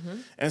impossible. Mm-hmm.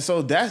 And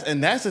so that's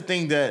the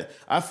thing that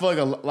I feel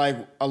like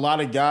a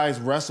lot of guys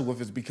wrestle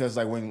with, is because,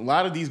 like, when a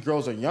lot of these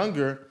girls are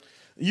younger,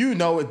 you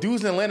know,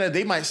 dudes in Atlanta,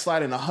 they might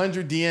slide in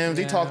 100 DMs. Yeah.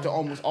 They talk to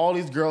almost all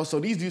these girls.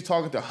 So these dudes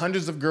talking to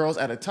hundreds of girls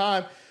at a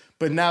time.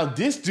 But now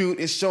this dude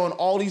is showing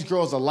all these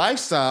girls a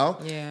lifestyle.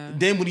 Yeah.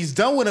 Then when he's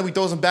done with them, he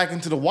throws them back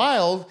into the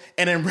wild.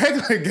 And then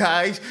regular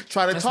guys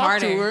try to talk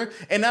to her.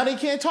 And now they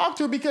can't talk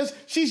to her because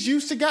she's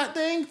used to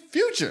goddamn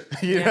Future.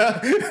 You know?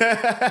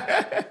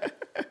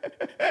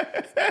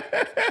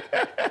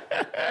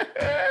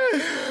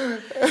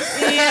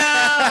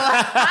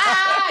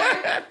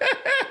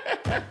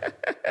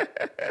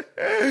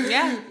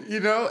 Yeah. You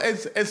know,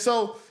 and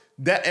so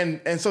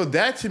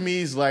that to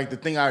me is like the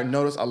thing I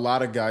notice a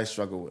lot of guys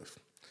struggle with.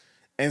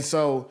 And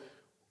so,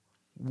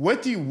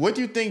 what do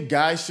you think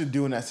guys should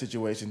do in that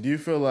situation? Do you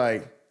feel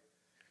like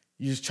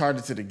you just charge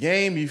it to the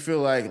game? Do you feel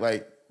like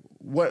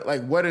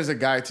what is a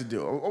guy to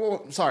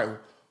do? Sorry,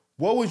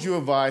 what would you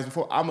advise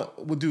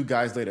we'll do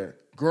guys later,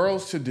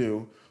 girls to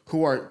do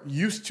who are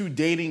used to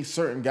dating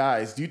certain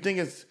guys? Do you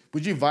think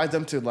would you advise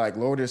them to like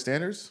lower their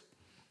standards?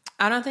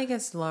 I don't think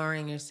it's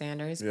lowering your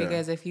standards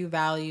because if you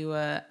value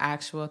a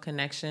actual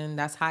connection,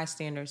 that's high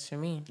standards for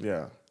me.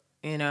 Yeah.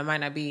 You know,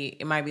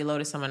 it might be low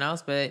to someone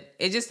else, but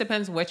it just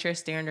depends what your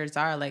standards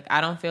are. Like, I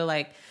don't feel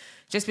like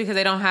just because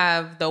they don't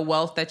have the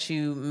wealth that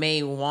you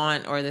may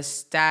want or the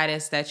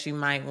status that you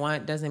might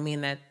want doesn't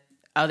mean that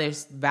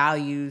others'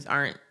 values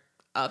aren't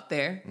up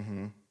there.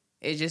 Mm-hmm.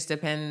 It just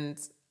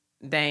depends.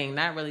 Dang,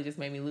 that really just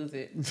made me lose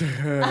it.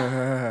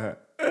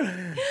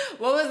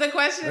 What was the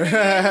question?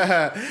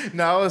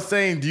 No, I was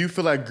saying, do you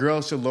feel like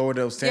girls should lower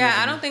those standards?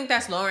 Yeah, I don't think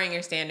that's lowering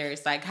your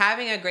standards. Like,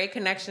 having a great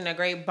connection, a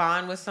great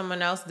bond with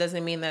someone else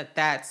doesn't mean that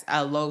that's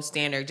a low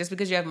standard. Just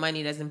because you have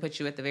money doesn't put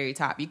you at the very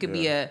top. You could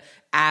be a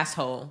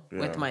asshole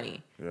with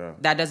money. Yeah.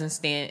 That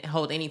doesn't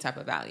hold any type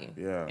of value,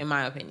 in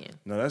my opinion.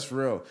 No, that's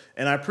real.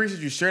 And I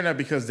appreciate you sharing that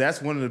because that's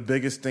one of the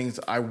biggest things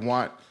I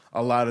want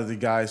a lot of the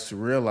guys to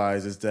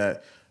realize is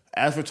that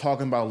as we're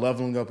talking about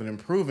leveling up and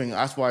improving,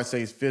 that's why I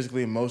say it's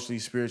physically, emotionally,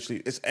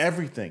 spiritually. It's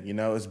everything, you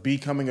know. It's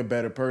becoming a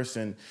better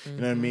person, you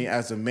know what I mean,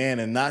 as a man,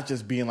 and not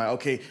just being like,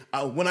 okay,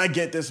 when I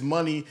get this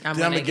money, then I'm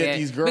going to get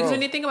these girls. Because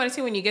when you think about it,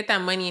 too, when you get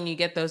that money and you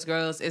get those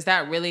girls, is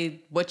that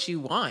really what you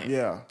want?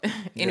 Yeah.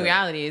 In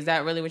reality, is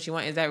that really what you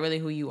want? Is that really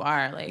who you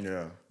are? Like,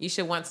 you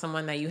should want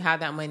someone that you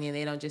have that money and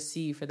they don't just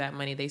see you for that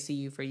money. They see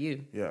you for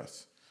you.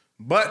 Yes.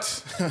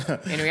 But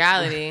in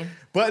reality,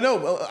 but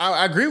no,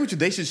 I agree with you.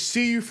 They should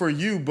see you for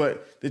you.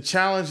 But the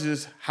challenge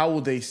is, how will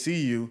they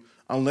see you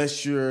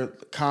unless you're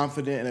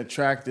confident and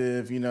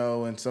attractive, you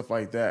know, and stuff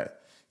like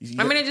that?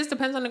 I mean, it just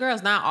depends on the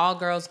girls. Not all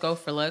girls go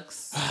for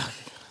looks.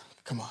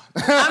 Come on.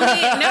 I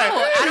mean, no,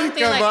 I don't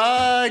think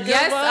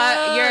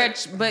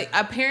but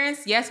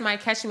appearance, yes,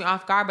 might catch me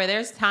off guard. But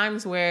there's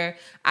times where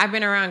I've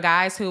been around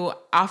guys who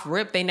off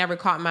rip, they never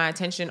caught my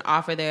attention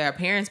off of their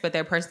appearance, but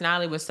their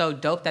personality was so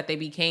dope that they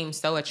became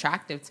so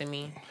attractive to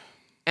me.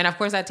 And of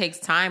course that takes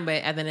time,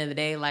 but at the end of the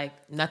day, like,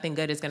 nothing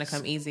good is going to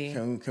come easy.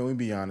 Can we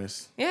be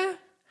honest? Yeah.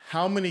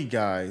 How many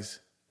guys,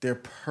 their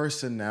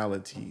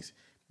personalities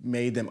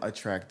made them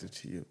attractive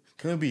to you?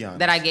 Can we be honest?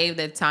 That I gave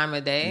the time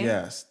of day?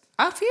 Yes.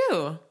 A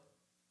few.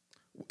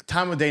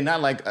 Time of day,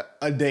 not like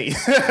a date.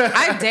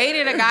 I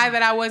dated a guy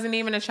that I wasn't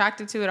even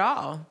attracted to at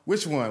all.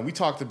 Which one? We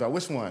talked about.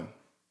 Which one?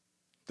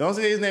 Don't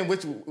say his name.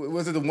 Which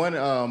was it? The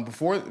one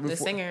before? The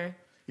singer.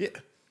 Yeah.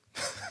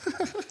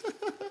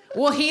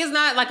 Well, he's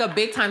not like a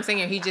big time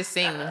singer. He just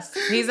sings.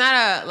 He's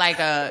not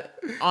a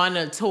on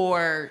a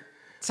tour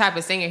type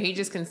of singer. He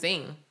just can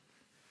sing.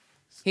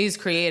 He's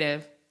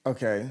creative.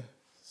 Okay.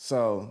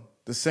 So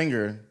the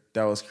singer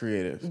that was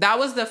creative. That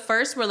was the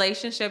first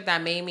relationship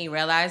that made me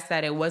realize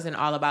that it wasn't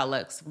all about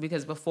looks.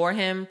 Because before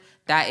him,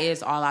 that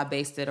is all I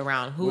based it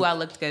around. Who I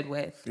looked good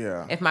with.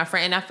 Yeah. If my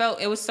friend, and I felt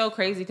it was so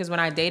crazy because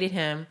when I dated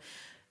him,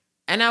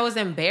 and I was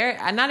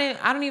embarrassed.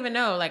 I don't even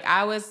know. Like,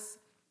 I was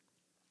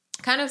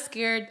kind of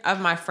scared of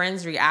my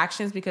friends'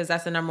 reactions because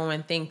that's the number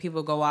one thing.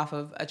 People go off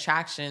of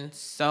attraction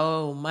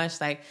so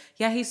much. Like,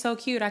 yeah, he's so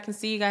cute. I can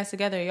see you guys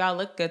together. Y'all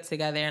look good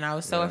together. And I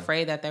was so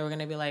afraid that they were going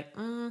to be like,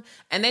 And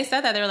they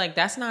said that. They were like,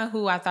 that's not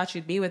who I thought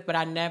you'd be with, but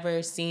I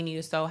never seen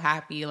you so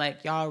happy.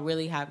 Like, y'all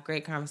really have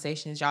great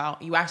conversations.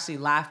 You actually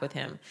laugh with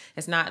him.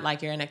 It's not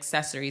like you're an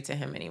accessory to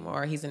him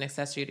anymore. He's an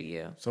accessory to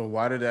you. So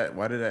why did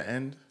that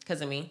end? Because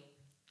of me.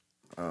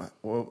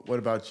 What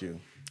about you?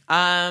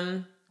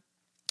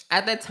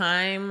 At the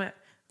time,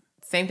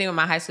 same thing with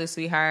my high school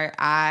sweetheart.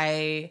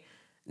 I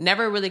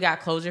never really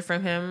got closure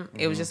from him. Mm-hmm.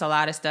 It was just a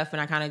lot of stuff,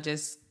 and I kind of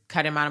just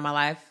cut him out of my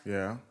life.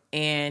 Yeah.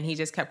 And he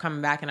just kept coming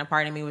back, and a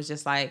part of me was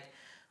just like,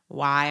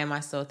 why am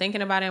I still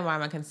thinking about it? Why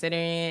am I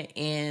considering it?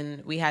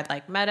 And we had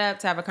like met up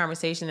to have a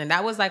conversation, and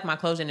that was like my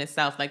closure in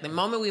itself. Like, the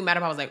moment we met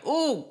up, I was like,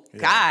 ooh,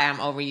 guy,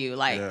 I'm over you.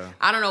 Like,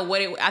 I don't know what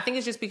I think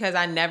it's just because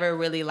I never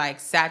really like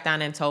sat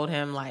down and told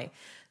him like,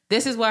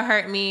 this is what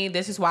hurt me.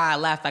 This is why I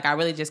left. Like, I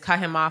really just cut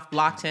him off,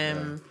 blocked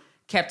him,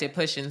 kept it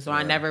pushing. So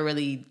I never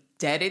really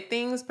deaded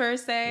things per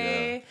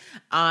se.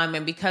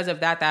 And because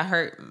of that, that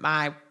hurt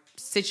my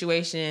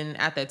situation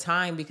at the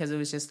time because it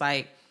was just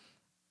like,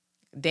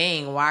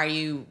 dang, why are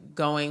you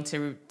going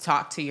to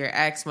talk to your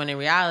ex when in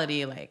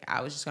reality, like,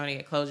 I was just going to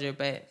get closure.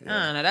 But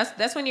I don't know.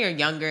 That's when you're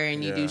younger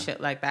and you do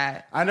shit like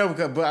that. I know,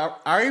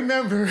 but I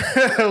remember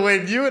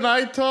when you and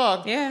I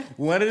talked,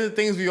 one of the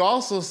things we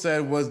also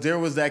said was there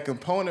was that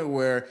component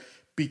where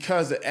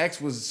because the ex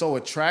was so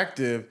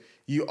attractive,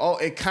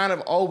 it kind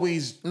of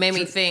always made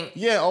me think.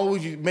 Yeah,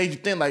 always made you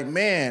think like,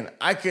 man,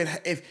 I could,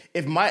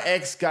 if my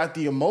ex got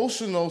the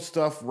emotional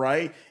stuff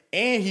right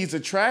and he's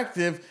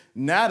attractive,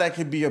 now that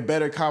could be a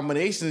better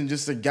combination than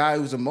just a guy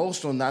who's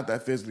emotional, not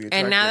that physically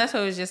attractive. And now that's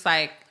what it was just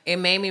like, it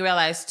made me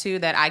realize too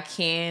that I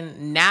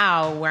can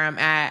now where I'm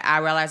at. I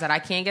realize that I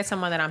can get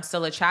someone that I'm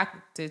still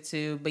attracted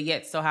to, but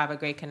yet still have a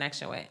great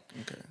connection with.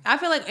 Okay. I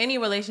feel like any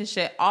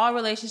relationship, all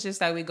relationships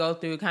that we go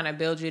through, kind of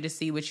build you to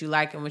see what you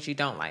like and what you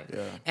don't like.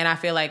 Yeah. And I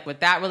feel like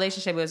with that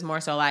relationship, it was more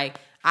so like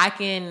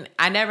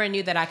I never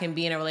knew that I can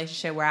be in a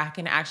relationship where I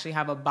can actually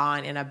have a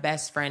bond and a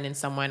best friend in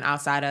someone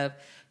outside of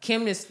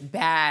Kim is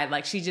bad.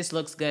 Like, she just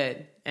looks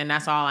good. And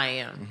that's all I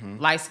am. Mm-hmm.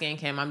 Light-skinned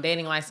Kim. I'm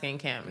dating light-skinned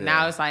Kim. Yeah.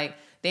 Now it's like,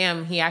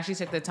 damn, he actually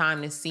took the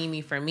time to see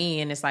me for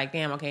me. And it's like,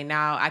 damn, okay,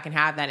 now I can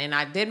have that. And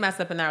I did mess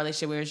up in that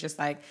relationship where it's just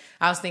like,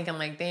 I was thinking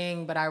like,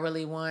 dang, but I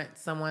really want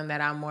someone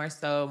that I'm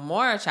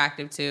more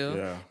attractive to.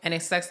 Yeah. And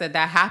it sucks that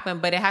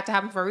happened. But it had to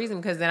happen for a reason,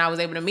 because then I was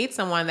able to meet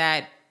someone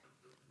that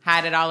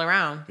had it all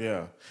around.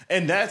 Yeah.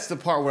 And that's the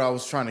part where I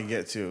was trying to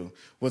get to,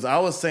 was I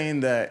was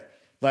saying that,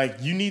 like,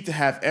 you need to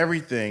have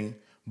everything,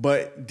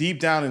 but deep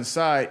down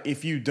inside,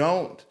 if you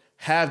don't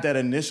have that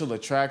initial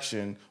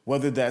attraction,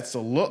 whether that's a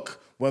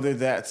look, whether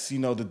that's,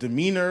 the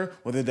demeanor,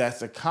 whether that's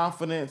the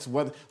confidence,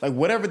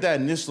 whatever that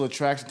initial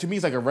attraction, to me,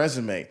 it's like a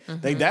resume.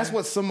 Mm-hmm. Like, that's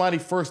what somebody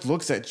first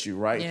looks at you,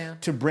 right? Yeah.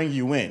 To bring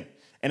you in.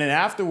 And then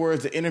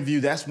afterwards, the interview,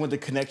 that's when the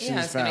connection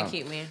is found. Yeah, it's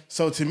going to keep me.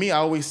 So to me, I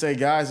always say,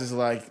 guys, is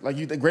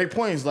the great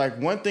point is like,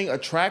 one thing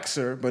attracts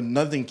her, but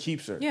nothing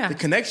keeps her. Yeah. The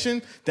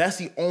connection, that's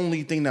the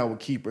only thing that will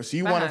keep her. So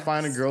you want to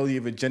find a girl you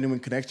have a genuine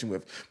connection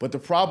with. But the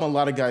problem a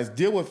lot of guys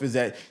deal with is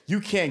that you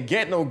can't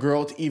get no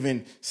girl to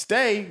even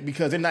stay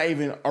because they're not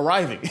even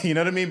arriving. You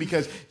know what I mean?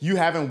 Because you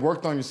haven't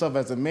worked on yourself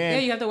as a man. Yeah,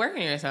 you have to work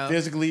on yourself.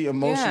 Physically,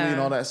 emotionally,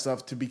 and all that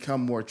stuff to become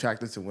more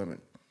attractive to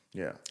women.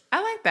 Yeah.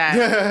 I like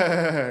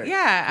that.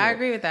 Yeah, I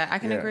agree with that. I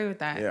can agree with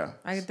that. Yeah.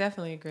 I could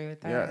definitely agree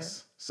with that.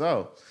 Yes.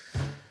 So,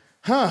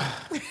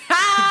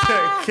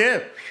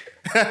 Kim.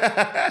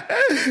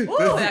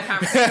 Ooh, that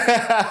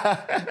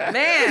conversation.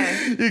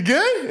 Man. You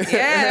good?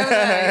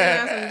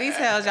 Yeah, some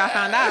details y'all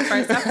found out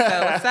first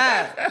episode. What's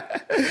up?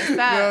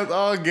 No, it's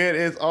all good.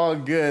 It's all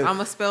good. I'm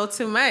going to spill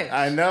too much.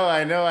 I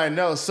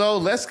know. So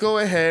let's go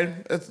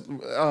ahead. Let's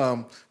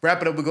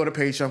wrap it up. We'll go to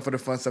Patreon for the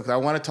fun stuff, because I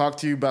want to talk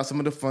to you about some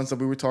of the fun stuff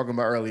we were talking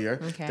about earlier.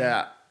 Okay.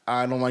 That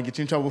I don't want to get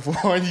you in trouble for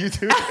on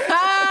YouTube.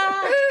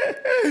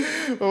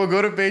 But we'll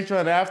go to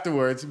Patreon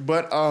afterwards.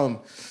 But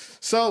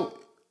so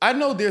I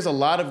know there's a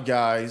lot of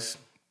guys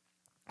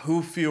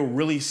who feel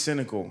really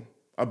cynical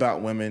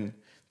about women.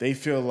 They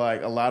feel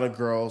like a lot of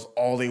girls,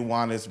 all they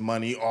want is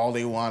money, all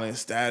they want is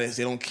status.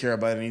 They don't care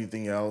about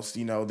anything else.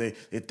 They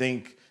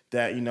think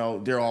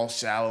that, they're all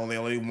shallow and they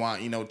only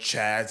want,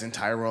 Chads and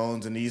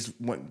Tyrones and these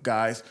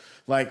guys.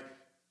 Like,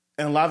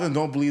 and a lot of them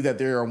don't believe that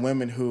there are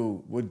women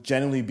who would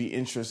genuinely be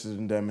interested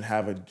in them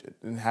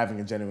and having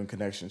a genuine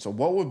connection. So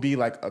what would be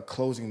like a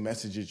closing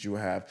message that you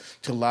have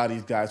to a lot of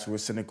these guys who are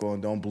cynical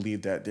and don't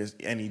believe that there's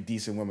any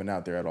decent women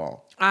out there at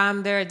all?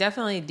 There are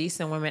definitely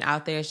decent women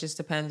out there. It just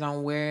depends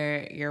on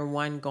where you're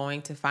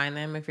going to find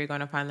them. If you're going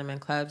to find them in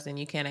clubs, then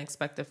you can't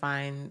expect to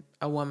find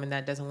a woman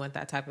that doesn't want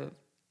that type of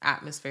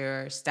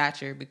atmosphere or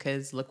stature,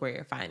 because look where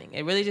you're finding.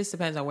 It really just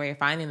depends on where you're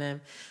finding them.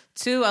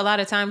 Two, a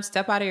lot of times,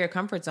 step out of your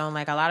comfort zone.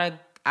 Like,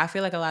 I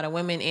feel like a lot of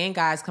women and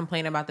guys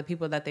complain about the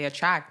people that they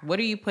attract. What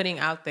are you putting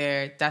out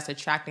there that's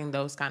attracting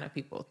those kind of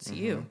people to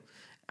you?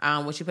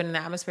 What you put in the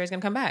atmosphere is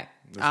going to come back.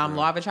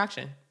 Law of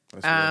attraction.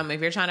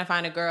 If you're trying to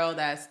find a girl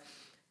that's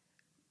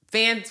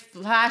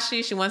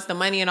flashy, she wants the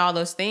money and all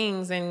those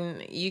things,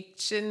 and you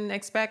shouldn't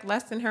expect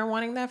less than her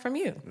wanting that from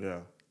you. Yeah.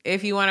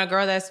 If you want a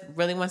girl that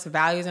really wants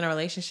values in a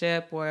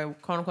relationship, or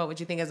quote unquote what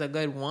you think is a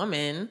good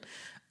woman,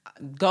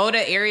 go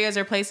to areas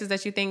or places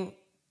that you think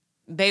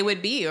they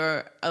would be.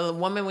 Or a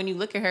woman, when you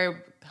look at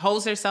her,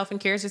 holds herself and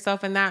carries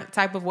herself in that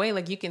type of way.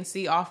 Like, you can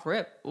see off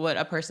rip what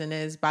a person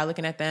is by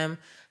looking at them,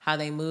 how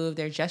they move,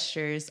 their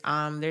gestures.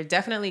 There are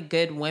definitely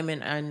good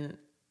women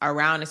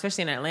around,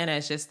 especially in Atlanta.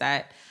 It's just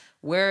that,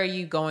 where are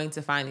you going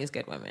to find these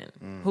good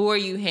women? Who are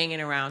you hanging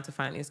around to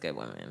find these good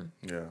women?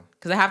 Yeah.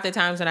 Because half the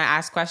times when I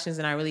ask questions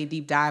and I really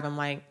deep dive, I'm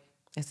like,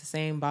 it's the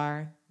same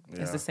bar.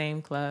 Yeah. It's the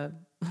same club.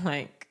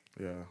 Like,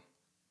 yeah.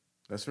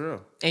 That's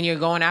real. And you're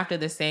going after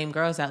the same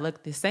girls that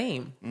look the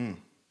same.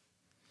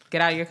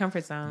 Get out of your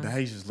comfort zone. Now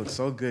you just look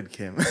so good,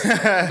 Kim.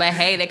 But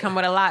hey, they come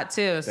with a lot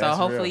too. So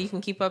hopefully you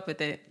can keep up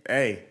with it.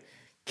 Hey,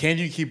 can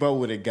you keep up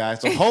with it,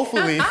 guys? So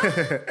hopefully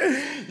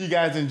you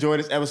guys enjoy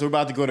this episode. We're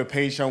about to go to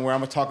Patreon, where I'm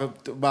going to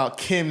talk about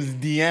Kim's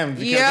DM.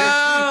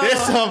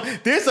 Because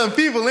there's some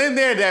people in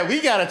there that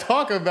we got to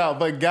talk about.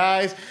 But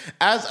guys,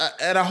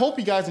 and I hope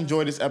you guys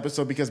enjoy this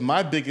episode, because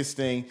my biggest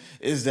thing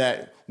is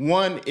that,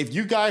 one, if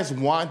you guys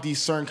want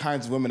these certain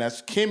kinds of women,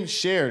 as Kim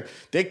shared,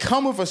 they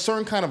come with a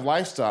certain kind of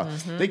lifestyle.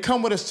 Mm-hmm. They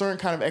come with a certain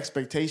kind of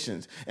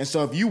expectations. And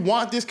so if you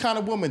want this kind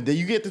of woman, then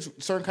you get this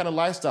certain kind of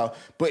lifestyle.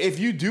 But if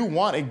you do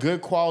want a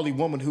good quality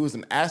woman who is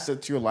an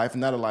asset to your life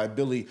and not a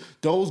liability,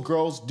 those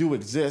girls do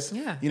exist.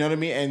 Yeah. You know what I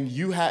mean? And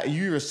you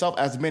yourself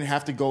as men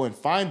have to go and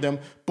find them.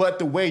 But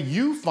the way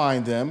you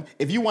find them,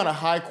 if you want a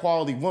high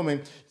quality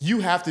woman, you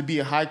have to be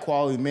a high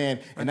quality man.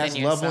 And that's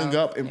leveling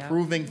up,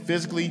 improving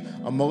physically,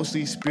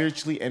 emotionally,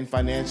 spiritually, and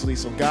financially.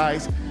 So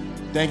guys,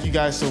 Thank you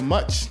guys so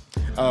much.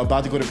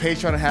 About to go to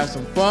Patreon and have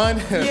some fun.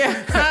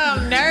 Yeah,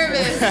 I'm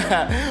nervous.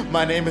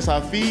 My name is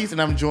Hafiz,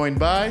 and I'm joined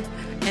by...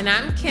 And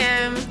I'm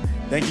Kim.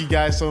 Thank you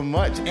guys so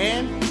much,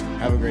 and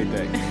have a great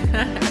day.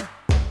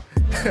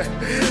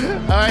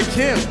 All right,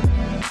 Kim.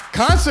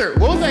 Concert.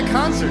 What was that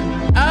concert?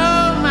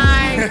 Oh,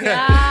 my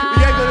God.